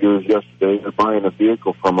listeners of yours yesterday. They're buying a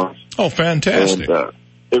vehicle from us. Oh, fantastic. And,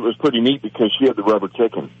 it was pretty neat because she had the rubber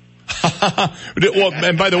chicken. Well,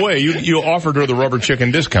 and by the way, you offered her the rubber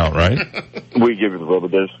chicken discount, right? We give you the rubber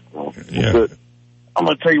discount. Yeah. But I'm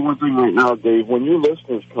going to tell you one thing right now, Dave. When your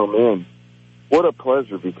listeners come in, what a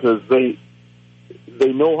pleasure because they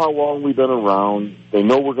know how long we've been around. They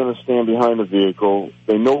know we're going to stand behind the vehicle.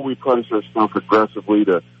 They know we price our stuff aggressively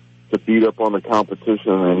to beat up on the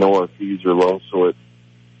competition, and they know our fees are low. So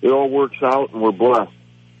it all works out, and we're blessed.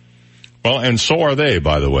 Well, and so are they,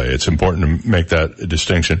 by the way. It's important to make that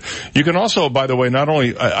distinction. You can also, by the way, not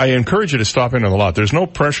only, I encourage you to stop into the lot. There's no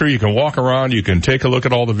pressure. You can walk around. You can take a look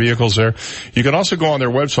at all the vehicles there. You can also go on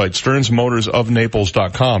their website,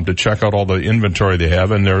 stearnsmotorsofnaples.com, to check out all the inventory they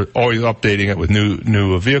have, and they're always updating it with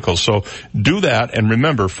new vehicles. So do that, and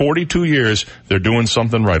remember, 42 years, they're doing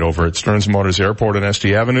something right over at Stearns Motors Airport and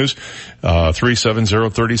SD Avenues.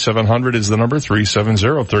 370-3700 is the number,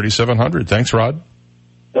 370-3700. Thanks, Rod.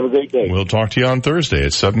 Have a great day. We'll talk to you on Thursday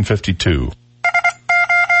at 7:52.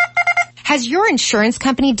 Has your insurance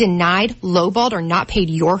company denied, lowballed, or not paid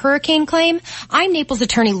your hurricane claim? I'm Naples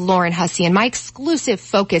attorney Lauren Hussey, and my exclusive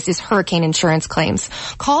focus is hurricane insurance claims.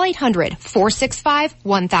 Call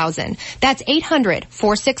 800-465-1000. That's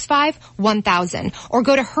 800-465-1000. Or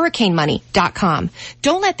go to hurricanemoney.com.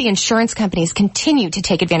 Don't let the insurance companies continue to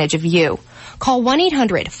take advantage of you. Call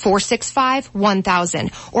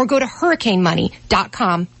 1-800-465-1000 or go to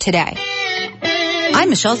hurricanemoney.com today. I'm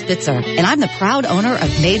Michelle Spitzer, and I'm the proud owner of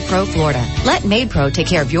MaidPro Florida. Let MaidPro take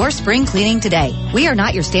care of your spring cleaning today. We are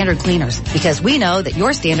not your standard cleaners because we know that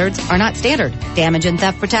your standards are not standard. Damage and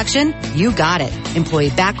theft protection? You got it.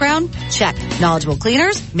 Employee background? Check. Knowledgeable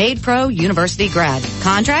cleaners? MaidPro University grad.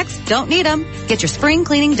 Contracts? Don't need them. Get your spring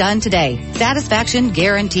cleaning done today. Satisfaction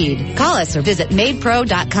guaranteed. Call us or visit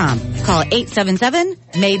MaidPro.com. Call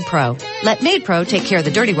 877-MaidPro. Let MaidPro take care of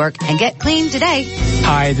the dirty work and get clean today.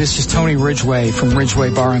 Hi, this is Tony Ridgway from Ridgway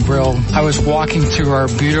Bar and Grill. I was walking through our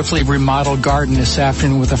beautifully remodeled garden this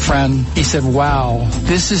afternoon with a friend. He said, wow,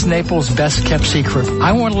 this is Naples' best kept secret.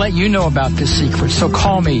 I want to let you know about this secret, so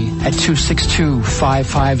call me at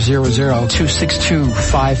 262-5500,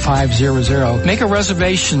 262-5500. Make a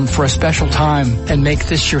reservation for a special time and make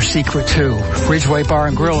this your secret too. Ridgway Bar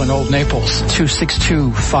and Grill in Old Naples,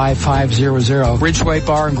 262-5500.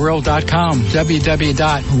 RidgwayBarandGrill.com,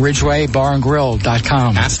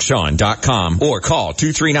 www.RidgwayBarandGrill.com. AskSean.com or call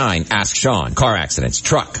 239-ASK-SEAN. Car accidents,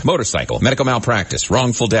 truck, motorcycle, medical malpractice,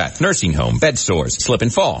 wrongful death, nursing home, bed sores, slip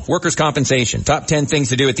and fall, workers' compensation. Top 10 things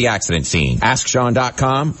to do at the accident scene.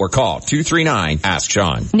 AskSean.com or call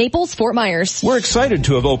 239-ASK-SEAN. Naples, Fort Myers. We're excited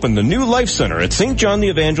to have opened the new Life Center at St. John the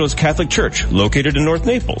Evangelist Catholic Church, located in North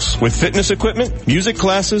Naples. With fitness equipment, music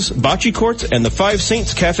classes, bocce courts, and the Five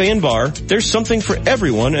Saints Cafe and Bar, there's something for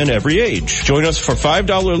everyone and every age. Join us for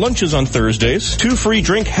 $5 lunches on Thursdays, 2 free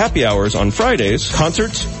drink happy hours on Fridays,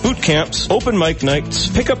 concerts, boot camps, open mic nights,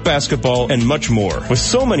 pickup basketball, and much more. With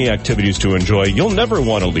so many activities to enjoy, you'll never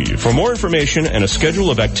want to leave. For more information and a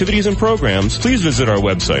schedule of activities and programs, please visit our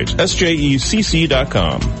website,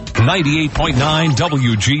 sjecc.com. 98.9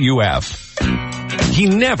 WGUF. He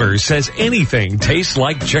never says anything tastes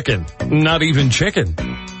like chicken. Not even chicken.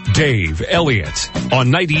 Dave Elliott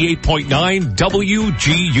on 98.9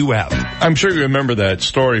 WGUF. I'm sure you remember that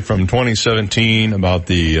story from 2017 about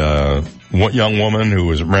the young woman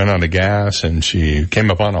who ran out of gas, and she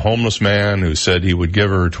came upon a homeless man who said he would give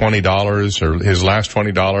her $20 or his last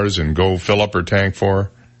 $20 and go fill up her tank for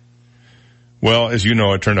her. Well, as you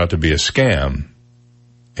know, it turned out to be a scam,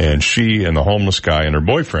 and she and the homeless guy and her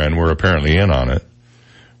boyfriend were apparently in on it.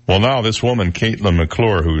 Well, now this woman, Caitlin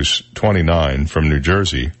McClure, who's 29 from New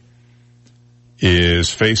Jersey, is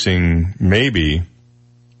facing maybe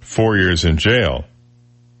 4 years in jail,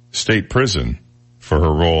 state prison, for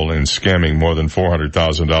her role in scamming more than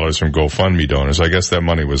 $400,000 from GoFundMe donors. I guess that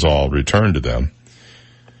money was all returned to them.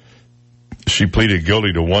 She pleaded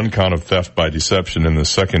guilty to 1 count of theft by deception in the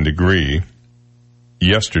 2nd degree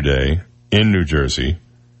yesterday in New Jersey.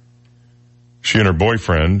 She and her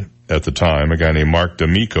boyfriend at the time, a guy named Mark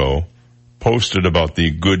D'Amico, posted about the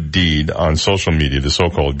good deed on social media, the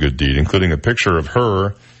so-called good deed, including a picture of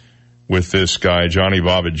her with this guy, Johnny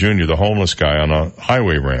Bobbitt Jr., the homeless guy, on a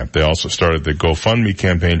highway ramp. They also started the GoFundMe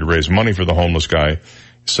campaign to raise money for the homeless guy,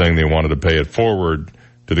 saying they wanted to pay it forward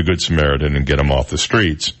to the Good Samaritan and get him off the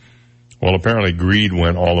streets. Well, apparently greed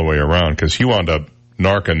went all the way around, because he wound up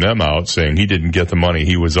narking them out, saying he didn't get the money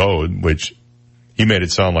he was owed, which he made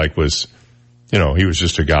it sound like was, he was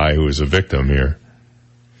just a guy who was a victim here.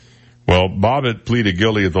 Well, Bobbitt pleaded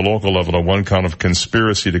guilty at the local level to 1 count of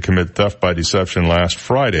conspiracy to commit theft by deception last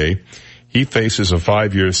Friday. He faces a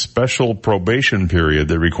 5-year special probation period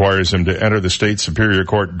that requires him to enter the state Superior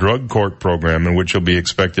Court drug court program, in which he'll be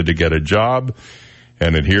expected to get a job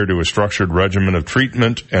and adhere to a structured regimen of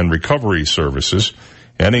treatment and recovery services.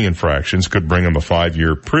 Any infractions could bring him a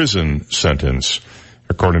 5-year prison sentence,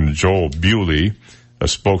 according to Joel Bewley, a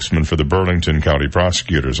spokesman for the Burlington County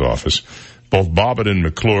Prosecutor's Office. Both Bobbitt and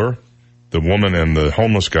McClure, the woman and the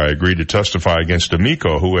homeless guy, agreed to testify against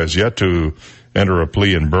D'Amico, who has yet to enter a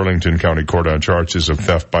plea in Burlington County Court on charges of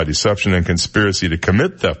theft by deception and conspiracy to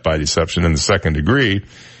commit theft by deception in the 2nd degree.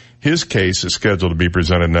 His case is scheduled to be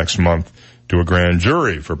presented next month to a grand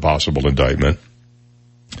jury for possible indictment.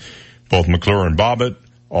 Both McClure and Bobbitt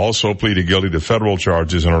also pleaded guilty to federal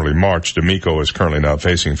charges in early March. D'Amico is currently not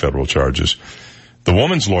facing federal charges. The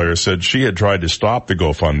woman's lawyer said she had tried to stop the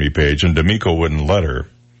GoFundMe page and D'Amico wouldn't let her.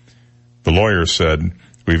 The lawyer said,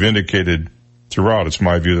 "We've indicated throughout, it's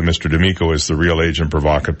my view that Mr. D'Amico is the real agent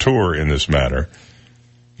provocateur in this matter.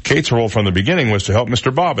 Kate's role from the beginning was to help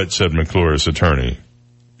Mr. Bobbitt," said McClure's attorney,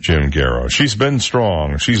 Jim Garrow. "She's been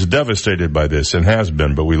strong. She's devastated by this and has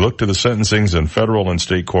been, but we look to the sentencings in federal and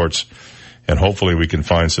state courts, and hopefully we can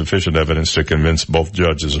find sufficient evidence to convince both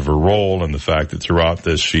judges of her role and the fact that throughout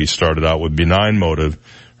this she started out with benign motive,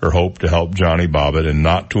 her hope to help Johnny Bobbitt and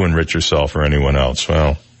not to enrich herself or anyone else."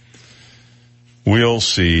 Well, we'll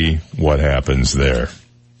see what happens there.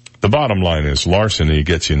 The bottom line is larceny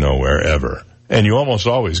gets you nowhere ever. And you almost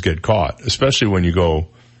always get caught, especially when you go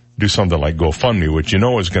do something like GoFundMe, which you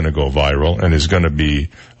know is going to go viral and is going to be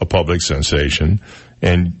a public sensation.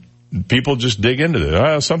 And people just dig into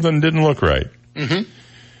it. Something didn't look right. Mm-hmm.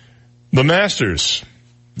 The Masters.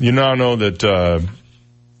 You now know that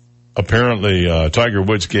apparently Tiger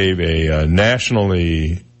Woods gave a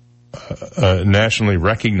nationally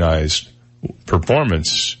recognized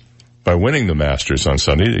performance by winning the Masters on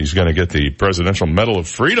Sunday. He's going to get the Presidential Medal of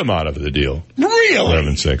Freedom out of the deal. Really?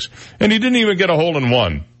 11-6. And he didn't even get a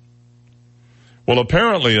hole-in-one. Well,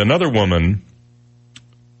 apparently another woman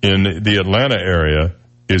in the Atlanta area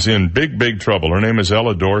is in big, big trouble. Her name is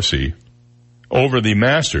Ella Dorsey over the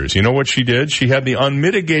Masters. You know what she did? She had the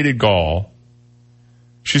unmitigated gall.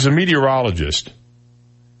 She's a meteorologist.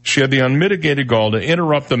 She had the unmitigated gall to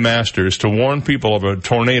interrupt the Masters to warn people of a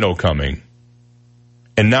tornado coming.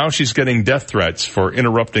 And now she's getting death threats for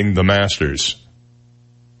interrupting the Masters.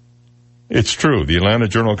 It's true. The Atlanta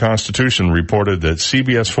Journal-Constitution reported that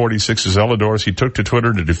CBS 46's Ella Dorsey took to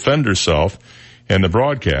Twitter to defend herself and the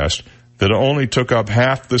broadcast that only took up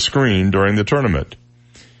half the screen during the tournament.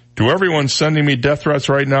 "To everyone sending me death threats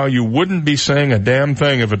right now, you wouldn't be saying a damn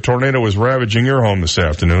thing if a tornado was ravaging your home this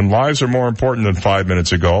afternoon. Lives are more important than 5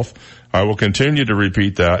 minutes of golf. I will continue to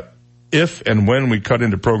repeat that if and when we cut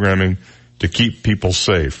into programming to keep people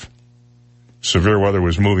safe." Severe weather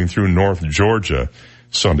was moving through North Georgia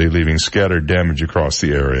Sunday, leaving scattered damage across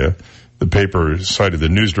the area. The paper cited the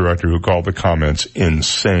news director who called the comments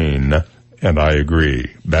insane, and I agree.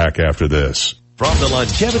 Back after this. From the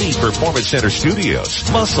Longevity Performance Center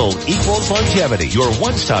studios, muscle equals longevity. Your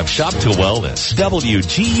one-stop shop to wellness.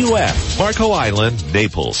 WGUF, Marco Island,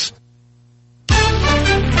 Naples.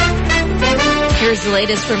 Here's the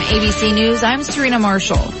latest from ABC News. I'm Serena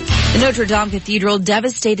Marshall. The Notre Dame Cathedral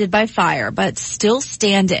devastated by fire, but still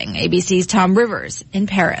standing. ABC's Tom Rivers in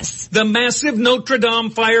Paris. The massive Notre Dame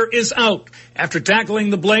fire is out. After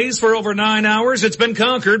tackling the blaze for over 9 hours, it's been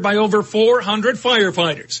conquered by over 400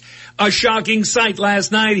 firefighters. A shocking sight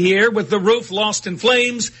last night here with the roof lost in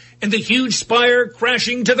flames and the huge spire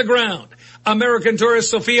crashing to the ground. American tourist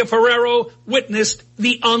Sofia Ferrero witnessed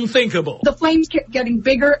the unthinkable. The flames kept getting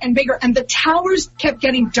bigger and bigger, and the towers kept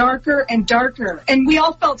getting darker and darker, and we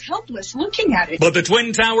all felt helpless looking at it. But the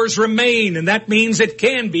Twin Towers remain, and that means it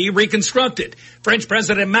can be reconstructed. French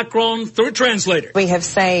President Macron through a translator. We have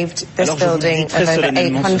saved this building of over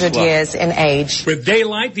 800 years in age. With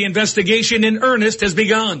daylight, the investigation in earnest has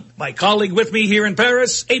begun. My colleague with me here in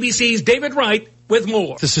Paris, ABC's David Wright, with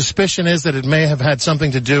more. The suspicion is that it may have had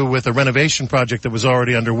something to do with a renovation project that was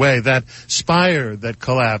already underway. That spire that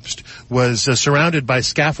collapsed was surrounded by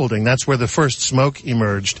scaffolding. That's where the first smoke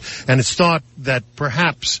emerged. And it's thought that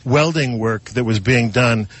perhaps welding work that was being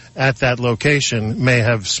done at that location may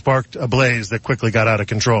have sparked a blaze that quickly got out of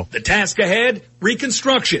control. The task ahead,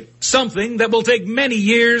 reconstruction, something that will take many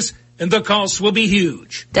years, and the costs will be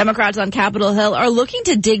huge. Democrats on Capitol Hill are looking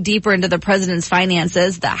to dig deeper into the president's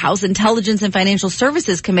finances. The House Intelligence and Financial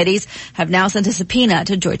Services Committees have now sent a subpoena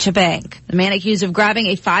to Deutsche Bank. The man accused of grabbing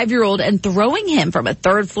a 5-year-old and throwing him from a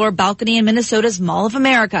third-floor balcony in Minnesota's Mall of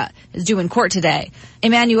America is due in court today.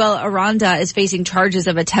 Emmanuel Aranda is facing charges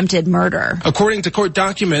of attempted murder. According to court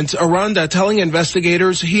documents, Aranda telling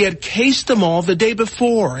investigators he had cased the mall the day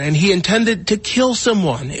before and he intended to kill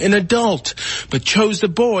someone, an adult, but chose the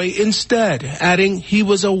boy instead, adding he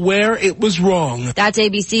was aware it was wrong. That's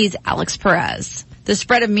ABC's Alex Perez. The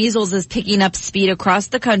spread of measles is picking up speed across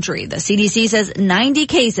the country. The CDC says 90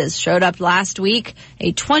 cases showed up last week,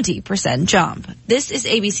 a 20% jump. This is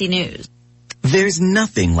ABC News. There's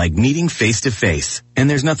nothing like meeting face-to-face, and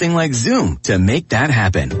there's nothing like Zoom to make that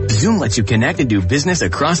happen. Zoom lets you connect and do business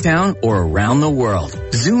across town or around the world.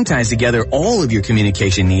 Zoom ties together all of your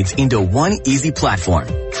communication needs into one easy platform.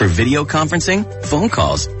 for video conferencing, phone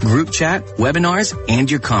calls, group chat, webinars, and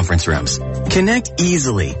your conference rooms. Connect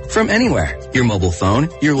easily from anywhere, your mobile phone,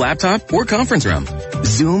 your laptop, or conference room.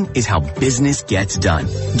 Zoom is how business gets done.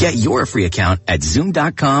 Get your free account at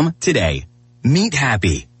Zoom.com today. Meet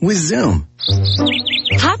happy with Zoom.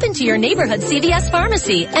 Hop into your neighborhood CVS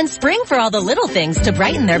pharmacy and spring for all the little things to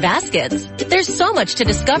brighten their baskets. There's so much to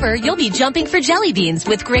discover, you'll be jumping for jelly beans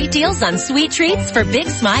with great deals on sweet treats for big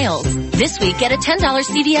smiles. This week, get a $10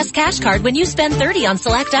 CVS cash card when you spend $30 on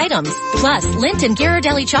select items. Plus, Lindt and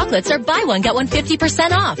Ghirardelli chocolates are buy one, get one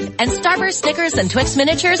 50% off. And Starburst, Snickers, and Twix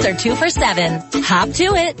miniatures are 2 for $7. Hop to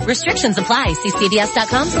it. Restrictions apply. See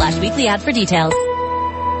CVS.com/weekly ad for details.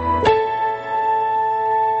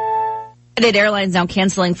 United Airlines now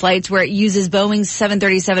canceling flights where it uses Boeing's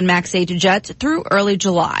 737 MAX 8 jet through early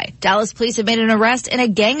July. Dallas police have made an arrest in a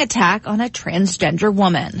gang attack on a transgender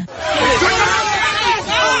woman.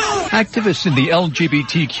 Activists in the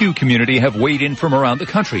LGBTQ community have weighed in from around the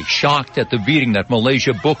country, shocked at the beating that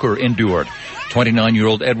Malaysia Booker endured.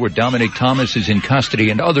 29-year-old Edward Dominic Thomas is in custody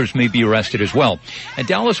and others may be arrested as well. And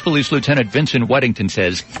Dallas Police Lieutenant Vincent Weddington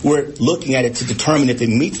says, we're looking at it to determine if it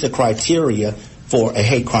meets the criteria for a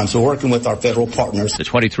hate crime. So we're working with our federal partners. The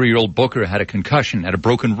 23-year-old Booker had a concussion and a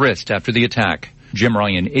broken wrist after the attack. Jim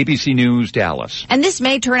Ryan, ABC News, Dallas. And this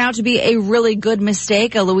may turn out to be a really good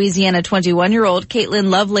mistake. A Louisiana 21-year-old, Caitlin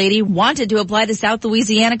Lovelady, wanted to apply to South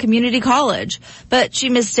Louisiana Community College, but she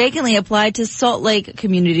mistakenly applied to Salt Lake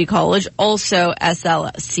Community College, also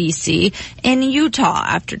SLCC, in Utah.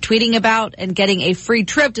 After tweeting about and getting a free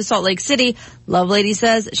trip to Salt Lake City, Lovelady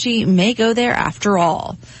says she may go there after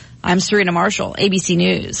all. I'm Serena Marshall, ABC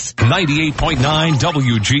News. 98.9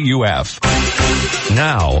 WGUF.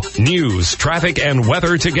 Now, news, traffic, and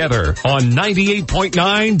weather together on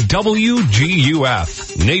 98.9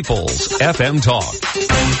 WGUF. Naples FM Talk.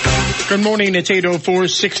 Good morning. It's 8:04,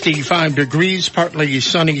 65 degrees, partly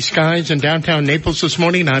sunny skies in downtown Naples this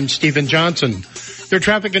morning. I'm Stephen Johnson. Their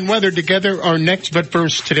traffic and weather together are next, but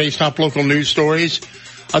first, today's top local news stories.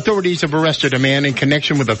 Authorities have arrested a man in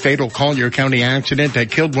connection with a fatal Collier County accident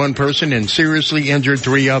that killed one person and seriously injured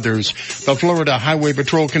 3 others. The Florida Highway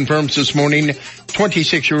Patrol confirms this morning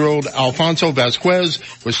 26-year-old Alfonso Vasquez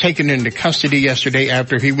was taken into custody yesterday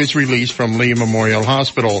after he was released from Lee Memorial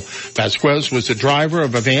Hospital. Vasquez was the driver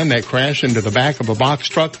of a van that crashed into the back of a box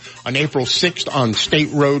truck on April 6th on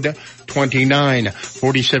State Road 29.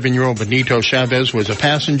 47-year-old Benito Chavez was a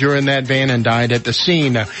passenger in that van and died at the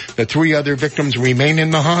scene. The 3 other victims remain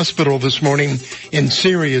in the hospital this morning in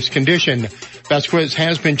serious condition. Vasquez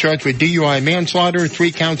has been charged with DUI manslaughter,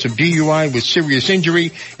 3 counts of DUI with serious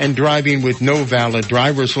injury, and driving with no valid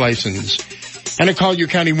driver's license. And a Collier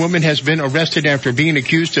County woman has been arrested after being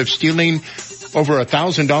accused of stealing over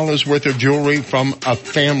 $1,000 worth of jewelry from a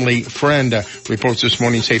family friend. Reports this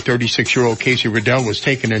morning say 36-year-old Casey Riddell was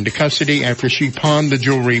taken into custody after she pawned the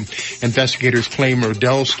jewelry. Investigators claim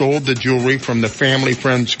Riddell stole the jewelry from the family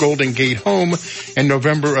friend's Golden Gate home in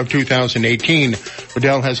November of 2018.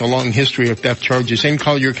 Riddell has a long history of theft charges in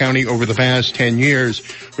Collier County over the past 10 years.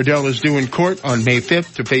 Riddell is due in court on May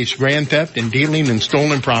 5th to face grand theft and dealing in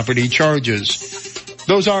stolen property charges.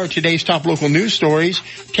 Those are today's top local news stories.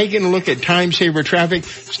 Taking a look at time-saver traffic,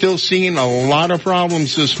 still seeing a lot of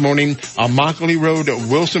problems this morning on Mockley Road,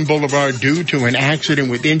 Wilson Boulevard, due to an accident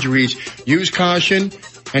with injuries. Use caution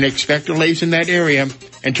and expect delays in that area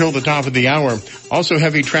until the top of the hour. Also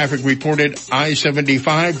heavy traffic reported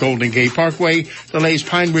I-75, Golden Gate Parkway, delays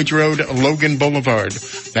Pine Ridge Road, Logan Boulevard.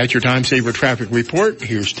 That's your time-saver traffic report.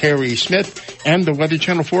 Here's Terry Smith and the Weather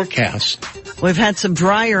Channel forecast. We've had some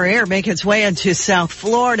drier air make its way into South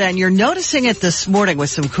Florida, and you're noticing it this morning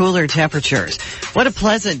with some cooler temperatures. What a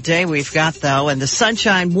pleasant day we've got, though, and the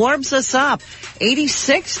sunshine warms us up.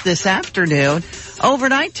 86 this afternoon.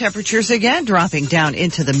 Overnight temperatures again dropping down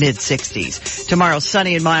into the mid-60s. Tomorrow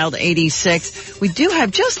sunny and mild, 86. We do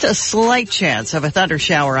have just a slight chance of a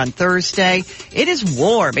thundershower on Thursday. It is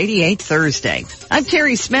warm, 88 Thursday. I'm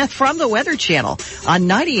Terry Smith from the Weather Channel on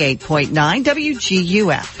 98.9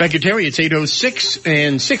 WGUF. Thank you, Terry. It's 8:06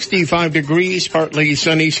 and 65 degrees, partly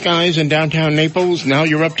sunny skies in downtown Naples. Now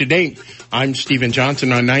you're up to date. I'm Stephen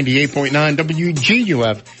Johnson on 98.9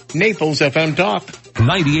 WGUF, Naples FM Talk.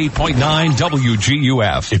 98.9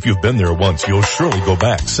 WGUF. If you've been there once, you'll surely go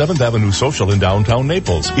back. 7th Avenue Social in downtown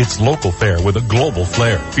Naples. It's local fare with a global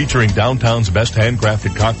flair, featuring downtown's best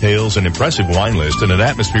handcrafted cocktails, an impressive wine list, and an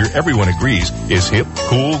atmosphere everyone agrees is hip,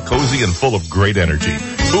 cool, cozy, and full of great energy.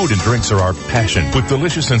 Food and drinks are our passion, with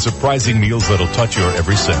delicious and surprising meals that'll touch your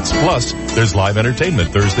every sense. Plus, there's live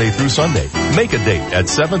entertainment Thursday through Sunday. Make a date at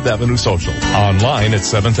 7th Avenue Social. Online at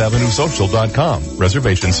 7thavenuesocial.com.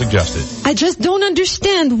 Reservations suggested. I just don't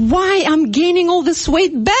understand why I'm gaining all this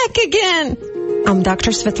weight back again. I'm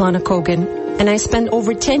Dr. Svetlana Kogan, and I spent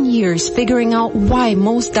over 10 years figuring out why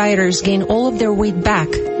most dieters gain all of their weight back.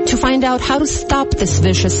 To find out how to stop this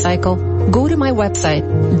vicious cycle, go to my website,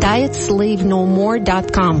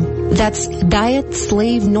 dietslavenomore.com. That's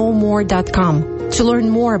dietslavenomore.com to learn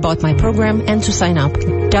more about my program and to sign up.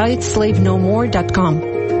 dietslavenomore.com.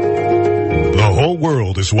 The whole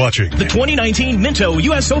world is watching. The 2019 Minto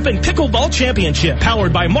U.S. Open Pickleball Championship,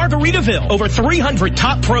 powered by Margaritaville. Over 300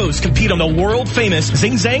 top pros compete on the world-famous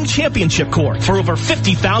Zing Zang Championship Court for over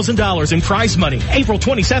 $50,000 in prize money. April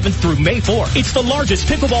 27th through May 4th. It's the largest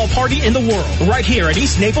pickleball party in the world, right here at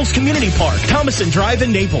East Naples Community Park, Thomason Drive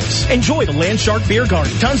in Naples. Enjoy the Landshark Beer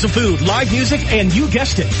Garden, tons of food, live music, and you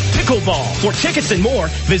guessed it, pickleball. For tickets and more,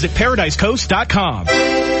 visit ParadiseCoast.com.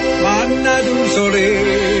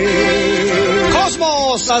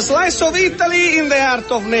 Cosmos, a slice of Italy in the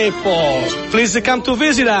heart of Naples. Please come to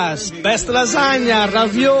visit us. Best lasagna,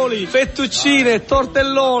 ravioli, fettuccine,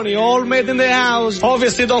 tortelloni, all made in the house.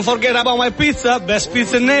 Obviously, don't forget about my pizza. Best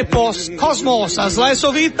pizza in Naples. Cosmos, a slice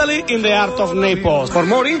of Italy in the heart of Naples. For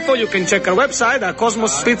more info, you can check our website at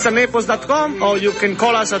cosmospizzanaples.com or you can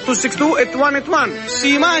call us at 262-8181.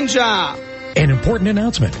 Si mangia! An important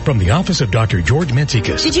announcement from the office of Dr. George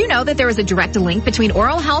Menzikas. Did you know that there is a direct link between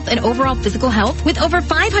oral health and overall physical health? With over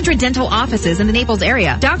 500 dental offices in the Naples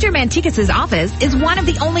area, Dr. Mantikis' office is one of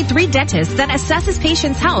the only 3 dentists that assesses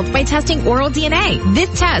patients' health by testing oral DNA.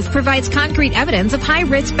 This test provides concrete evidence of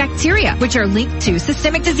high-risk bacteria, which are linked to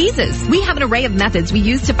systemic diseases. We have an array of methods we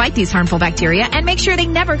use to fight these harmful bacteria and make sure they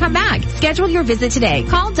never come back. Schedule your visit today.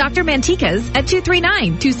 Call Dr. Mantikas at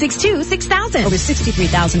 239-262-6000. Over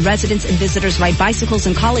 63,000 residents and visitors ride bicycles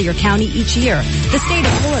in Collier County each year. The state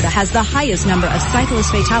of Florida has the highest number of cyclist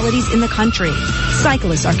fatalities in the country.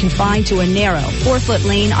 Cyclists are confined to a narrow 4-foot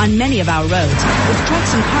lane on many of our roads, with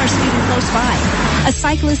trucks and cars speeding close by. A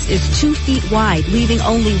cyclist is 2 feet wide, leaving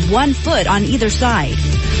only 1 foot on either side.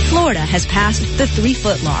 Florida has passed the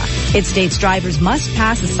 3-foot law. It states drivers must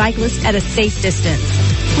pass a cyclist at a safe distance.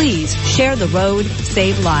 Please share the road,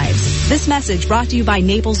 save lives. This message brought to you by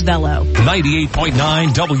Naples Velo.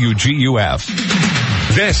 98.9 WGUF.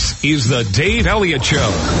 This is the Dave Elliott Show.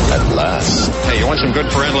 At last. Hey, you want some good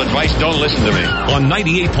parental advice? Don't listen to me. On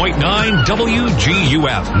 98.9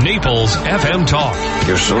 WGUF, Naples FM Talk.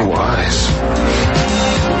 You're so wise.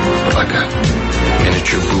 But like a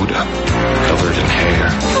miniature Buddha covered in hair.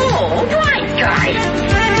 Oh, right, guy.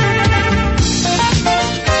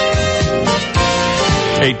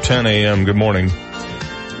 8:10 a.m. Good morning.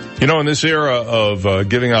 You know, in this era of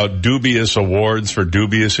giving out dubious awards for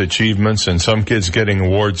dubious achievements and some kids getting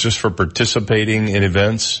awards just for participating in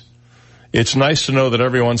events, it's nice to know that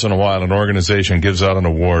every once in a while an organization gives out an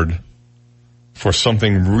award for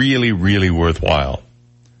something really, really worthwhile.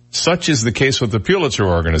 Such is the case with the Pulitzer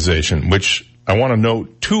Organization, which I want to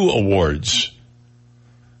note 2 awards.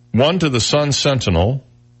 One to the Sun-Sentinel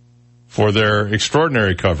for their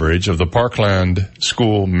extraordinary coverage of the Parkland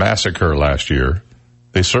school massacre last year.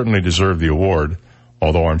 They certainly deserve the award,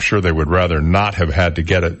 although I'm sure they would rather not have had to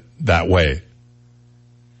get it that way.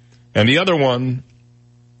 And the other one,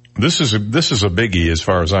 this is a biggie as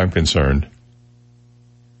far as I'm concerned.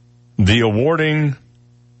 The awarding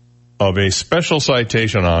of a special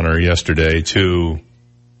citation honor yesterday to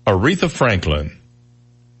Aretha Franklin,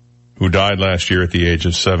 who died last year at the age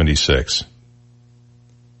of 76.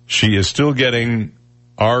 She is still getting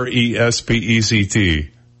RESPECT.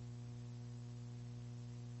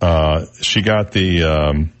 She got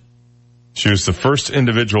she was the first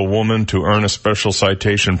individual woman to earn a special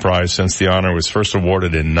citation prize since the honor was first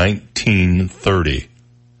awarded in 1930.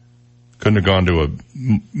 Couldn't have gone to a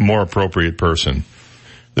more appropriate person.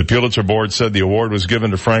 The Pulitzer Board said the award was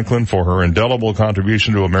given to Franklin for her indelible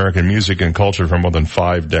contribution to American music and culture for more than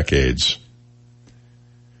 5 decades.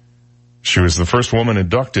 She was the first woman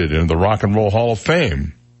inducted into the Rock and Roll Hall of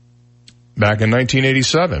Fame back in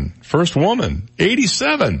 1987. First woman,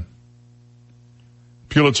 87.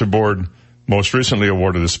 Pulitzer Board most recently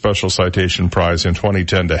awarded a special citation prize in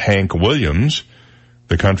 2010 to Hank Williams,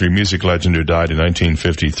 the country music legend who died in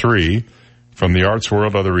 1953. From the arts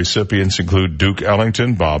world, other recipients include Duke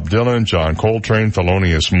Ellington, Bob Dylan, John Coltrane,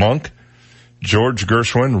 Thelonious Monk, George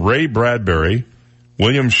Gershwin, Ray Bradbury,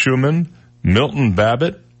 William Schumann, Milton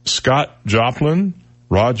Babbitt, Scott Joplin,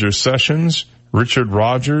 Roger Sessions, Richard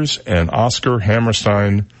Rodgers, and Oscar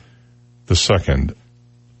Hammerstein II.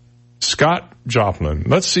 Scott Joplin.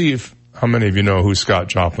 Let's see how many of you know who Scott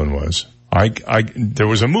Joplin was. There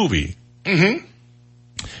was a movie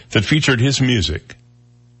that featured his music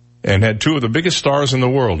and had two of the biggest stars in the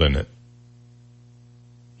world in it.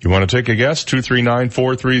 You want to take a guess?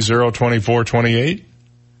 239-430-2428.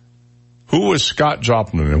 Who was Scott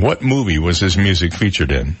Joplin and what movie was his music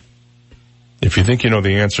featured in? If you think you know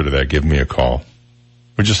the answer to that, give me a call.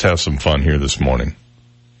 We'll just have some fun here this morning.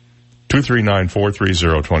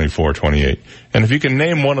 239-430-2428. And if you can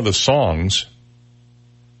name one of the songs,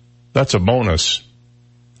 that's a bonus.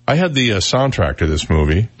 I had the soundtrack to this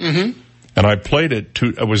movie, and I played it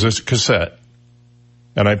it was a cassette,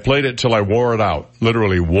 and I played it till I wore it out,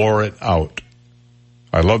 literally wore it out.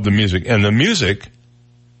 I loved the music, and the music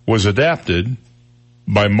was adapted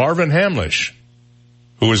by Marvin Hamlisch,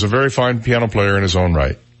 who was a very fine piano player in his own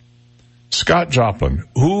right. Scott Joplin.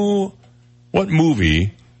 What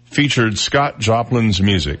movie featured Scott Joplin's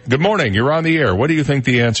music? Good morning, you're on the air. What do you think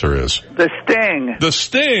the answer is? The Sting. The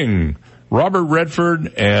Sting. Robert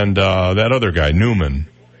Redford and that other guy, Newman.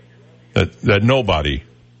 That nobody,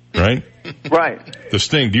 right? Right. The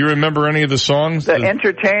Sting. Do you remember any of the songs? The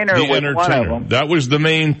Entertainer was one of them. That was the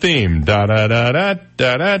main theme.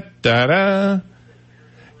 Da-da-da-da-da-da-da-da.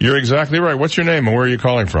 You're exactly right. What's your name and where are you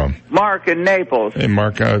calling from? Mark in Naples. Hey,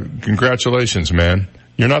 Mark, congratulations, man.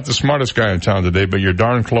 You're not the smartest guy in town today, but you're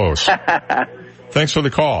darn close. Thanks for the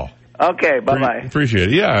call. Okay, bye-bye.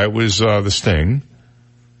 Appreciate it. Yeah, it was the Sting.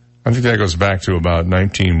 I think that goes back to about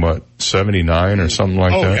 79 or something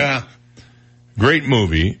like that. Oh, yeah. Great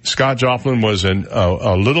movie. Scott Joplin was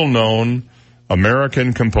a little-known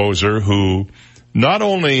American composer who not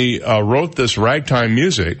only wrote this ragtime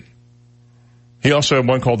music, he also had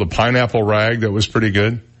one called the Pineapple Rag that was pretty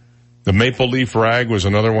good. The Maple Leaf Rag was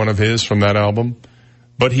another one of his from that album.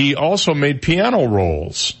 But he also made piano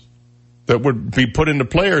rolls that would be put into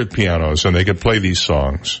player pianos and they could play these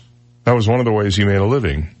songs. That was one of the ways he made a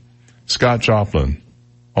living. Scott Joplin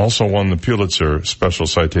also won the Pulitzer Special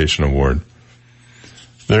Citation Award.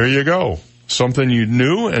 There you go. Something you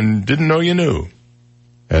knew and didn't know you knew.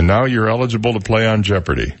 And now you're eligible to play on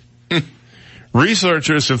Jeopardy.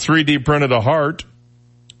 Researchers have 3D printed a heart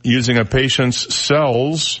using a patient's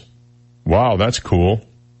cells. Wow, that's cool.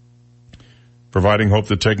 Providing hope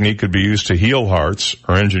the technique could be used to heal hearts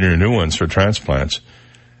or engineer new ones for transplants.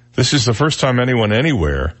 This is the first time anyone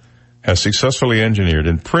anywhere has successfully engineered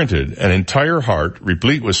and printed an entire heart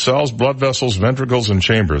replete with cells, blood vessels, ventricles, and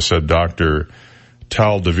chambers, said Dr.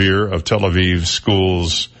 Tal Devere of Tel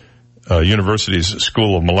Aviv University's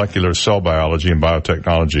School of Molecular Cell Biology and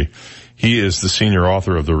Biotechnology. He is the senior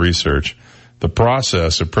author of the research. The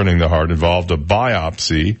process of printing the heart involved a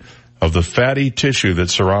biopsy of the fatty tissue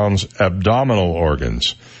that surrounds abdominal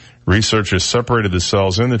organs. Researchers separated the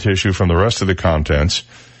cells in the tissue from the rest of the contents,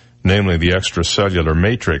 namely the extracellular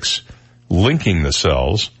matrix linking the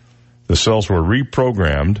cells. The cells were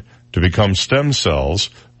reprogrammed to become stem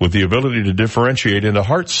cells with the ability to differentiate into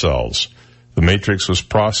heart cells. The matrix was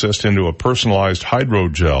processed into a personalized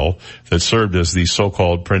hydrogel that served as the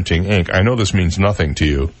so-called printing ink. I know this means nothing to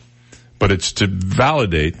you, but it's to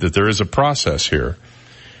validate that there is a process here.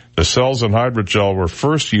 The cells in hydrogel were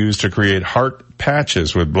first used to create heart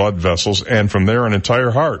patches with blood vessels and from there an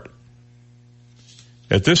entire heart.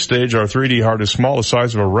 At this stage, our 3D heart is small, the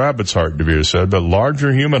size of a rabbit's heart, Devere said, but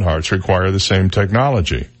larger human hearts require the same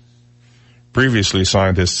technology. Previously,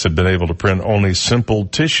 scientists had been able to print only simple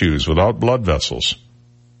tissues without blood vessels.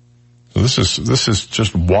 So this is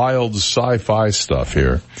just wild sci-fi stuff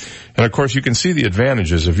here. And of course, you can see the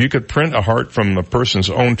advantages. If you could print a heart from a person's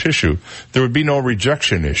own tissue, there would be no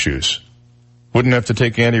rejection issues. Wouldn't have to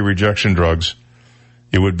take anti-rejection drugs.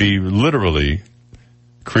 It would be literally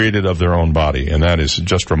created of their own body, and that is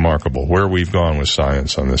just remarkable where we've gone with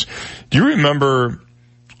science on this. Do you remember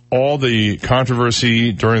all the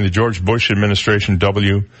controversy during the George Bush administration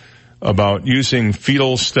about using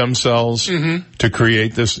fetal stem cells to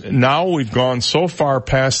create this? Now we've gone so far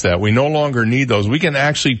past that. We no longer need those. We can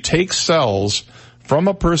actually take cells from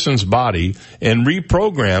a person's body and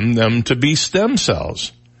reprogram them to be stem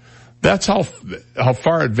cells. That's how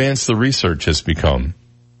far advanced the research has become.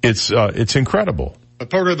 It's incredible. A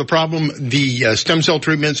part of the problem, the stem cell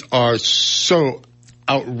treatments are so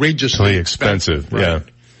outrageously expensive. Right? Yeah.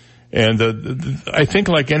 And I think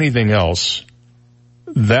like anything else,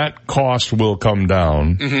 that cost will come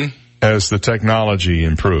down as the technology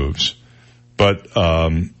improves. But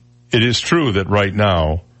it is true that right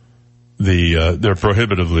now they're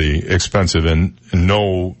prohibitively expensive, and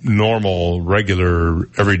no normal, regular,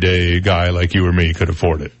 everyday guy like you or me could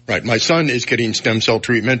afford it. Right. My son is getting stem cell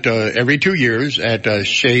treatment every 2 years at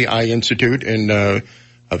Shea Eye Institute in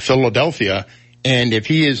Philadelphia. And if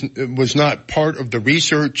he was not part of the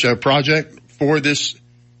research project for this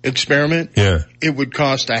experiment, it would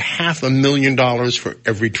cost $500,000 for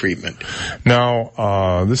every treatment.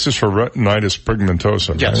 Now, this is for retinitis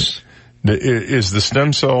pigmentosa, right? Yes. Is the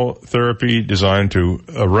stem cell therapy designed to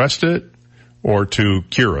arrest it or to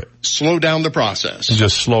cure it? Slow down the process.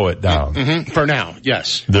 Just slow it down. Mm-hmm. For now,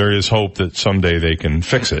 yes. There is hope that someday they can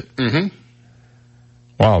fix it. Mm-hmm.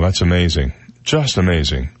 Wow, that's amazing. Just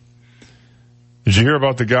amazing. Did you hear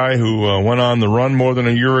about the guy who went on the run more than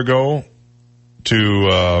a year ago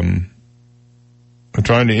to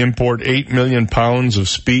trying to import 8 million pounds of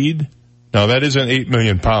speed? Now, that isn't 8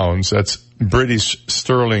 million pounds. That's British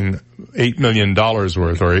sterling $8 million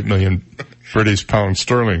worth, or 8 million British pounds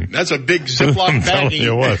sterling. That's a big Ziploc baggie. I'm telling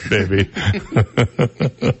you what, baby.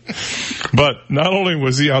 But not only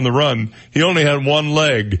was he on the run, he only had one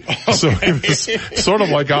leg. Okay. So he was sort of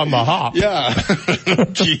like on the hop. Yeah.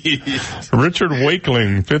 Jeez. Richard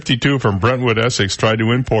Wakeling, 52, from Brentwood, Essex, tried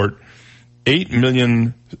to import 8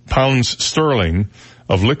 million pounds sterling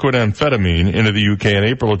of liquid amphetamine into the UK in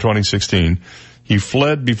April of 2016. He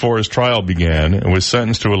fled before his trial began and was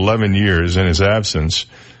sentenced to 11 years in his absence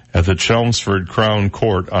at the Chelmsford Crown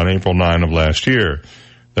Court on April 9 of last year.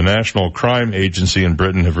 The National Crime Agency in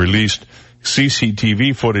Britain have released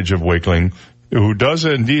CCTV footage of Wakeling, who does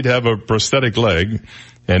indeed have a prosthetic leg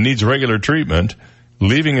and needs regular treatment,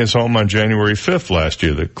 leaving his home on January 5th last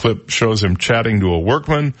year. The clip shows him chatting to a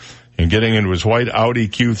workman and getting into his white Audi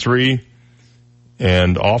Q3,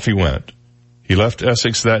 and off he went. He left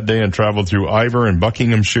Essex that day and traveled through Iver and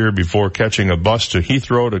Buckinghamshire before catching a bus to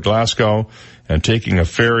Heathrow to Glasgow and taking a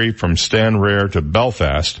ferry from Stranraer to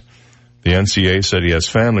Belfast. The NCA said he has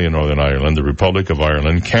family in Northern Ireland, the Republic of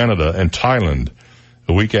Ireland, Canada, and Thailand.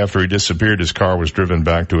 A week after he disappeared, his car was driven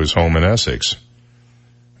back to his home in Essex.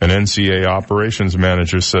 An NCA operations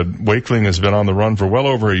manager said Wakeling has been on the run for well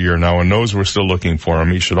over a year now and knows we're still looking for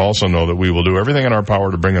him. He should also know that we will do everything in our power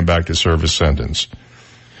to bring him back to serve his sentence.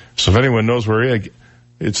 So if anyone knows where he is,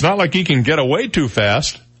 it's not like he can get away too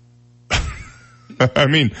fast. I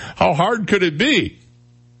mean, how hard could it be?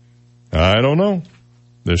 I don't know.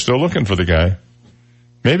 They're still looking for the guy.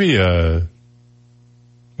 Maybe,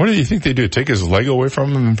 what do you think they do? Take his leg away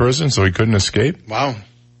from him in prison so he couldn't escape? Wow.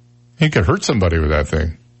 He could hurt somebody with that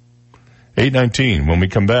thing. 8:19, when we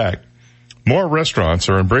come back, more restaurants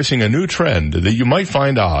are embracing a new trend that you might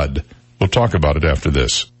find odd. We'll talk about it after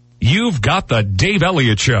this. You've got the Dave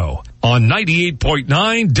Elliott Show on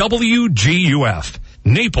 98.9 WGUF,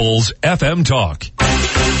 Naples FM Talk.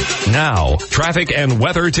 Now, traffic and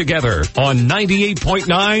weather together on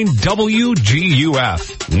 98.9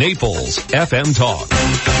 WGUF, Naples FM Talk.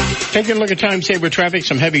 Taking a look at time-saver traffic.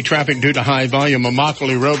 Some heavy traffic due to high volume on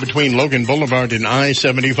Immokalee Road between Logan Boulevard and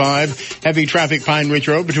I-75. Heavy traffic Pine Ridge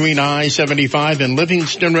Road between I-75 and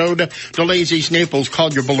Livingston Road. Delays East Naples,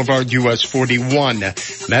 Collier Boulevard, US 41.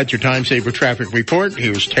 That's your time-saver traffic report.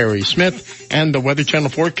 Here's Terry Smith and the Weather Channel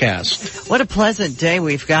forecast. What a pleasant day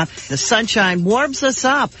we've got. The sunshine warms us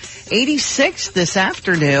up. 86 this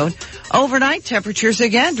afternoon. Overnight temperatures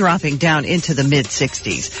again dropping down into the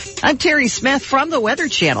mid-60s. I'm Terry Smith from the Weather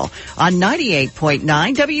Channel on 98.9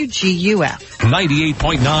 WGUF.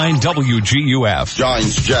 98.9 WGUF.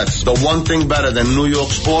 Giants, Jets. The one thing better than New York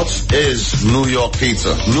sports is New York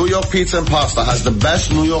pizza. New York Pizza and Pasta has the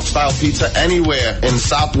best New York style pizza anywhere in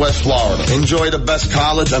Southwest Florida. Enjoy the best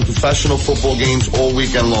college and professional football games all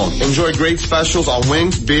weekend long. Enjoy great specials on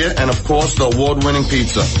wings, beer, and of course the award-winning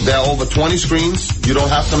pizza. There are over 20 screens. You don't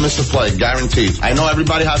have to miss a play, guaranteed. I know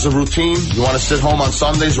everybody has a routine. You want to sit home on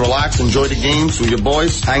Sundays, relax, enjoy the games with your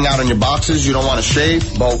boys, hang out in your boxes. You don't want to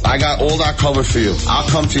shave, but I got all that covered for you. I'll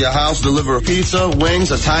come to your house, deliver a pizza,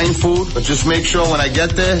 wings, Italian food, but just make sure when I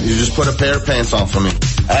get there, you just put a pair of pants on for me.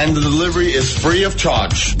 And the delivery is free of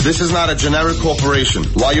charge. This is not a generic corporation.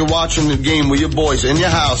 While you're watching the game with your boys in your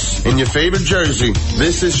house, in your favorite jersey,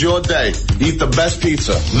 this is your day. Eat the best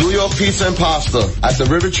pizza. New York Pizza and Pasta at the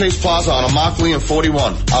River Chase Plaza on Immokalee and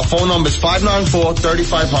 41. Our phone number is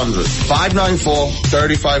 594-3500.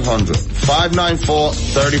 594-3500.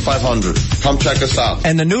 594-3500. Come check us out.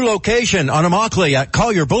 And the new location on Immokalee at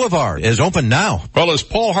Collier Boulevard is open now. Well, as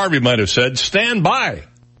Paul Harvey might have said, stand by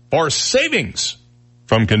for savings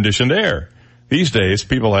from conditioned air. These days,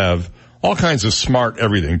 people have all kinds of smart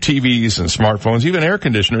everything, TVs and smartphones, even air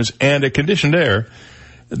conditioners, and a conditioned air.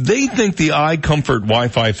 They think the iComfort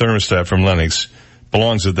Wi-Fi thermostat from Lennox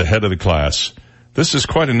belongs at the head of the class. This is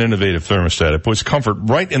quite an innovative thermostat. It puts comfort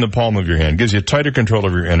right in the palm of your hand, gives you tighter control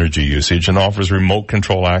of your energy usage, and offers remote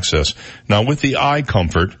control access. Now, with the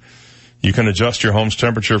iComfort, You can adjust your home's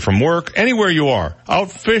temperature from work, anywhere you are,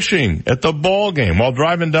 out fishing, at the ball game, while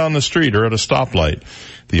driving down the street or at a stoplight.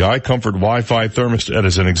 The iComfort Wi-Fi thermostat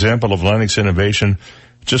is an example of Lennox innovation,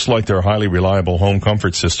 just like their highly reliable home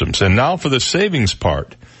comfort systems. And now for the savings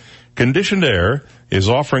part. Conditioned Air is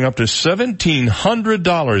offering up to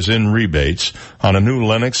 $1,700 in rebates on a new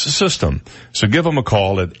Lennox system. So give them a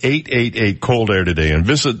call at 888-COLD-AIR today and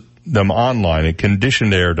visit them online at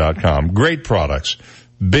conditionedair.com. Great products.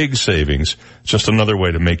 Big savings. Just another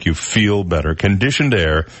way to make you feel better. Conditioned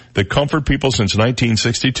Air, the comfort people since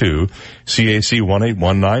 1962. CAC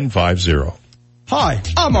 181950. Hi,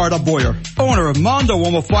 I'm Arda Boyer, owner of Mondo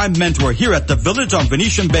Uomo Fine Menswear here at the Village on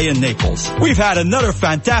Venetian Bay in Naples. We've had another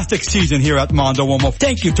fantastic season here at Mondo Uomo.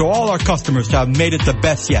 Thank you to all our customers who have made it the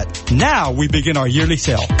best yet. Now we begin our yearly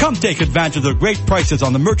sale. Come take advantage of the great prices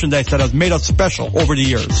on the merchandise that has made us special over the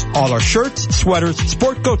years. All our shirts, sweaters,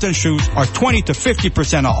 sport coats, and shoes are 20 to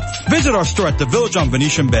 50% off. Visit our store at the Village on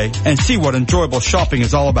Venetian Bay and see what enjoyable shopping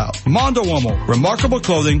is all about. Mondo Uomo, remarkable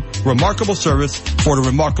clothing, remarkable service for the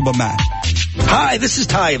remarkable man. Hi, this is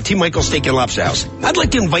Ty of T. Michael's Steak and Lobster House. I'd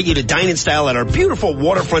like to invite you to dine in style at our beautiful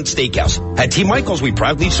waterfront steakhouse. At T. Michael's, we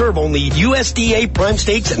proudly serve only USDA prime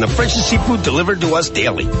steaks and the freshest seafood delivered to us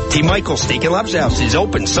daily. T. Michael's Steak and Lobster House is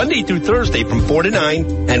open Sunday through Thursday from 4 to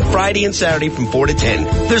 9 and Friday and Saturday from 4 to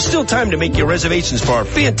 10. There's still time to make your reservations for our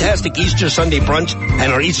fantastic Easter Sunday brunch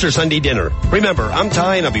and our Easter Sunday dinner. Remember, I'm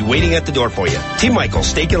Ty and I'll be waiting at the door for you. T. Michael's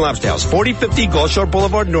Steak and Lobster House, 4050 Gulf Shore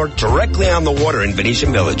Boulevard North, directly on the water in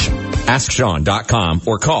Venetian Village. AskSean.com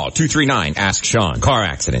or call 239-ASK-SEAN. Car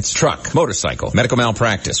accidents, truck, motorcycle, medical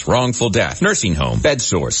malpractice, wrongful death, nursing home, bed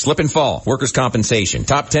sores, slip and fall, workers' compensation.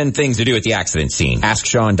 Top 10 things to do at the accident scene.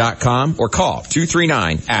 AskSean.com or call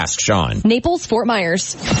 239-ASK-SEAN. Naples, Fort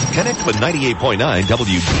Myers. Connect with 98.9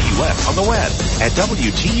 WGUF on the web at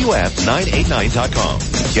WGUF989.com.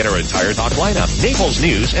 Get our entire talk lineup, Naples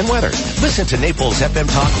news and weather. Listen to Naples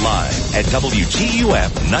FM Talk live at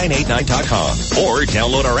WGUF989.com or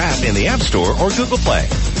download our app in the App Store or Google Play.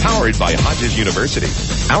 Powered by Hodges University.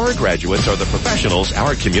 Our graduates are the professionals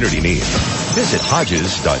our community needs. Visit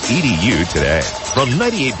hodges.edu today. From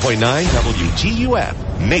 98.9 WGUF,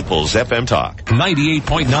 Naples FM Talk.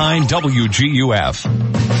 98.9 WGUF.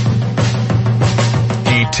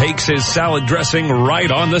 He takes his salad dressing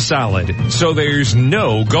right on the salad, so there's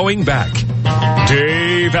no going back.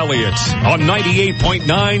 Dave Elliott on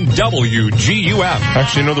 98.9 WGUF.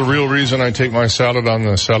 Actually, you know the real reason I take my salad on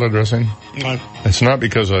the salad dressing? No. It's not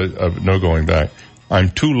because of no going back.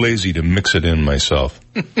 I'm too lazy to mix it in myself.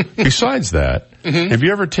 Besides that, have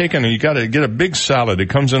you ever taken, you gotta get a big salad, it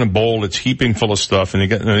comes in a bowl, it's heaping full of stuff, and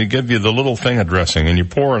they give you the little thing of dressing, and you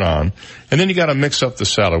pour it on, and then you gotta mix up the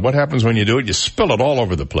salad. What happens when you do it? You spill it all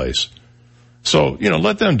over the place. So,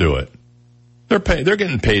 let them do it. They're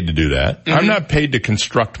getting paid to do that. I'm not paid to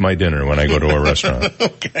construct my dinner when I go to a restaurant.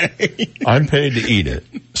 Okay. I'm paid to eat it.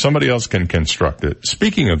 Somebody else can construct it.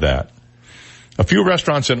 Speaking of that, a few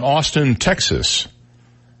restaurants in Austin, Texas,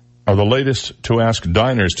 are the latest to ask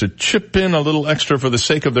diners to chip in a little extra for the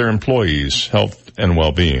sake of their employees' health and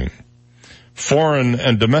well-being. Foreign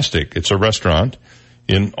and Domestic, it's a restaurant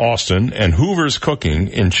in Austin, and Hoover's Cooking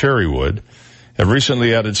in Cherrywood have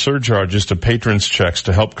recently added surcharges to patrons' checks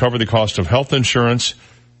to help cover the cost of health insurance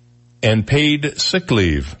and paid sick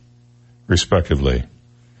leave, respectively.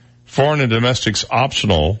 Foreign and Domestic's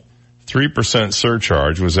optional 3%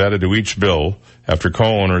 surcharge was added to each bill after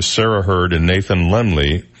co-owners Sarah Hurd and Nathan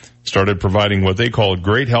Lemley started providing what they call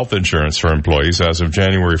great health insurance for employees as of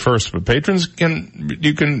January 1st. But patrons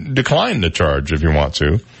you can decline the charge if you want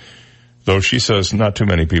to, though she says not too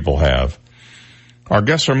many people have. Our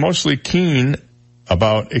guests are mostly keen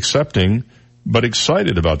about accepting, but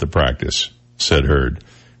excited about the practice, said Hurd.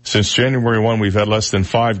 Since January 1, we've had less than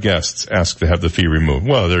 5 guests ask to have the fee removed.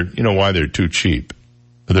 Well, why they're too cheap.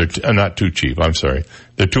 They're not too cheap, I'm sorry.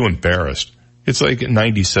 They're too embarrassed. It's like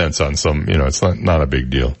 90 cents on some, it's not a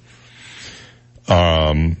big deal.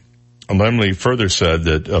 Lemley further said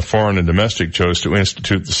that Foreign and Domestic chose to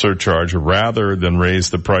institute the surcharge rather than raise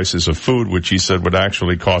the prices of food, which he said would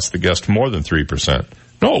actually cost the guest more than 3%.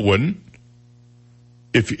 No, it wouldn't.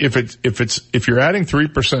 If you're adding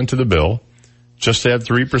 3% to the bill, just add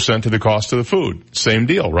 3% to the cost of the food. Same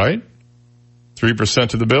deal, right? 3%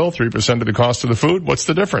 to the bill, 3% to the cost of the food. What's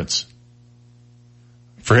the difference?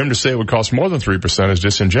 For him to say it would cost more than 3% is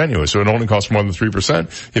disingenuous. So it only costs more than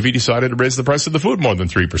 3% if he decided to raise the price of the food more than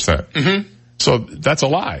 3%. So that's a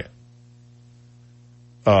lie.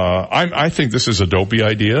 I think this is a dopey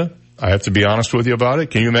idea. I have to be honest with you about it.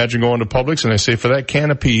 Can you imagine going to Publix and they say for that can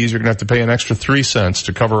of peas, you're going to have to pay an extra 3 cents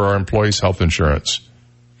to cover our employees' health insurance?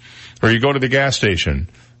 Or you go to the gas station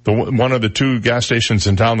one of the 2 gas stations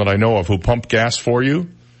in town that I know of who pump gas for you,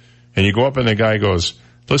 and you go up and the guy goes,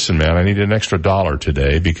 listen, man, I need an extra $1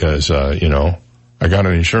 today because, I got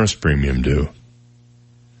an insurance premium due.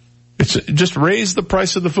 It's just raise the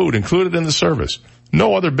price of the food, include it in the service.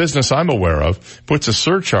 No other business I'm aware of puts a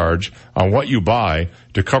surcharge on what you buy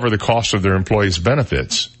to cover the cost of their employees'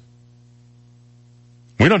 benefits.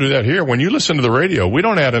 We don't do that here. When you listen to the radio, we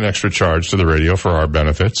don't add an extra charge to the radio for our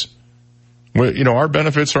benefits. Our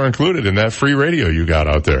benefits are included in that free radio you got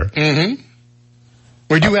out there. Mm-hmm.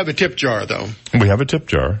 We do have a tip jar, though. We have a tip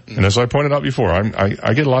jar. And as I pointed out before,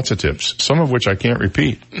 I get lots of tips, some of which I can't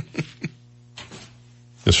repeat.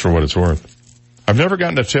 Just for what it's worth. I've never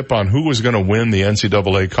gotten a tip on who was going to win the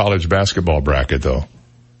NCAA college basketball bracket, though.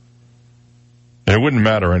 And it wouldn't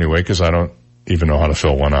matter anyway, because I don't even know how to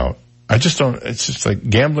fill one out. I just don't, it's just like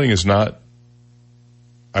gambling is not,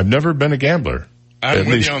 I've never been a gambler. I'm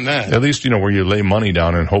with you on that. At least, where you lay money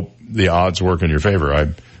down and hope the odds work in your favor.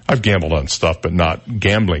 I've gambled on stuff, but not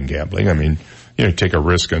gambling. I mean, take a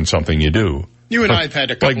risk on something you do. You and I have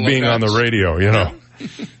had a couple like being on the radio,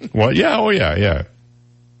 Well, yeah, oh yeah.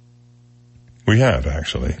 We have,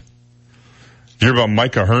 actually. You hear about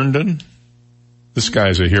Micah Herndon? This guy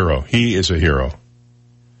is a hero. He is a hero.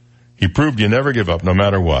 He proved you never give up no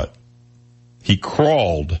matter what. He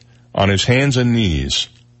crawled on his hands and knees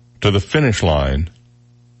to the finish line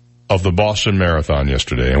of the Boston Marathon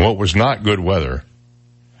yesterday. And what was not good weather,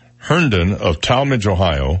 Herndon of Talmadge,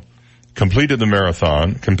 Ohio, competed in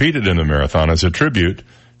the marathon as a tribute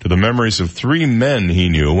to the memories of 3 men he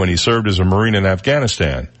knew when he served as a Marine in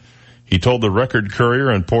Afghanistan. He told the Record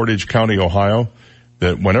Courier in Portage County, Ohio,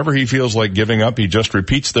 that whenever he feels like giving up, he just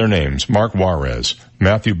repeats their names, Mark Juarez,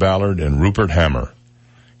 Matthew Ballard, and Rupert Hammer.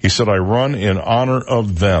 He said, I run in honor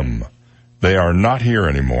of them. They are not here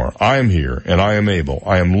anymore. I am here, and I am able.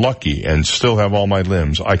 I am lucky and still have all my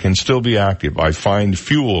limbs. I can still be active. I find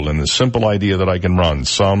fuel in the simple idea that I can run.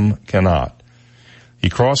 Some cannot. He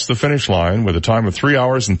crossed the finish line with a time of 3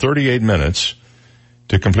 hours and 38 minutes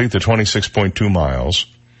to complete the 26.2 miles.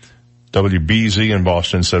 WBZ in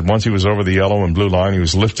Boston said once he was over the yellow and blue line, he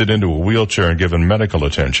was lifted into a wheelchair and given medical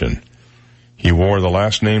attention. He wore the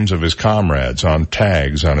last names of his comrades on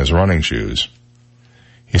tags on his running shoes.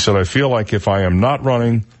 He said, I feel like if I am not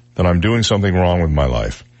running, then I'm doing something wrong with my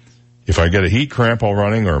life. If I get a heat cramp while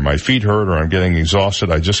running or my feet hurt or I'm getting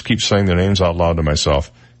exhausted, I just keep saying their names out loud to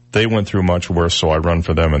myself. They went through much worse, so I run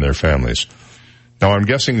for them and their families. Now, I'm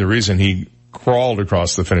guessing the reason he crawled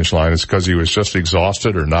across the finish line is because he was just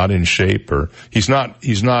exhausted or not in shape, or he's not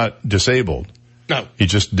disabled. No. He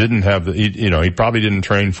just didn't have he probably didn't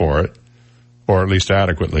train for it, or at least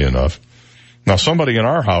adequately enough. Now, somebody in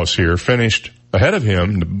our house here finished ahead of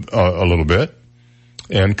him a little bit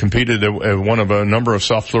and competed at one of a number of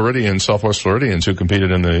Southwest Floridians who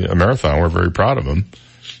competed in the marathon. We're very proud of him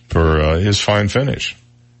for his fine finish.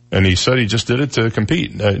 And he said he just did it to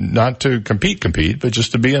compete, not to compete, but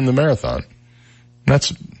just to be in the marathon.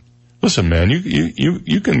 Listen, man,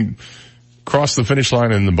 you can cross the finish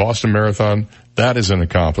line in the Boston Marathon. That is an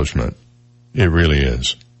accomplishment. It really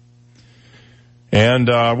is. And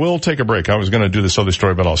we'll take a break. I was going to do this other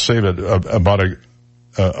story, but I'll save it, about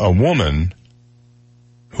a woman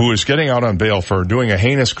who is getting out on bail for doing a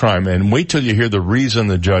heinous crime. And wait till you hear the reason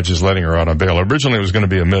the judge is letting her out on bail. Originally it was going to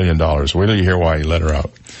be $1 million. Wait till you hear why he let her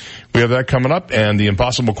out. We have that coming up and the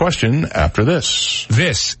impossible question after this.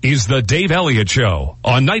 This is the Dave Elliott Show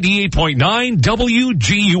on 98.9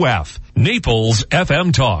 WGUF, Naples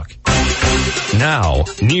FM Talk. Now,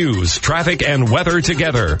 news, traffic, and weather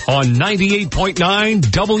together on 98.9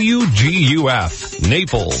 WGUF,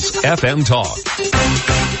 Naples FM Talk.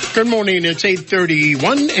 Good morning. It's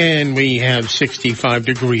 8:31 and we have 65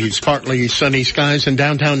 degrees, partly sunny skies in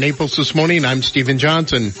downtown Naples this morning. I'm Stephen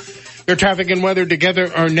Johnson. Your traffic and weather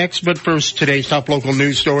together are next, but first, today's top local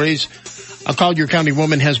news stories. A Collier County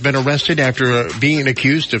woman has been arrested after being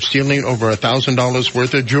accused of stealing over $1,000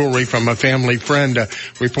 worth of jewelry from a family friend.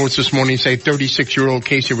 Reports this morning say 36-year-old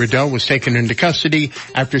Casey Riddell was taken into custody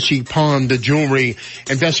after she pawned the jewelry.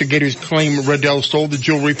 Investigators claim Riddell stole the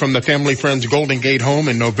jewelry from the family friend's Golden Gate home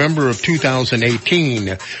in November of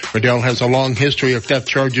 2018. Riddell has a long history of theft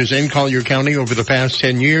charges in Collier County over the past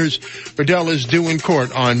 10 years. Riddell is due in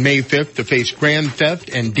court on May 5th to face grand theft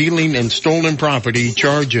and dealing in stolen property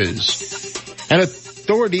charges. And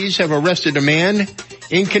authorities have arrested a man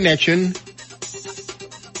in connection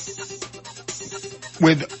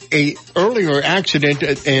with an earlier accident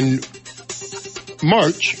in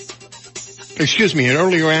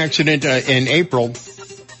April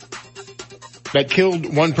that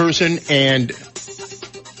killed one person and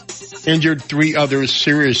injured 3 others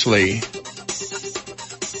seriously.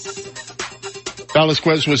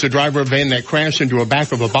 Velasquez was the driver of a van that crashed into a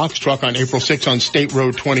back of a box truck on April 6 on State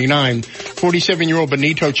Road 29. 47-year-old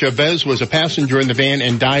Benito Chavez was a passenger in the van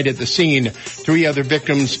and died at the scene. 3 other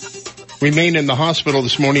victims remain in the hospital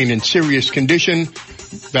this morning in serious condition.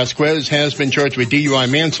 Vasquez has been charged with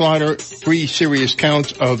DUI manslaughter, 3 serious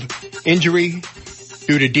counts of injury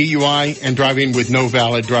due to DUI and driving with no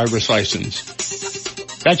valid driver's license.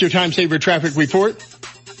 That's your time saver traffic report.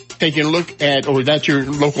 Taking a look at, or that's your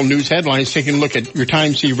local news headlines, taking a look at your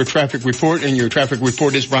time saver traffic report, and your traffic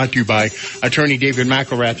report is brought to you by Attorney David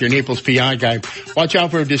McElrath, your Naples PI guy. Watch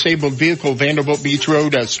out for a disabled vehicle, Vanderbilt Beach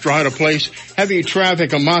Road at Strata Place. Heavy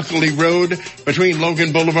traffic, Immokalee Road between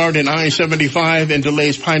Logan Boulevard and I-75, and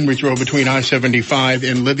delays Pine Ridge Road between I-75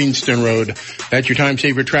 and Livingston Road. That's your time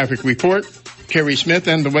saver traffic report. Kerry Smith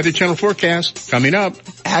and the Weather Channel forecast coming up.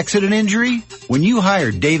 Accident injury? When you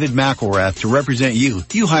hire David McElrath to represent you,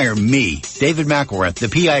 you hire me, David McElrath, the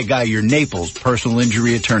PI guy, your Naples personal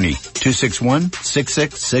injury attorney.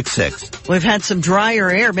 261-6666. We've had some drier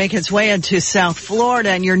air make its way into South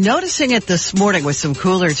Florida, and you're noticing it this morning with some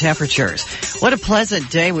cooler temperatures. What a pleasant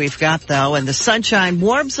day we've got, though, and the sunshine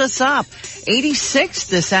warms us up. 86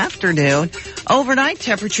 this afternoon. Overnight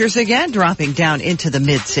temperatures again dropping down into the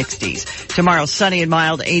mid-60s. Tomorrow sunny and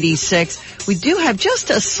mild, 86. We do have just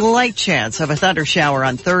a slight chance of a thunder shower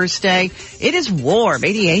on Thursday. It is warm,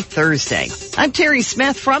 88 Thursday. I'm Terry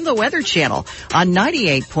Smith from the Weather Channel on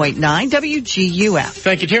 98.9 WGUF.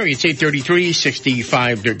 Thank you, Terry. It's 8:33,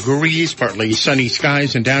 65 degrees, partly sunny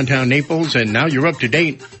skies in downtown Naples, and now you're up to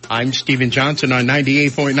date. I'm Stephen Johnson on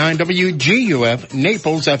 98.9 WGUF,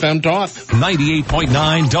 Naples FM Talk.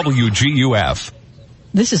 98.9 WGUF.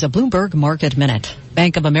 This is a Bloomberg Market Minute.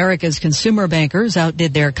 Bank of America's consumer bankers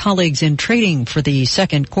outdid their colleagues in trading for the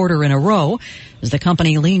second quarter in a row as the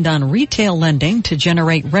company leaned on retail lending to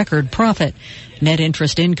generate record profit. Net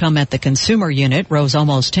interest income at the consumer unit rose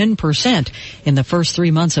almost 10% in the first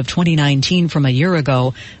 3 months of 2019 from a year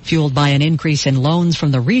ago, fueled by an increase in loans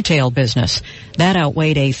from the retail business. That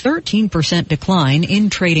outweighed a 13% decline in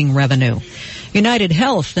trading revenue. United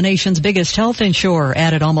Health, the nation's biggest health insurer,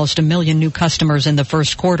 added almost 1 million new customers in the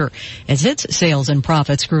first quarter as its sales and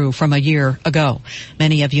profits grew from a year ago.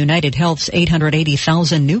 Many of United Health's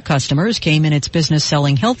 880,000 new customers came in its business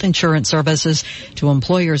selling health insurance services to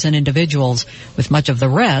employers and individuals, with much of the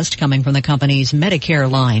rest coming from the company's Medicare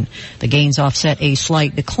line. The gains offset a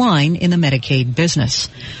slight decline in the Medicaid business.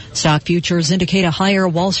 Stock futures indicate a higher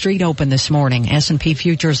Wall Street open this morning. S&P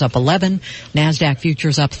futures up 11, NASDAQ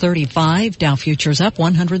futures up 35, Dow futures up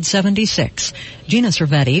 176. Gina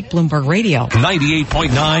Cervetti, Bloomberg Radio.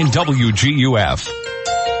 98.9 WGUF.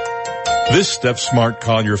 This Step Smart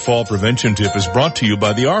Collier Fall Prevention Tip is brought to you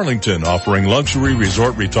by the Arlington, offering luxury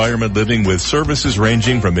resort retirement living with services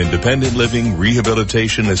ranging from independent living,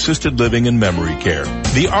 rehabilitation, assisted living, and memory care.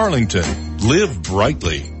 The Arlington. Live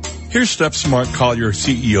brightly. Here's Step Smart Collier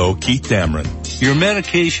CEO Keith Dameron. Your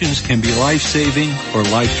medications can be life-saving or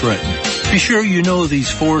life-threatening. Be sure you know these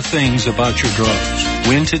 4 things about your drugs.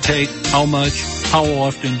 When to take, how much, how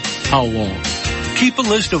often, how long. Keep a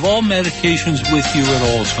list of all medications with you at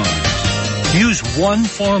all times. Use one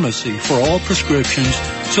pharmacy for all prescriptions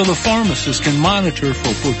so the pharmacist can monitor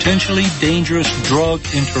for potentially dangerous drug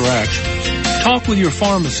interactions. Talk with your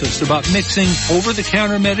pharmacist about mixing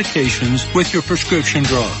over-the-counter medications with your prescription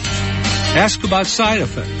drugs. Ask about side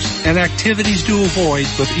effects and activities to avoid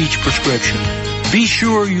with each prescription. Be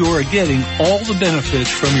sure you are getting all the benefits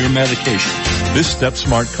from your medication. This Step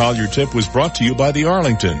Smart Collier Tip was brought to you by the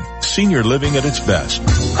Arlington. Senior living at its best.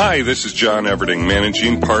 Hi, this is John Everding,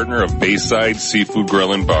 managing partner of Bayside Seafood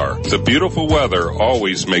Grill and Bar. The beautiful weather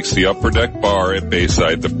always makes the Upper Deck Bar at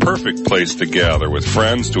Bayside the perfect place to gather with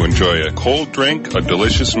friends to enjoy a cold drink, a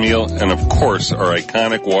delicious meal, and of course our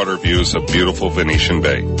iconic water views of beautiful Venetian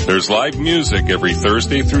Bay. There's live music every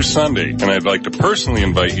Thursday through Sunday, and I'd like to personally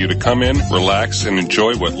invite you to come in, relax, and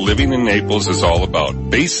enjoy what living in Naples is all about.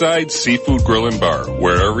 Bayside Seafood Grill and Bar,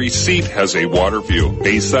 where every seat has a water view.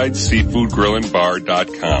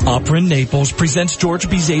 BaysideSeafoodGrillAndBar.com. Opera in Naples presents George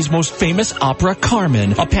Bizet's most famous opera,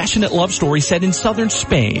 Carmen, a passionate love story set in southern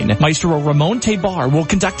Spain. Maestro Ramon Tebar will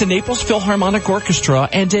conduct the Naples Philharmonic Orchestra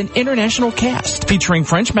and an international cast, featuring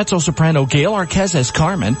French mezzo-soprano Gail Arquez as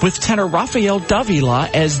Carmen, with tenor Rafael Davila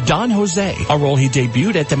as Don Jose, a role he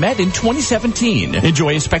debuted at the Met in 2017.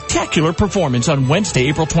 Enjoy a spectacular performance on Wednesday,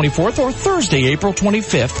 April 24th or Thursday, April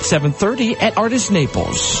 25th, 7:30 at Artist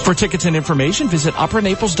Naples. For tickets and information, visit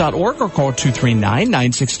operanaples.org or call 239-9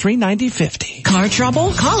 963-9050. Car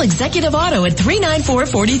trouble? Call Executive Auto at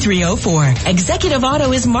 394-4304. Executive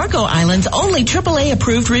Auto is Marco Island's only AAA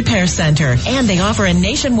approved repair center, and they offer a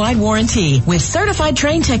nationwide warranty. With certified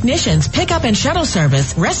trained technicians, pickup and shuttle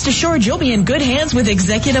service, rest assured you'll be in good hands with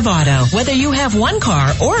Executive Auto. Whether you have one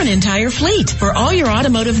car or an entire fleet, for all your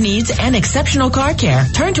automotive needs and exceptional car care,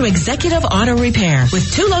 turn to Executive Auto Repair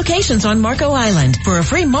with 2 locations on Marco Island. For a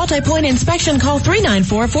free multi-point inspection, call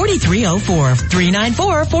 394-4304.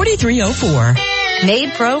 394-4304.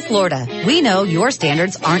 Made Pro Florida. We know your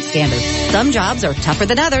standards aren't standard. Some jobs are tougher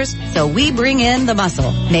than others, so we bring in the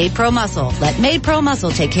muscle. Made Pro Muscle. Let Made Pro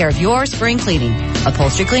Muscle take care of your spring cleaning.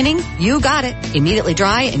 Upholstery cleaning? You got it. Immediately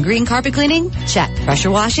dry and green carpet cleaning? Check.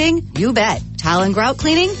 Pressure washing? You bet. Tile and grout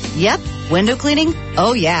cleaning? Yep. Window cleaning?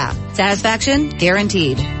 Oh yeah. Satisfaction?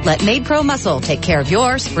 Guaranteed. Let Made Pro Muscle take care of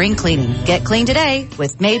your spring cleaning. Get clean today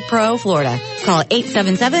with Made Pro Florida. Call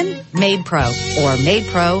 877-MADE-PRO or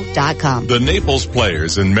MadePro.com. The Naples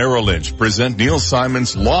Players in Merrill Lynch present Neil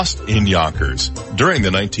Simon's Lost in Yonkers. During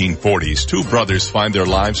the 1940s, 2 brothers find their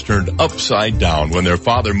lives turned upside down when their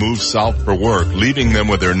father moves south for work, leaving them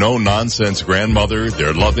with their no-nonsense grandmother,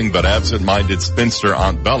 their loving but absent-minded spinster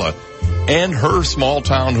Aunt Bella, and her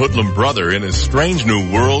small-town hoodlum brother in a strange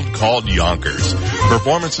new world called Yonkers.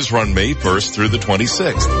 Performances run May 1st through the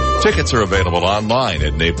 26th. Tickets are available online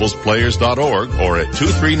at naplesplayers.org or at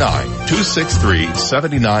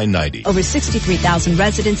 239-263-7990. Over 63,000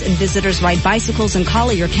 residents and visitors ride bicycles in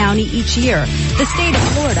Collier County each year. The state of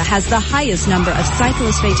Florida has the highest number of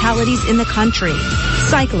cyclist fatalities in the country.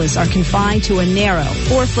 Cyclists are confined to a narrow,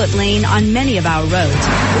 4-foot lane on many of our roads,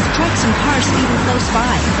 with trucks and cars speeding close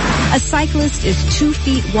by. A cyclist is 2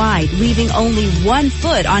 feet wide, leaving only 1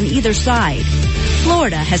 foot on either side.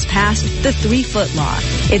 Florida has passed the 3-foot law.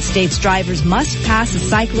 It states drivers must pass a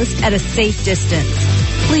cyclist at a safe distance.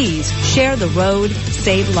 Please share the road,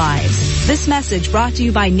 save lives. This message brought to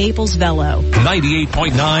you by Naples Velo.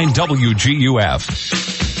 98.9 WGUF.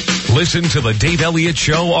 Listen to the Dave Elliott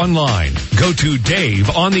Show online. Go to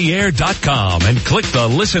DaveOnTheAir.com and click the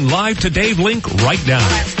Listen Live to Dave link right now.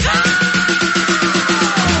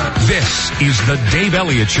 This is the Dave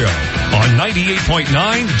Elliott Show on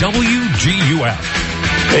 98.9 WGUF.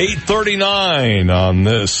 8:39 on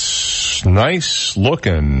this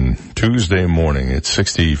nice-looking Tuesday morning. It's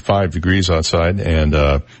 65 degrees outside, and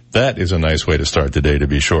that is a nice way to start the day, to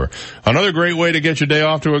be sure. Another great way to get your day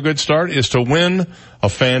off to a good start is to win a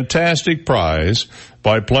fantastic prize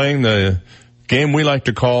by playing the game we like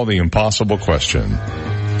to call the Impossible Question.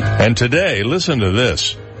 And today, listen to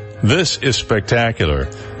this. This is spectacular.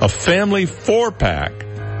 A family 4-pack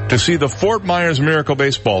to see the Fort Myers Miracle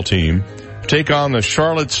baseball team take on the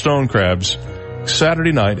Charlotte Stone Crabs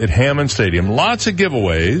Saturday night at Hammond Stadium. Lots of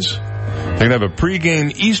giveaways. They're going to have a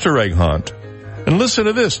pregame Easter egg hunt. And listen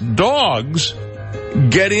to this. Dogs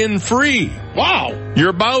get in free. Wow.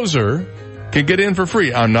 Your Bowser can get in for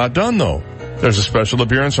free. I'm not done, though. There's a special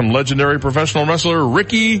appearance from legendary professional wrestler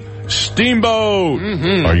Ricky Steamboat.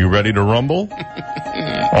 Mm-hmm. Are you ready to rumble?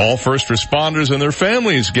 All first responders and their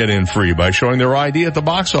families get in free by showing their ID at the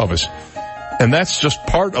box office. And that's just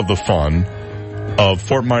part of the fun of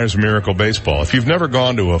Fort Myers Miracle baseball. If you've never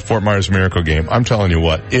gone to a Fort Myers Miracle game, I'm telling you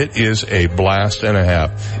what, it is a blast and a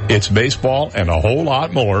half. It's baseball and a whole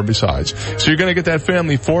lot more besides. So you're going to get that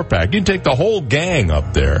family 4-pack. You can take the whole gang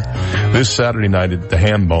up there this Saturday night at the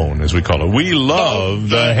Ham Bone, as we call it. We love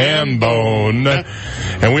the Ham Bone.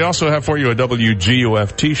 And we also have for you a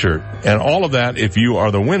WGUF t-shirt. And all of that, if you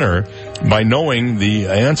are the winner, by knowing the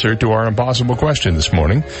answer to our impossible question this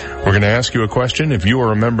morning. We're going to ask you a question. If you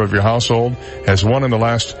or a member of your household has won in the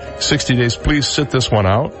last 60 days, please sit this one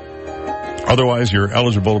out. Otherwise, you're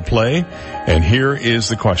eligible to play. And here is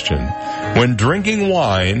the question. When drinking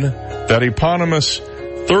wine, that eponymous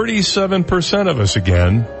 37% of us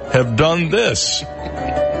again have done this.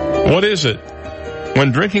 What is it?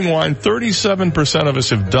 When drinking wine, 37% of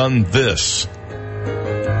us have done this.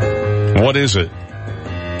 What is it?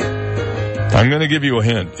 I'm going to give you a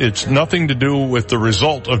hint. It's nothing to do with the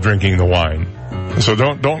result of drinking the wine. So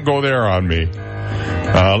don't go there on me.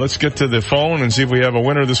 Let's get to the phone and see if we have a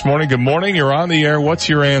winner this morning. Good morning. You're on the air. What's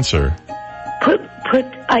your answer? Put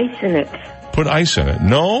ice in it. Put ice in it.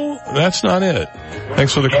 No, that's not it.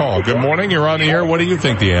 Thanks for the call. Good morning. You're on the air. What do you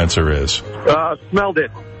think the answer is? Smelled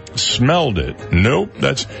it. Smelled it. Nope.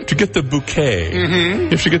 That's to get the bouquet. Mm-hmm. You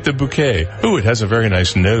have to get the bouquet. Ooh, it has a very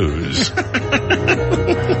nice nose.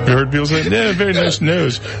 You heard people say, yeah, very nice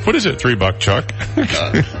nose. What is it, $3, Chuck?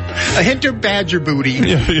 A hint of badger booty.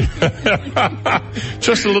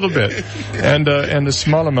 Just a little bit. And a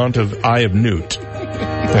small amount of eye of newt.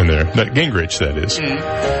 in there. That Gingrich, that is.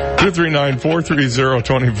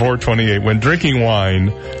 239-430-2428. When drinking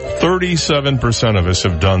wine, 37% of us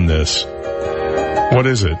have done this. What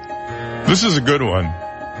is it? This is a good one.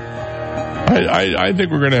 I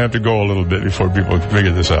think we're going to have to go a little bit before people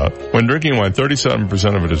figure this out. When drinking wine,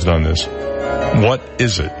 37% of it has done this. What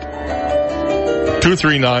is it?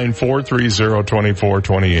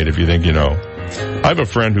 239-430-2428 if you think you know. I have a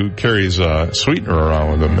friend who carries a sweetener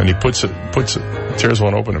around with him, and he tears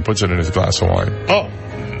one open and puts it in his glass of wine. Oh,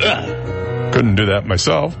 couldn't do that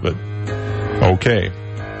myself, but okay.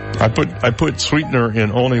 I put sweetener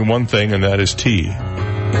in only one thing, and that is tea.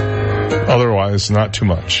 Otherwise, not too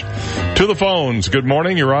much. To the phones. Good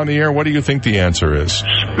morning. You're on the air. What do you think the answer is?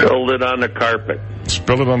 Spilled it on the carpet.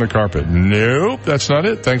 Spilled it on the carpet. Nope, that's not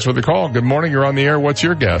it. Thanks for the call. Good morning. You're on the air. What's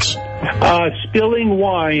your guess? Spilling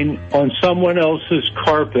wine on someone else's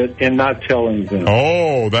carpet and not telling them.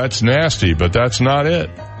 Oh, that's nasty, but that's not it.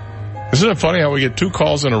 Isn't it funny how we get two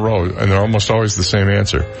calls in a row and they're almost always the same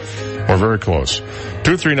answer? We're very close.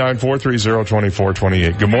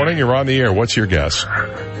 239-430-2428. Good morning. You're on the air. What's your guess?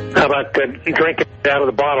 How about drinking it out of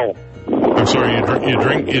the bottle? I'm sorry, you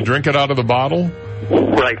drink it out of the bottle?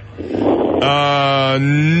 Right.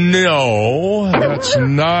 No, that's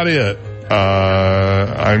not it.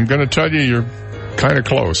 I'm going to tell you you're kind of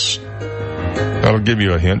close. That'll give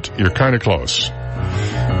you a hint. You're kind of close.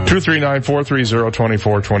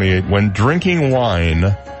 239-430-2428. When drinking wine,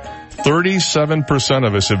 37%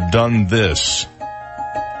 of us have done this.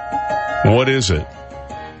 What is it?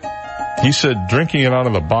 He said drinking it out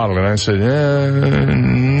of the bottle, and I said,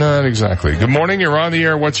 not exactly. Good morning, you're on the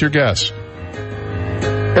air. What's your guess?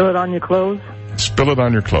 Spill it on your clothes? Spill it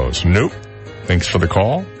on your clothes. Nope. Thanks for the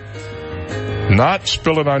call. Not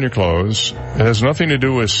spill it on your clothes. It has nothing to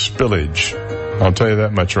do with spillage. I'll tell you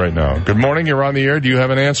that much right now. Good morning, you're on the air. Do you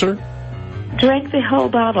have an answer? Drink the whole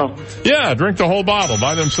bottle. Yeah, drink the whole bottle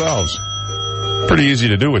by themselves. Pretty easy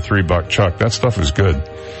to do with $3 Chuck. That stuff is good.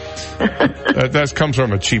 that comes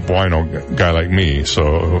from a cheap wino guy like me,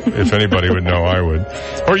 so if anybody would know, I would.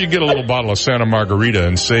 Or you get a little bottle of Santa Margarita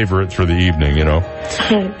and savor it through the evening, you know.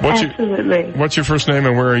 Absolutely. What's your first name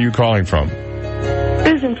and where are you calling from?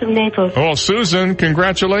 Susan from Naples. Oh, Susan,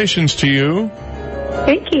 congratulations to you.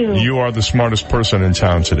 Thank you. You are the smartest person in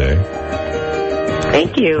town today.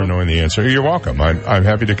 Thank you. For knowing the answer. You're welcome. I'm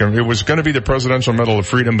happy to come. It was going to be the Presidential Medal of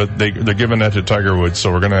Freedom, but they're giving that to Tiger Woods,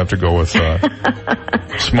 so we're going to have to go with smartest.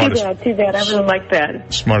 Too bad. I really like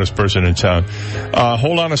that. Smartest person in town.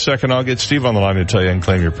 Hold on a second. I'll get Steve on the line to tell you and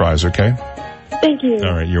claim your prize, okay? Thank you.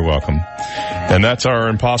 All right, you're welcome. And that's our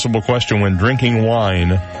impossible question. When drinking wine,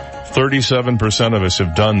 37% of us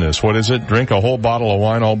have done this. What is it? Drink a whole bottle of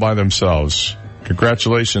wine all by themselves.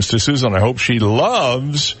 Congratulations to Susan. I hope she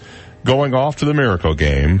loves going off to the Miracle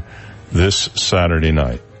Game this Saturday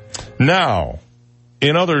night. Now,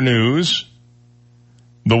 in other news,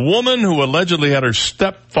 the woman who allegedly had her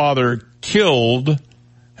stepfather killed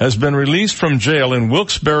has been released from jail in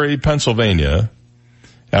Wilkes-Barre, Pennsylvania,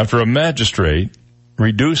 after a magistrate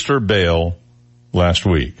reduced her bail last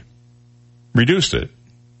week. Reduced it.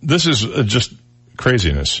 This is just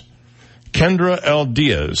craziness. Kendra L.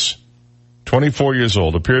 Diaz, 24 years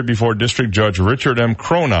old, appeared before District Judge Richard M.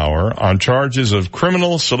 Cronauer on charges of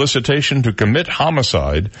criminal solicitation to commit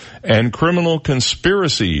homicide and criminal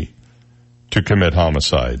conspiracy to commit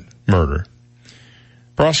homicide, murder.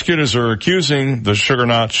 Prosecutors are accusing the Sugar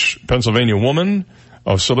Notch, Pennsylvania woman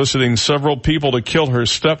of soliciting several people to kill her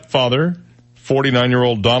stepfather,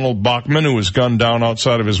 49-year-old Donald Bachman, who was gunned down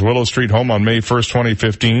outside of his Willow Street home on May 1st,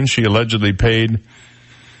 2015. She allegedly paid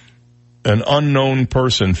an unknown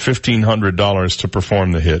person $1,500 to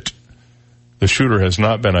perform the hit. The shooter has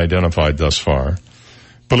not been identified thus far.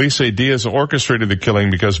 Police say Diaz orchestrated the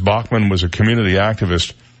killing because Bachman was a community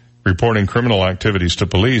activist reporting criminal activities to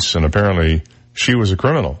police, and apparently she was a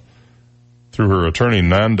criminal. Through her attorney,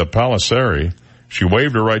 Nanda Palisseri, she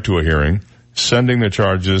waived her right to a hearing, sending the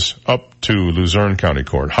charges up to Luzerne County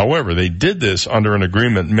Court. However, they did this under an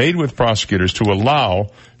agreement made with prosecutors to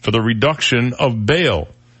allow for the reduction of bail.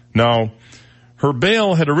 Now, her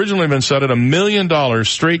bail had originally been set at $1 million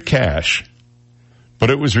straight cash,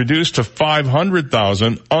 but it was reduced to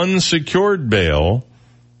 $500,000 unsecured bail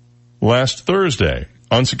last Thursday.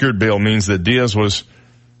 Unsecured bail means that Diaz was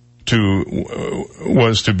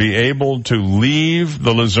to be able to leave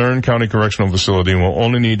the Luzerne County Correctional Facility and will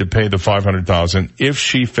only need to pay the $500,000 if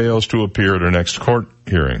she fails to appear at her next court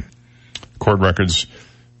hearing. Court records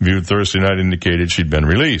viewed Thursday night indicated she'd been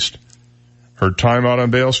released. Her time out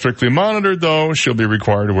on bail strictly monitored, though. She'll be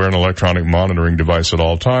required to wear an electronic monitoring device at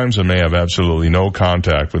all times and may have absolutely no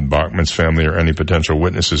contact with Bachman's family or any potential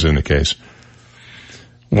witnesses in the case.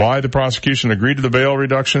 Why the prosecution agreed to the bail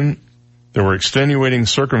reduction? There were extenuating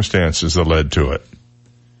circumstances that led to it.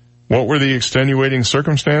 What were the extenuating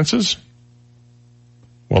circumstances?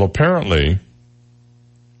 Well, apparently,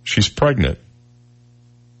 she's pregnant.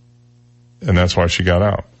 And that's why she got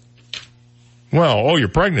out. Well, you're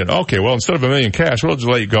pregnant. Okay, well, instead of $1 million cash, we'll just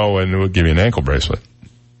let you go and we'll give you an ankle bracelet.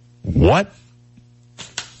 What?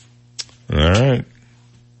 All right.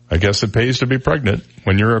 I guess it pays to be pregnant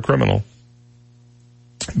when you're a criminal.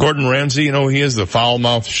 Gordon Ramsay, he is the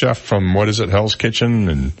foul-mouthed chef from, Hell's Kitchen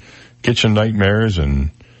and Kitchen Nightmares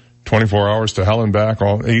and 24 Hours to Hell and Back.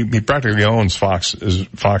 He practically owns Fox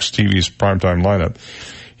TV's primetime lineup.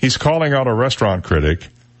 He's calling out a restaurant critic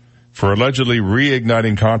for allegedly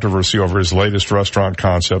reigniting controversy over his latest restaurant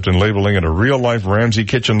concept and labeling it a real-life Ramsay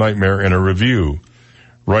kitchen nightmare in a review.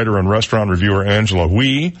 Writer and restaurant reviewer Angela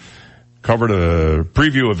Hui covered a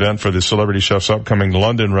preview event for the celebrity chef's upcoming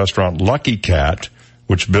London restaurant Lucky Cat,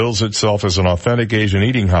 which bills itself as an authentic Asian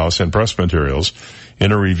eating house in press materials.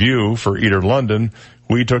 In a review for Eater London,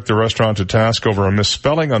 we took the restaurant to task over a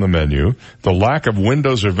misspelling on the menu, the lack of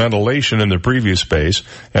windows or ventilation in the preview space,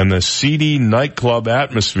 and the seedy nightclub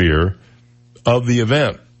atmosphere of the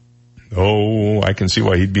event. Oh, I can see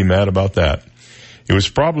why he'd be mad about that. It was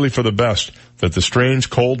probably for the best that the strange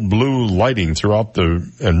cold blue lighting throughout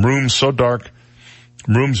and rooms so dark,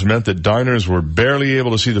 rooms meant that diners were barely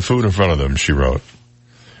able to see the food in front of them, she wrote.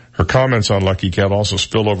 Her comments on Lucky Cat also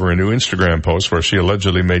spilled over into Instagram posts where she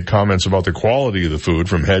allegedly made comments about the quality of the food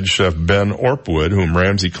from head chef Ben Orpwood, whom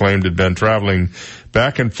Ramsay claimed had been traveling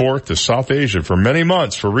back and forth to South Asia for many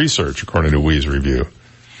months for research, according to Wee's review.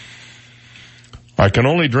 I can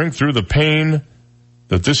only drink through the pain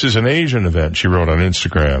that this is an Asian event, she wrote on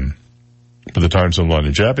Instagram for the Times of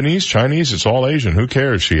London. Japanese, Chinese, it's all Asian. Who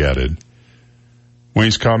cares, she added.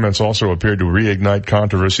 Wee's comments also appeared to reignite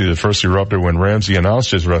controversy that first erupted when Ramsay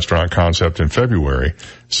announced his restaurant concept in February.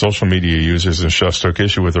 Social media users and chefs took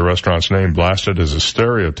issue with the restaurant's name, blasted as a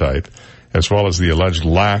stereotype, as well as the alleged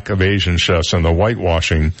lack of Asian chefs and the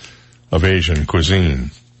whitewashing of Asian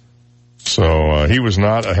cuisine. So he was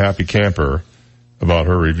not a happy camper about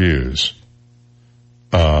her reviews.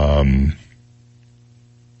 There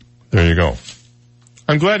you go.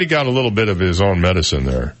 I'm glad he got a little bit of his own medicine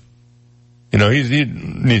there. He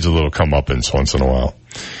needs a little comeuppance once in a while.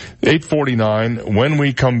 8:49. When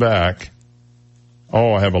we come back,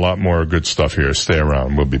 I have a lot more good stuff here. Stay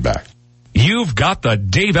around. We'll be back. You've got the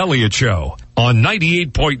Dave Elliott Show on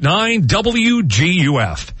 98.9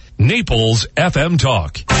 WGUF, Naples FM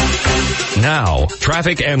Talk. Now,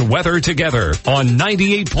 traffic and weather together on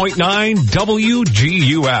 98.9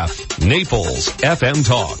 WGUF, Naples FM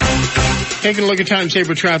Talk. Taking a look at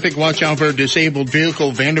time-saver traffic. Watch out for a disabled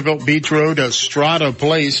vehicle. Vanderbilt Beach Road, Estrada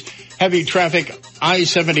Place. Heavy traffic,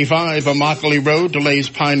 I-75, Immokalee Road, delays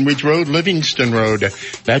Pine Ridge Road, Livingston Road.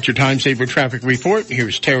 That's your time-saver traffic report.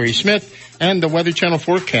 Here's Terry Smith and the Weather Channel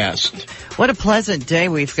forecast. What a pleasant day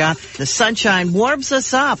we've got. The sunshine warms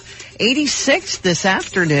us up. 86 this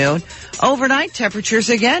afternoon. Overnight temperatures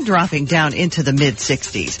again dropping down into the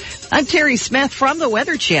mid-60s. I'm Terry Smith from the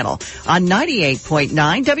Weather Channel on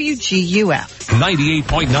 98.9 WGUF.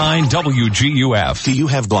 98.9 WGUF. Do you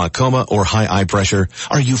have glaucoma or high eye pressure?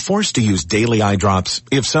 Are you forced to use daily eye drops?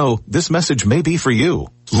 If so, this message may be for you.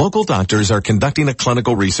 Local doctors are conducting a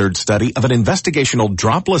clinical research study of an investigational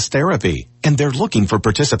dropless therapy, and they're looking for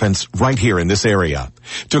participants right here in this area.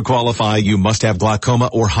 To qualify, you must have glaucoma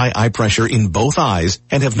or high eye pressure in both eyes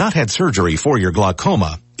and have not had surgery for your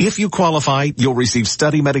glaucoma. If you qualify, you'll receive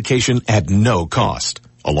study medication at no cost,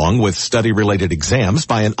 along with study-related exams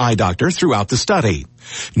by an eye doctor throughout the study.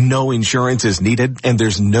 No insurance is needed, and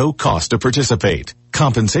there's no cost to participate.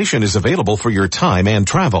 Compensation is available for your time and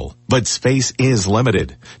travel, but space is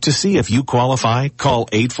limited. To see if you qualify, call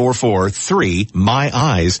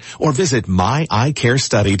 844-3-MY-EYES or visit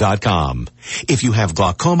myeyecarestudy.com. If you have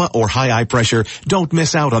glaucoma or high eye pressure, don't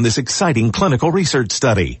miss out on this exciting clinical research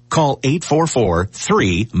study. Call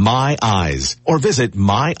 844-3-MY-EYES or visit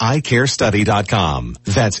myeyecarestudy.com.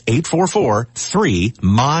 That's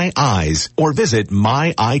 844-3-MY-EYES or visit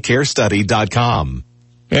myeyecarestudy.com.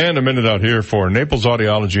 And a minute out here for Naples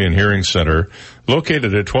Audiology and Hearing Center,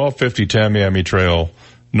 located at 1250 Tamiami Trail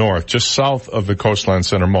North, just south of the Coastline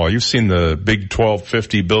Center Mall. You've seen the big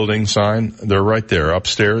 1250 building sign. They're right there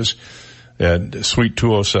upstairs at Suite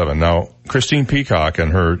 207. Now, Christine Peacock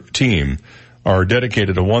and her team are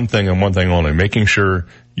dedicated to one thing and one thing only, making sure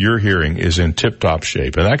your hearing is in tip-top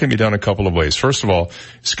shape. And that can be done a couple of ways. First of all,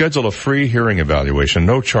 schedule a free hearing evaluation.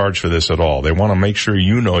 No charge for this at all. They want to make sure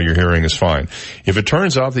you know your hearing is fine. If it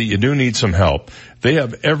turns out that you do need some help, they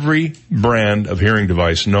have every brand of hearing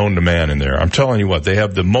device known to man in there. I'm telling you what, they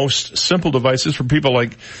have the most simple devices for people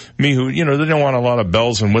like me who, they don't want a lot of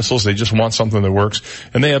bells and whistles. They just want something that works.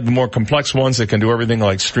 And they have the more complex ones that can do everything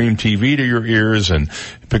like stream TV to your ears and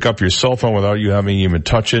pick up your cell phone without you having to even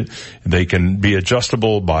touch it. They can be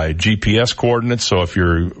adjustable by GPS coordinates. So if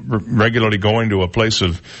you're regularly going to a place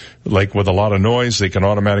of like with a lot of noise, they can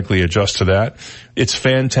automatically adjust to that. It's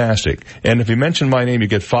fantastic. And if you mention my name, you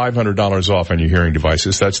get $500 off on your hearing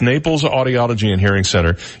devices. That's Naples Audiology and Hearing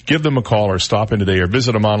Center. Give them a call or stop in today or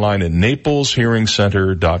visit them online at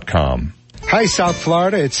napleshearingcenter.com. Hi, South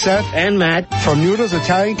Florida. It's Seth and Matt from Noodles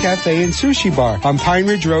Italian Cafe and Sushi Bar on Pine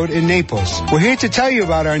Ridge Road in Naples. We're here to tell you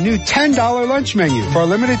about our new $10 lunch menu for a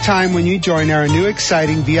limited time when you join our new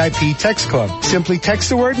exciting VIP text club. Simply text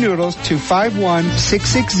the word noodles to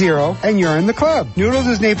 51660 and you're in the club. Noodles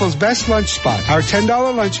is Naples' best lunch spot. Our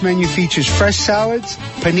 $10 lunch menu features fresh salads,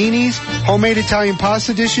 paninis, homemade Italian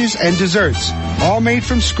pasta dishes, and desserts, all made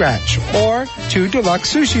from scratch, or 2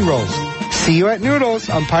 deluxe sushi rolls. See you at Noodles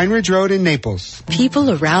on Pine Ridge Road in Naples. People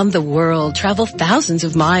around the world travel thousands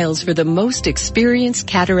of miles for the most experienced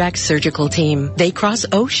cataract surgical team. They cross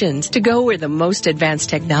oceans to go where the most advanced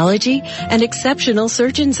technology and exceptional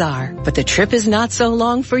surgeons are. But the trip is not so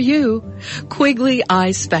long for you. Quigley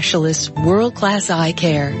Eye Specialists World-Class Eye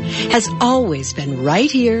Care has always been right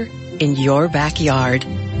here in your backyard.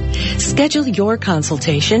 Schedule your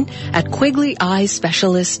consultation at Quigley Eye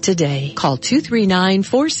Specialists today. Call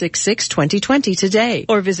 239-466-2020 today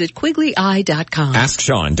or visit QuigleyEye.com.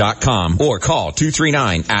 AskSean.com or call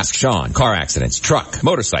 239-ASK-SEAN. Car accidents, truck,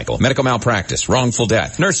 motorcycle, medical malpractice, wrongful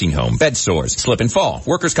death, nursing home, bed sores, slip and fall,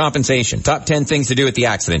 workers' compensation. Top 10 things to do at the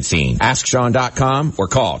accident scene. AskSean.com or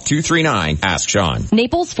call 239-ASK-SEAN.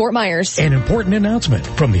 Naples, Fort Myers. An important announcement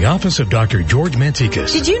from the office of Dr. George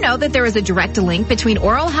Mantikas. Did you know that there is a direct link between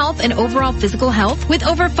oral health and overall physical health? With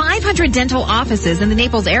over 500 dental offices in the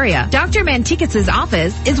Naples area, Dr. Mantikas'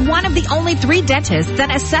 office is one of the only 3 dentists that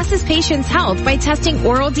assesses patients' health by testing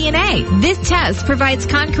oral DNA. This test provides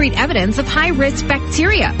concrete evidence of high-risk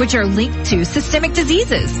bacteria, which are linked to systemic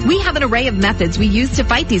diseases. We have an array of methods we use to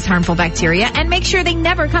fight these harmful bacteria and make sure they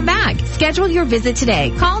never come back. Schedule your visit today.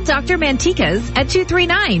 Call Dr. Mantikas at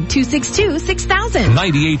 239-262-6000.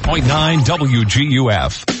 98.9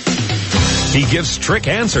 WGUF. He gives trick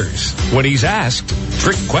answers when he's asked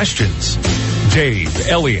trick questions. Dave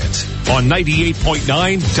Elliott on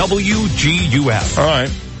 98.9 WGUF. All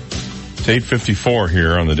right. It's 8:54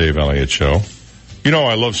 here on the Dave Elliott Show.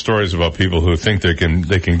 I love stories about people who think they can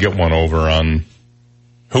get one over on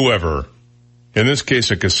whoever. In this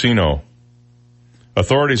case, a casino.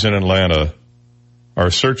 Authorities in Atlanta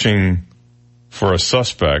are searching for a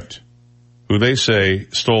suspect who they say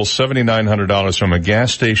stole $7,900 from a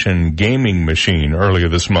gas station gaming machine earlier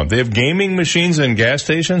this month. They have gaming machines in gas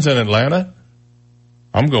stations in Atlanta?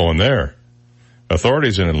 I'm going there.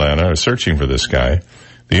 Authorities in Atlanta are searching for this guy.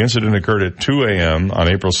 The incident occurred at 2 a.m.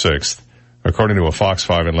 on April 6th. According to a Fox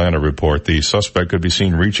 5 Atlanta report, the suspect could be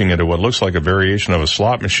seen reaching into what looks like a variation of a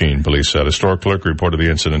slot machine, police said. A store clerk reported the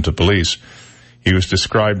incident to police. He was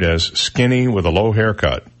described as skinny with a low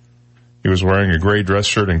haircut. He was wearing a gray dress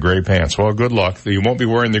shirt and gray pants. Well, good luck. You won't be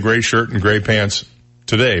wearing the gray shirt and gray pants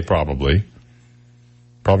today, probably.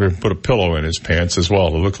 Probably put a pillow in his pants as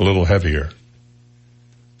well to look a little heavier.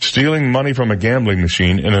 Stealing money from a gambling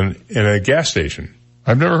machine in a gas station.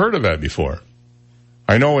 I've never heard of that before.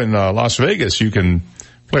 I know in Las Vegas you can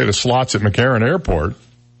play the slots at McCarran Airport,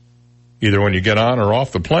 either when you get on or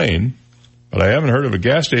off the plane, but I haven't heard of a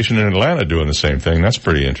gas station in Atlanta doing the same thing. That's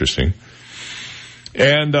pretty interesting.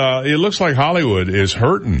 And it looks like Hollywood is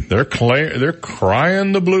hurting. They're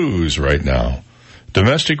crying the blues right now.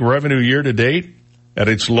 Domestic revenue year to date at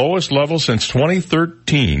its lowest level since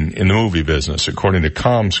 2013 in the movie business, according to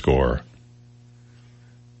ComScore.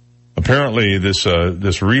 Apparently, this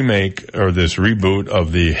remake or this reboot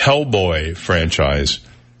of the Hellboy franchise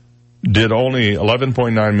did only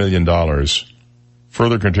 $11.9 million,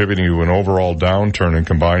 further contributing to an overall downturn in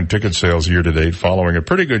combined ticket sales year to date, following a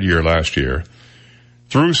pretty good year last year.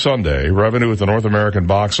 Through Sunday, revenue at the North American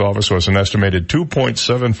box office was an estimated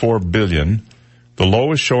 $2.74 billion, the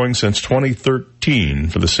lowest showing since 2013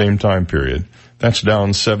 for the same time period. That's down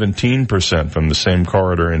 17% from the same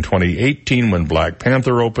corridor in 2018 when Black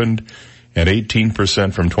Panther opened, and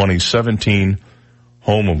 18% from 2017,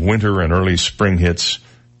 home of winter and early spring hits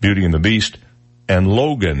Beauty and the Beast and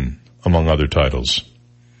Logan, among other titles.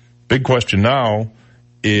 Big question now,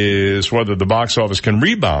 is whether the box office can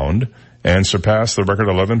rebound and surpass the record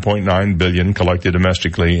 $11.9 billion collected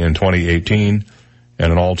domestically in 2018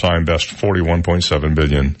 and an all-time best $41.7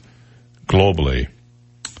 billion globally.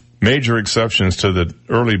 Major exceptions to the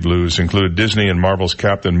early blues include Disney and Marvel's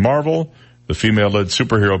Captain Marvel, the female-led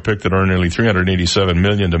superhero pick that earned nearly $387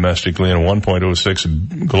 million domestically and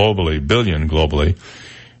 $1.06 billion globally,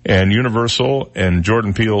 and Universal and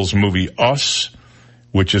Jordan Peele's movie Us,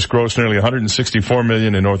 which has grossed nearly $164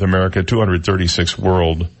 million in North America, $236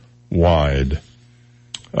 worldwide.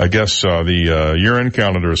 I guess the year-end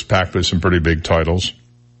calendar is packed with some pretty big titles.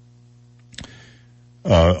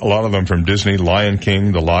 A lot of them from Disney: Lion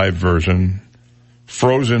King, the live version,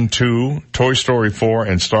 Frozen 2, Toy Story 4,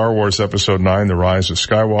 and Star Wars Episode 9, The Rise of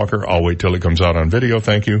Skywalker. I'll wait till it comes out on video,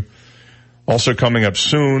 thank you. Also coming up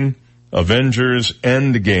soon, Avengers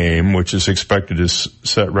Endgame, which is expected to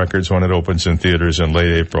set records when it opens in theaters in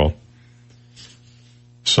late April.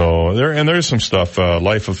 So there's some stuff.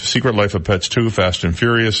 Secret Life of Pets 2, Fast and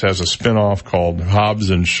Furious has a spin-off called Hobbs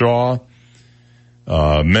and Shaw.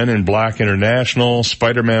 Men in Black International,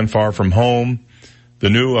 Spider-Man Far From Home, the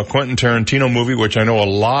new Quentin Tarantino movie, which I know a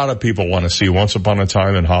lot of people want to see, Once Upon a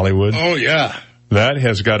Time in Hollywood. Oh, yeah. That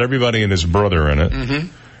has got everybody and his brother in it. Mm-hmm.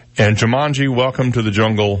 And Jumanji, Welcome to the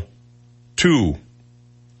Jungle 2.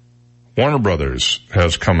 Warner Brothers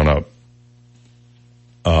has coming up.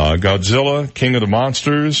 Godzilla, King of the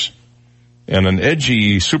Monsters, and an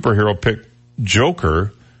edgy superhero pick,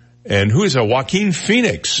 Joker. And who is that? Joaquin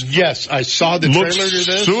Phoenix. Yes, I saw the trailer to this.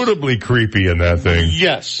 Looks suitably creepy in that thing.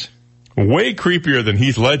 Yes. Way creepier than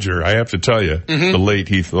Heath Ledger, I have to tell you. Mm-hmm. The late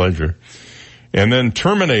Heath Ledger. And then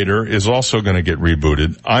Terminator is also going to get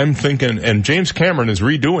rebooted. I'm thinking, and James Cameron is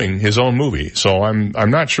redoing his own movie, so I'm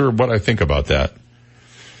not sure what I think about that.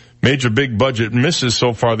 Major big budget misses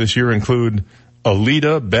so far this year include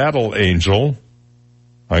Alita Battle Angel.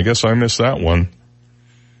 I guess I missed that one.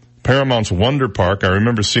 Paramount's Wonder Park. I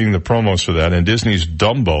remember seeing the promos for that. And Disney's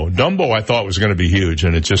Dumbo. Dumbo I thought was going to be huge,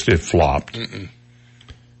 and it flopped. Mm-mm.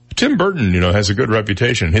 Tim Burton, has a good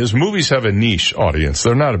reputation. His movies have a niche audience.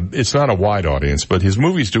 It's not a wide audience, but his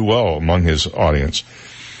movies do well among his audience.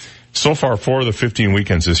 So far, 4 of the 15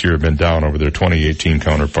 weekends this year have been down over their 2018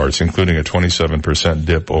 counterparts, including a 27%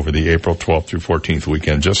 dip over the April 12th through 14th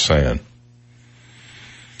weekend. Just saying.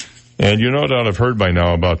 And you no doubt have heard by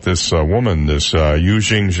now about this woman, this Yu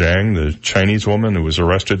Xingjiang, the Chinese woman who was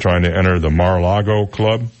arrested trying to enter the Mar-a-Lago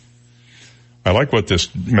club. I like what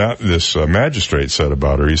this magistrate said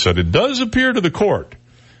about her. He said, "It does appear to the court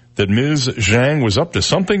that Ms. Zhang was up to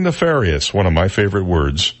something nefarious," one of my favorite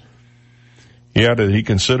words. He added he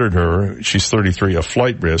considered her, she's 33, a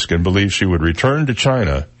flight risk and believed she would return to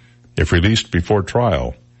China if released before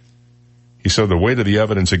trial. He said the weight of the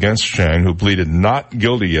evidence against Zhang, who pleaded not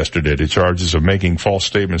guilty yesterday to charges of making false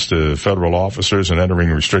statements to federal officers and entering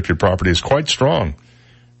restricted property, is quite strong.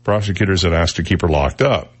 Prosecutors had asked to keep her locked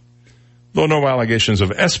up. Though no allegations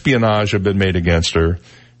of espionage have been made against her,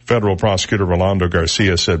 federal prosecutor Rolando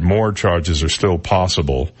Garcia said more charges are still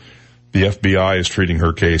possible. The FBI is treating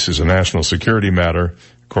her case as a national security matter.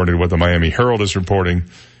 According to what the Miami Herald is reporting,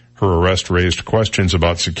 her arrest raised questions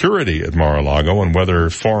about security at Mar-a-Lago and whether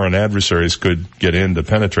foreign adversaries could get in to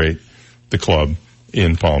penetrate the club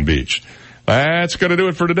in Palm Beach. That's going to do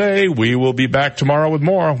it for today. We will be back tomorrow with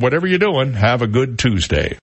more. Whatever you're doing, have a good Tuesday.